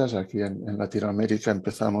puertas. Aquí en Latinoamérica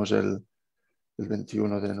empezamos el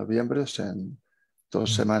 21 de noviembre, o sea, en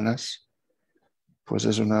 2 semanas. Pues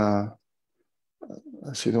ha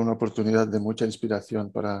sido una oportunidad de mucha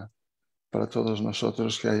inspiración para todos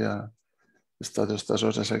nosotros que haya estado estas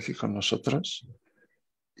horas aquí con nosotros.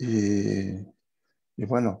 Y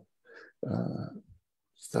bueno,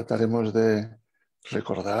 trataremos de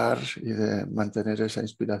recordar y de mantener esa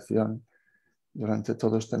inspiración durante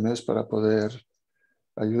todo este mes para poder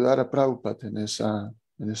ayudar a Prabhupada en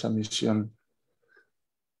esa misión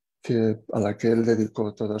a la que él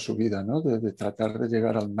dedicó toda su vida, ¿no? De tratar de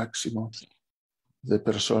llegar al máximo de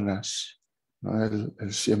personas, ¿no?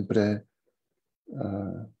 Él siempre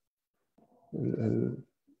él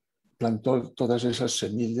plantó todas esas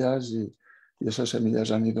semillas y esas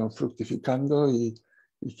semillas han ido fructificando y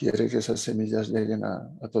quiere que esas semillas lleguen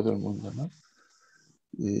a todo el mundo, ¿no?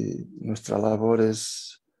 Y nuestra labor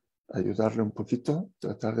es ayudarle un poquito,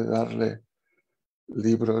 tratar de darle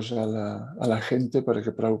libros a la gente para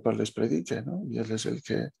que Prabhupada les predique, ¿no? Y él es el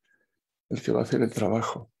que va a hacer el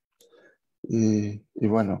trabajo. Y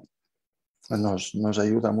bueno, nos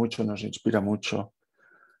ayuda mucho, nos inspira mucho.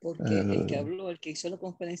 Porque el que habló, el que hizo la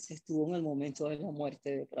conferencia estuvo en el momento de la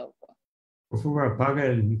muerte de Prabhupada. Por favor, apaga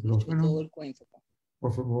el micrófono. Todo el cuento.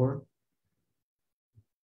 Por favor.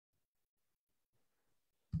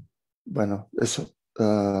 Bueno, eso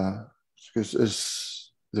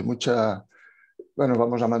es de mucha... Bueno,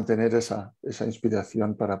 vamos a mantener esa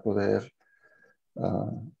inspiración para poder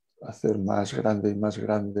hacer más grande y más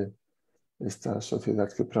grande esta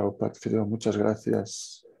sociedad que Prabhupada creó. Muchas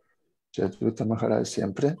gracias, Jaya Maharaj,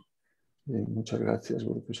 siempre. Y muchas gracias,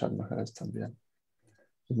 Guru Prasad Maharaj, también.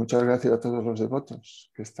 Y muchas gracias a todos los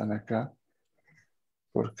devotos que están acá,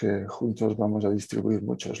 porque juntos vamos a distribuir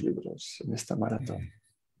muchos libros en esta maratón.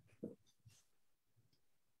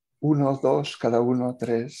 1, 2, cada uno,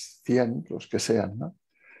 3, 100, los que sean, ¿no?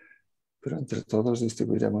 Pero entre todos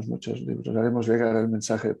distribuiremos muchos libros. Haremos llegar el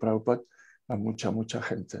mensaje de Prabhupada a mucha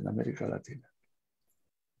gente en América Latina.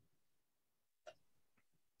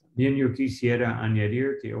 Bien, yo quisiera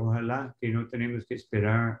añadir que ojalá que no tenemos que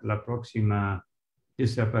esperar la próxima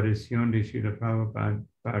desaparición de Srila Prabhupada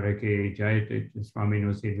para que Jaya Swami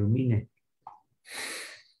nos ilumine.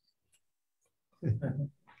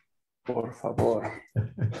 Por favor.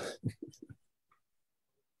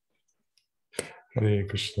 Hare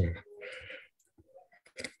Krishna.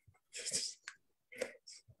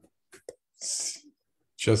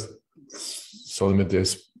 Solamente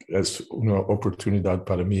es una oportunidad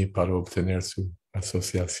para mí para obtener su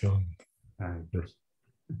asociación.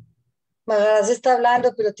 Maharaj está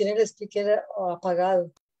hablando, pero tiene el speaker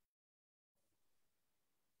apagado.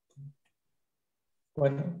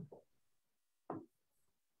 Bueno.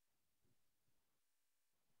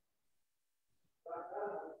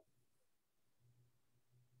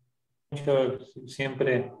 Yo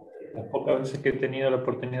siempre, las pocas veces que he tenido la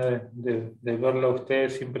oportunidad de verlo a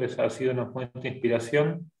ustedes, siempre ha sido una fuente de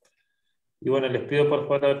inspiración. Y bueno, les pido por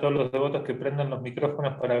favor a todos los devotos que prendan los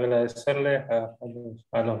micrófonos para agradecerles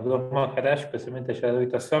a los dos Maharaj, especialmente a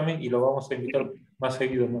Advaita Swami, y lo vamos a invitar más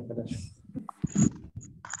seguido, Maharaj.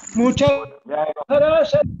 Muchas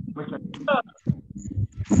gracias.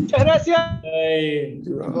 Muchas gracias.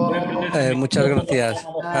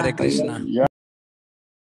 Hare Krishna.